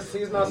be honest.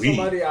 He's not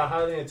somebody I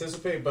highly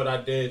anticipate, but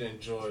I did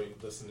enjoy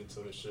listening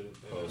to his shit.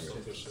 And there's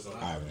some good shit on I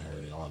it. haven't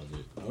heard all of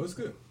it. Oh, it's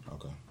good.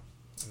 Okay.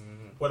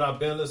 What I've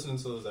been listening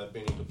to is that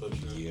Benny the Butcher.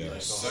 Yes.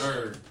 Like,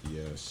 Sir.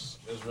 Yes.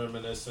 It's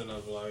reminiscent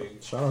of like.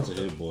 Shout out to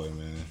Hit Boy,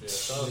 man. Yeah,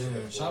 shout out to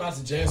Hit Boy. Shout out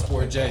to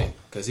Jansport J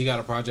because he got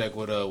a project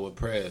with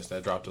Prez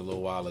that dropped a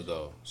little while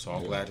ago. So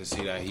I'm glad to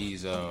see that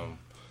he's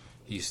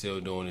still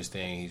doing his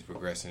thing. He's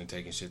progressing and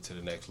taking shit to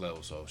the next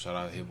level. So shout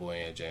out to Hit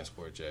Boy and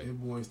Jansport J.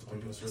 Hit Boy's the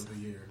producer of the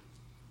year.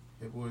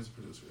 Hit Boy's the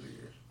producer of the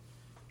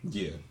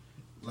year. Yeah.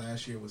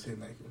 Last year was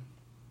Hitmaker.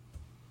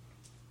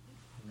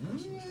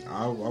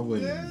 I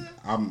wouldn't.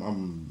 I'm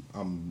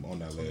on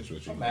that ledge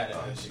with you. I'm mad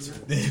at that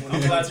shit. When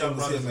I'm glad y'all Hitmaker was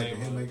brought his Hitmaker,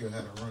 name up. Hitmaker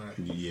had a run.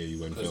 Yeah, you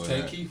wouldn't Because feel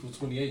Tay that. Keith was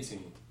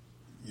 2018.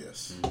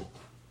 Yes.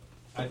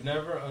 I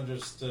never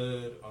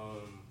understood,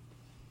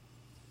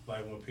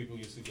 like when people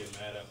used to get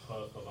mad at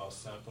Puff about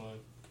sampling.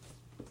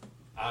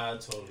 I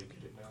totally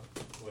get it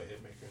now with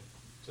Hitmaker.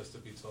 Just to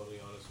be totally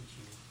honest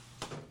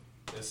with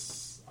you,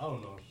 it's I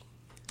don't know.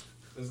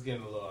 It's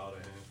getting a little out of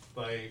hand.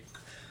 Like,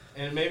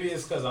 and maybe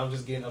it's because I'm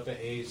just getting up in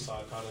age, so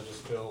I kind of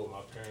just feel what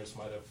my parents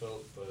might have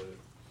felt. But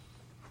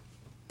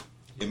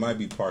It might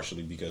be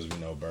partially because we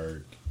know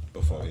Berg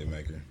before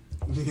Hitmaker.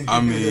 I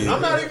mean,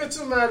 I'm not even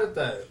too mad at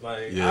that.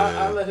 Like, Yeah.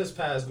 I let his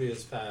past be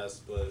his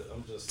past, but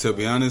I'm just to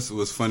be honest,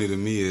 what's funny to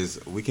me is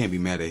we can't be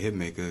mad at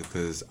Hitmaker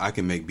because I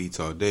can make beats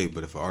all day,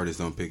 but if an artist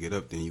don't pick it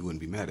up, then you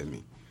wouldn't be mad at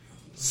me.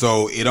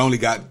 So it only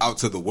got out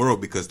to the world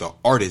because the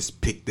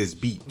artist picked this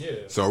beat. Yeah.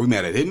 So are we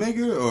mad at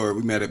Hitmaker or are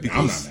we mad at people?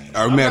 I'm not mad.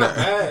 Are we I'm mad not at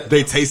mad.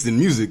 they tasting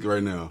music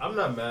right now? I'm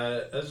not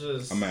mad. It's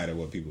just I'm mad at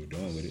what people are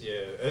doing with it.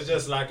 yeah, it's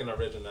just lacking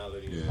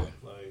originality. Yeah.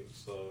 Like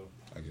so.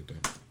 I get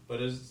that.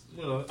 But it's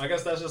I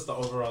guess that's just the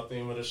overall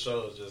theme of the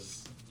show. Is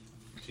just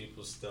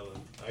people stealing.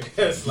 I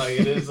guess like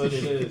it is what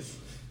it is.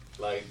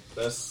 Like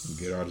that's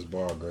Good artist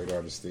ball, great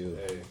artist steal.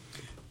 hey.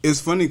 It's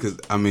funny because,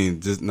 I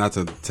mean, just not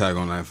to tag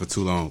on that for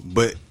too long,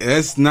 but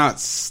that's not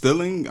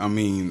stealing. I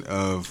mean,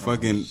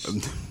 fucking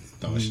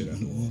Throwing shit at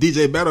the wall.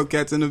 DJ Battle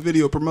Cat's in the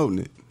video promoting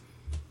it.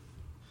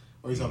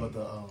 Oh, you talking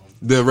about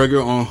The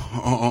regular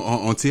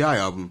on T.I.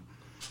 album.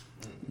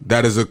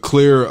 That is a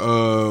clear,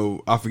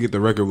 I forget the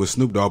record with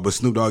Snoop Dogg, but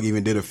Snoop Dogg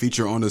even did a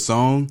feature on the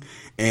song,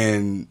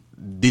 and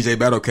DJ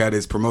Battle Cat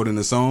is promoting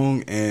the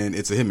song, and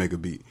it's a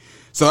Hitmaker beat.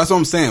 So that's what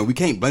I'm saying. We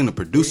can't blame the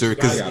producer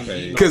because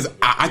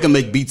I can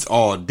make beats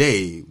all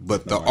day,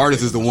 but the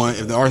artist is the one.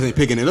 If the artist ain't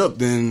picking it up,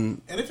 then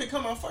and if it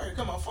come out fire,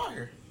 come out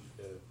fire.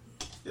 You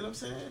know what I'm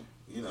saying?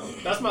 You know,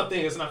 That's my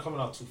thing. It's not coming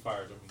out too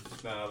fire to me.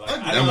 Nah, like, I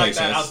That didn't like makes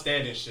that sense.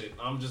 outstanding shit.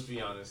 I'm just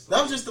be honest.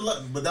 that was just the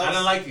but that I was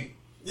didn't like it.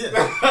 yeah. We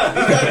got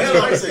that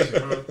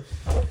conversation, bro.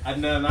 I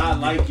did not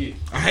like it.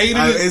 I hated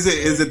it.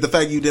 Is it the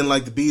fact you didn't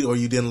like the beat or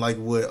you didn't like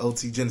what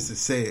OT Genesis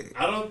said?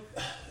 I don't.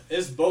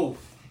 It's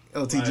both.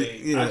 OT,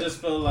 Like, yeah. I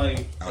just feel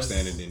like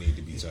Outstanding didn't need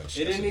to be touched.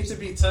 it didn't need to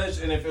be touched,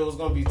 and if it was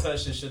going to be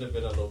touched, it should have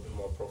been a little bit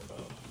more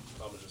profound.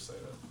 I'm gonna just say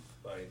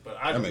that. Like, but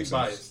I That can be makes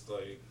sense. biased.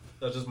 Like,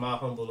 that's just my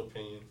humble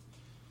opinion.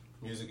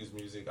 Music is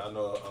music. I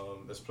know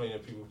there's plenty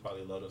of people who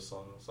probably love the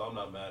song, so I'm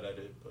not mad at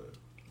it. But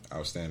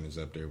Outstanding's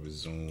up there with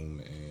Zoom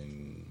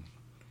and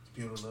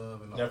Beautiful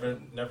Love and all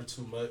never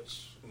too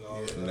much. You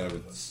know,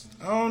 never.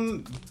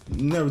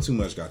 Never too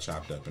much got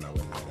chopped up, and I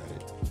wasn't mad at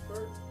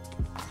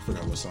it.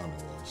 forgot what song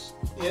it was.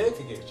 Yeah, it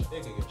could get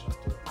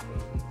chopped up.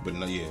 But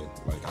no, yeah,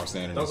 like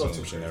outstanding Don't go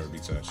assume too should never be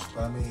touched.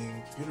 I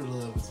mean, Computer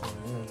Love is one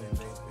of them, and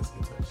it's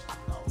been touched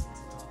thousands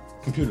of times.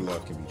 Computer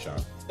Love can be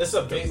chopped. It's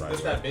a bass. Right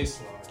It's away. that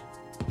bass line.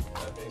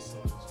 That bass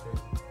line is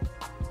crazy.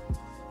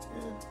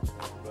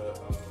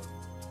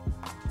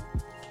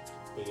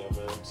 But yeah,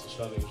 man. So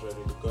Shawnee's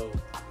ready to go.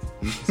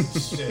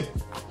 Shit.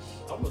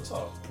 I'm gonna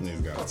talk.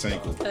 Niggas got a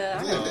tankle.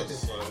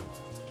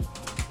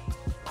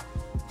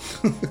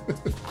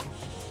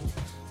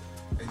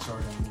 HR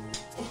got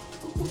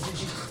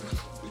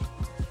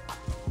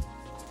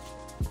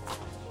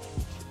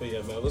But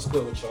yeah, man. What's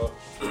good with y'all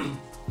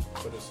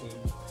for this week?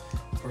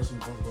 person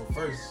who's gonna go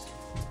first.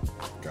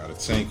 Got a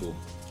tankle.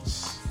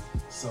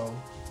 So,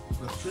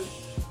 let's trip.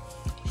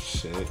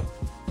 Shit.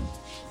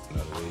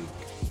 Another week.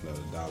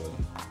 Another dollar.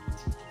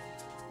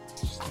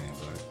 Stand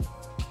back.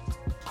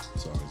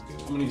 It's always good.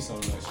 I'm gonna need some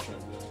next trip,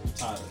 man. I'm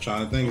tired of it.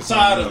 Trying to think of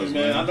Tired of something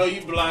it, else, man. I know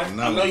you black. I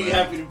know you man.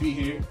 happy to be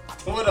here.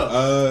 What up?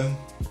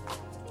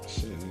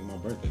 Shit, nigga, my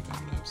birthday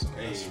coming up. So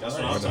Hey, that's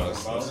what I'm talking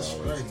about. That's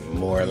always good.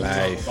 More Talk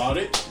life. about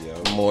it.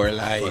 Yo, More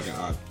life. fucking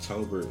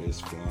October is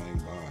flying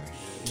by.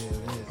 Yeah, it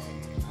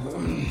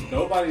is.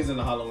 Nobody's in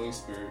the Halloween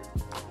spirit.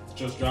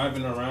 Just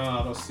driving around,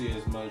 I don't see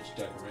as much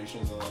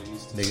decorations as I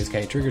used to. Niggas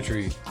can't trick or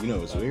treat. You know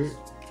what's weird?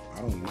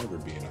 I don't never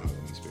be in the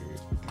Halloween spirit.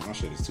 And my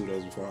shit is 2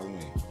 days before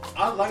Halloween.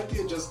 I like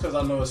it just because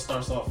I know it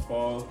starts off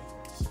fall.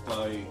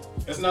 Like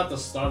it's not the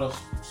start of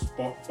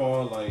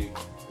fall, like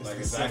the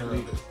exactly, center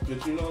of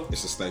but you know,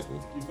 It's a staple.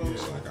 you feel me?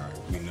 It's like, alright,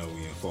 we know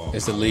we in fall.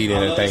 It's a lead I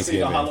in love to to see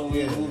the Thanksgiving.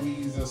 Halloween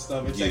movies and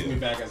stuff. It takes Yeah. me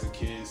back as a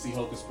kid. See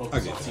Hocus I Pocus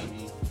on get that.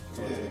 TV.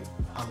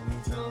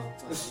 Halloween Town.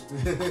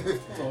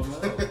 Come on,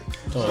 man.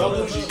 Don't Don't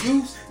lose your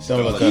youth.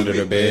 Don't look under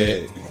the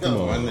bed. Come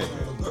on, my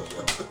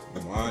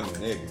nigga. My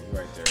nigga.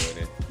 Right there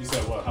with it. You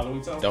said what?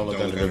 Halloween Town? Don't look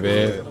Don't under look the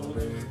bed.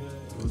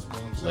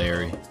 Goosebumps.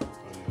 Larry. Oh,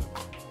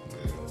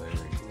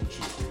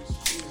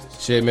 yeah.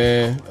 Shit,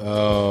 man.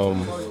 Y'all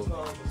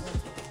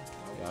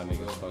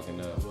niggas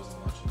fucking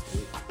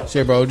up.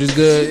 Shit, bro, just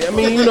good. I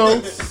mean, you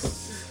know,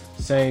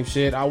 same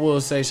shit. I will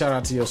say shout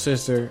out to your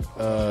sister.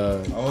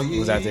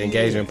 Was at the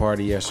engagement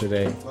party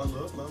yesterday.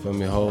 Feel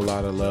me, a whole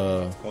lot of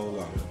love. Whole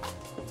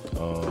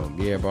lot.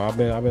 Yeah, bro, I've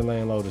been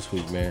laying low this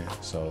week, man.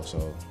 So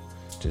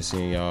just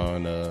seeing y'all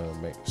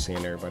and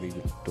seeing everybody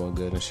doing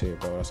good and shit,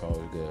 bro. That's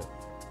always good.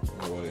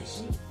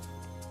 Always.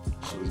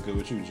 Shit was good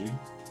with you, G.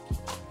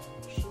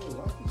 Sure,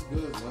 life is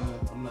good, man.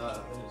 I'm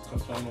not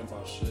complaining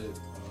about shit.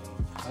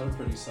 I had a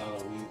pretty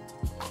solid week.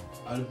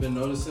 I've been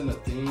noticing a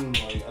theme,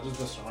 like, I just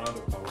been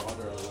surrounded by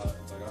water a lot.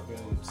 Like, I've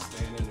been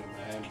staying in the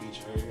Manhattan Beach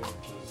area,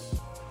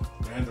 just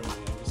randomly.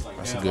 I'm just like,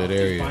 That's a damn, good I keep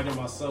area. finding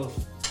myself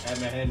at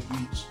Manhattan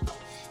Beach.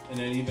 And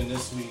then even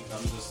this week,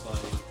 I'm just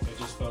like, it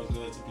just felt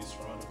good to be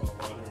surrounded by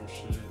water and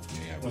shit.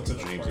 You have Went no to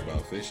the dreams party.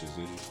 about fishes,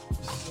 did you?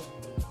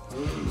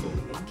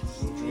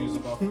 Some dreams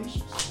about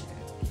fishes.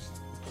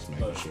 Just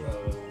making But, sure.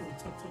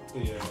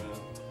 but yeah, man,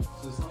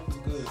 this life is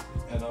good,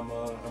 and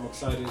I'm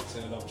excited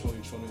to end up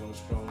 2020 on a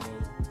strong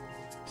note.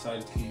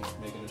 Excited to keep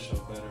making the show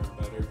better and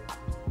better.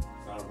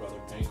 Got our brother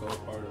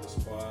Panko, part of the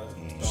squad.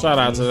 Shout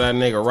out to that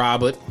nigga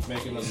Robert.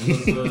 Making us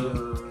look good.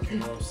 You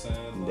know what I'm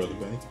saying? Brother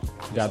Bank.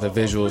 Got the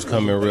visuals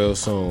coming real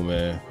soon,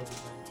 man.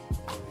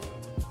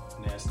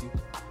 Nasty.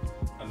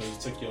 I know you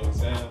took your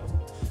exam.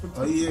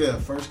 Oh yeah,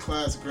 first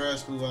class grad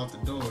school out the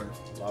door.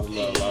 A lot of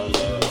love, You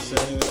know what I'm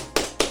saying?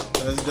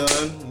 That's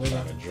done.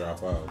 Trying to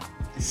drop out.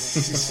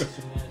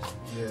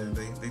 Yeah,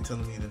 they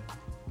telling me to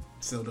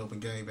sell dope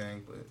and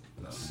gangbang, but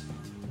no.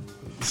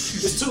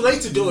 It's too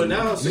late to do it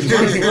now, so you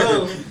might as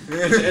well.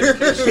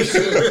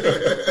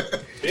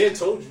 Ben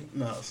told you.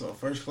 No, so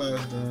first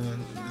class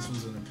done. This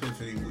was an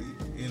epiphany week,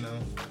 you know.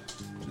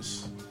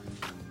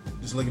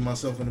 Just look at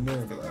myself in the mirror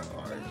and be like,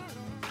 all right,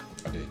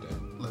 I did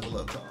that. level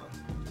up time.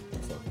 I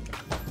fucked with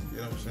that. You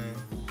know what I'm saying?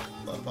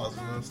 A lot of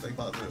positive, stay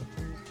positive.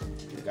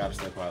 You gotta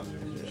stay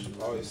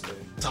positive. Always stay.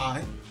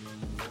 Tie.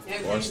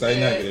 Or stay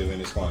negative in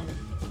this climate.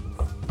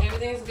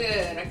 Everything's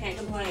good. I can't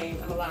complain.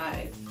 I'm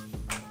alive.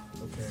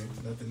 Okay,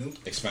 nothing new.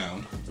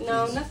 Expound.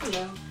 No, nothing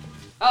new.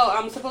 Oh,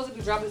 I'm supposed to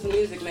be dropping some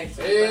music next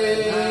week.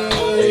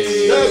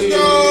 Let's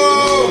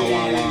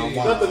go!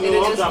 Nothing new.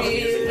 It'll I'm just dropping be,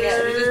 music. yeah,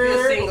 it'll just be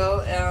a single.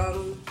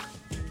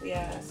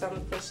 Yeah, so I'm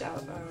gonna push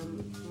out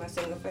my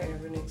single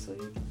forever next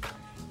week.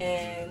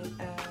 And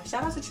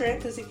shout out to Trent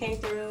because he came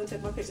through and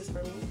took my pictures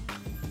for me.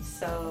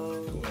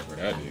 So Whoever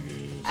that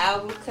nigga is.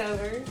 album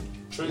cover.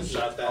 Trent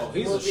shot that. Oh,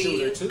 he's will a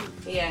shooter be- too.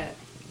 Yeah.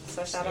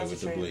 So shout Stay out to with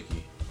the Trent.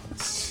 blicky.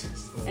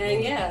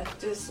 And yeah,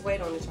 just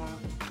wait on it, y'all.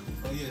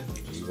 Oh yeah.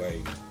 You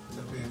wait.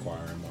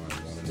 Inquiring minds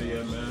want So to know.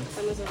 yeah, man.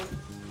 Amazon.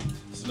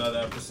 It's another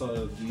episode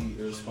of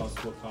the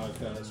Irresponsible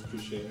Podcast.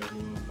 Appreciate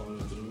everyone following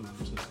through,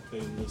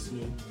 participating,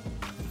 listening.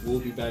 We'll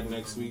be back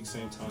next week,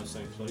 same time,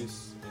 same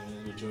place.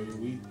 And enjoy your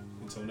week.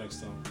 Until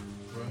next time.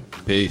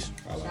 Peace.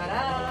 Holla, Shout holla,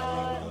 out.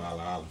 holla, holla,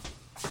 holla, holla.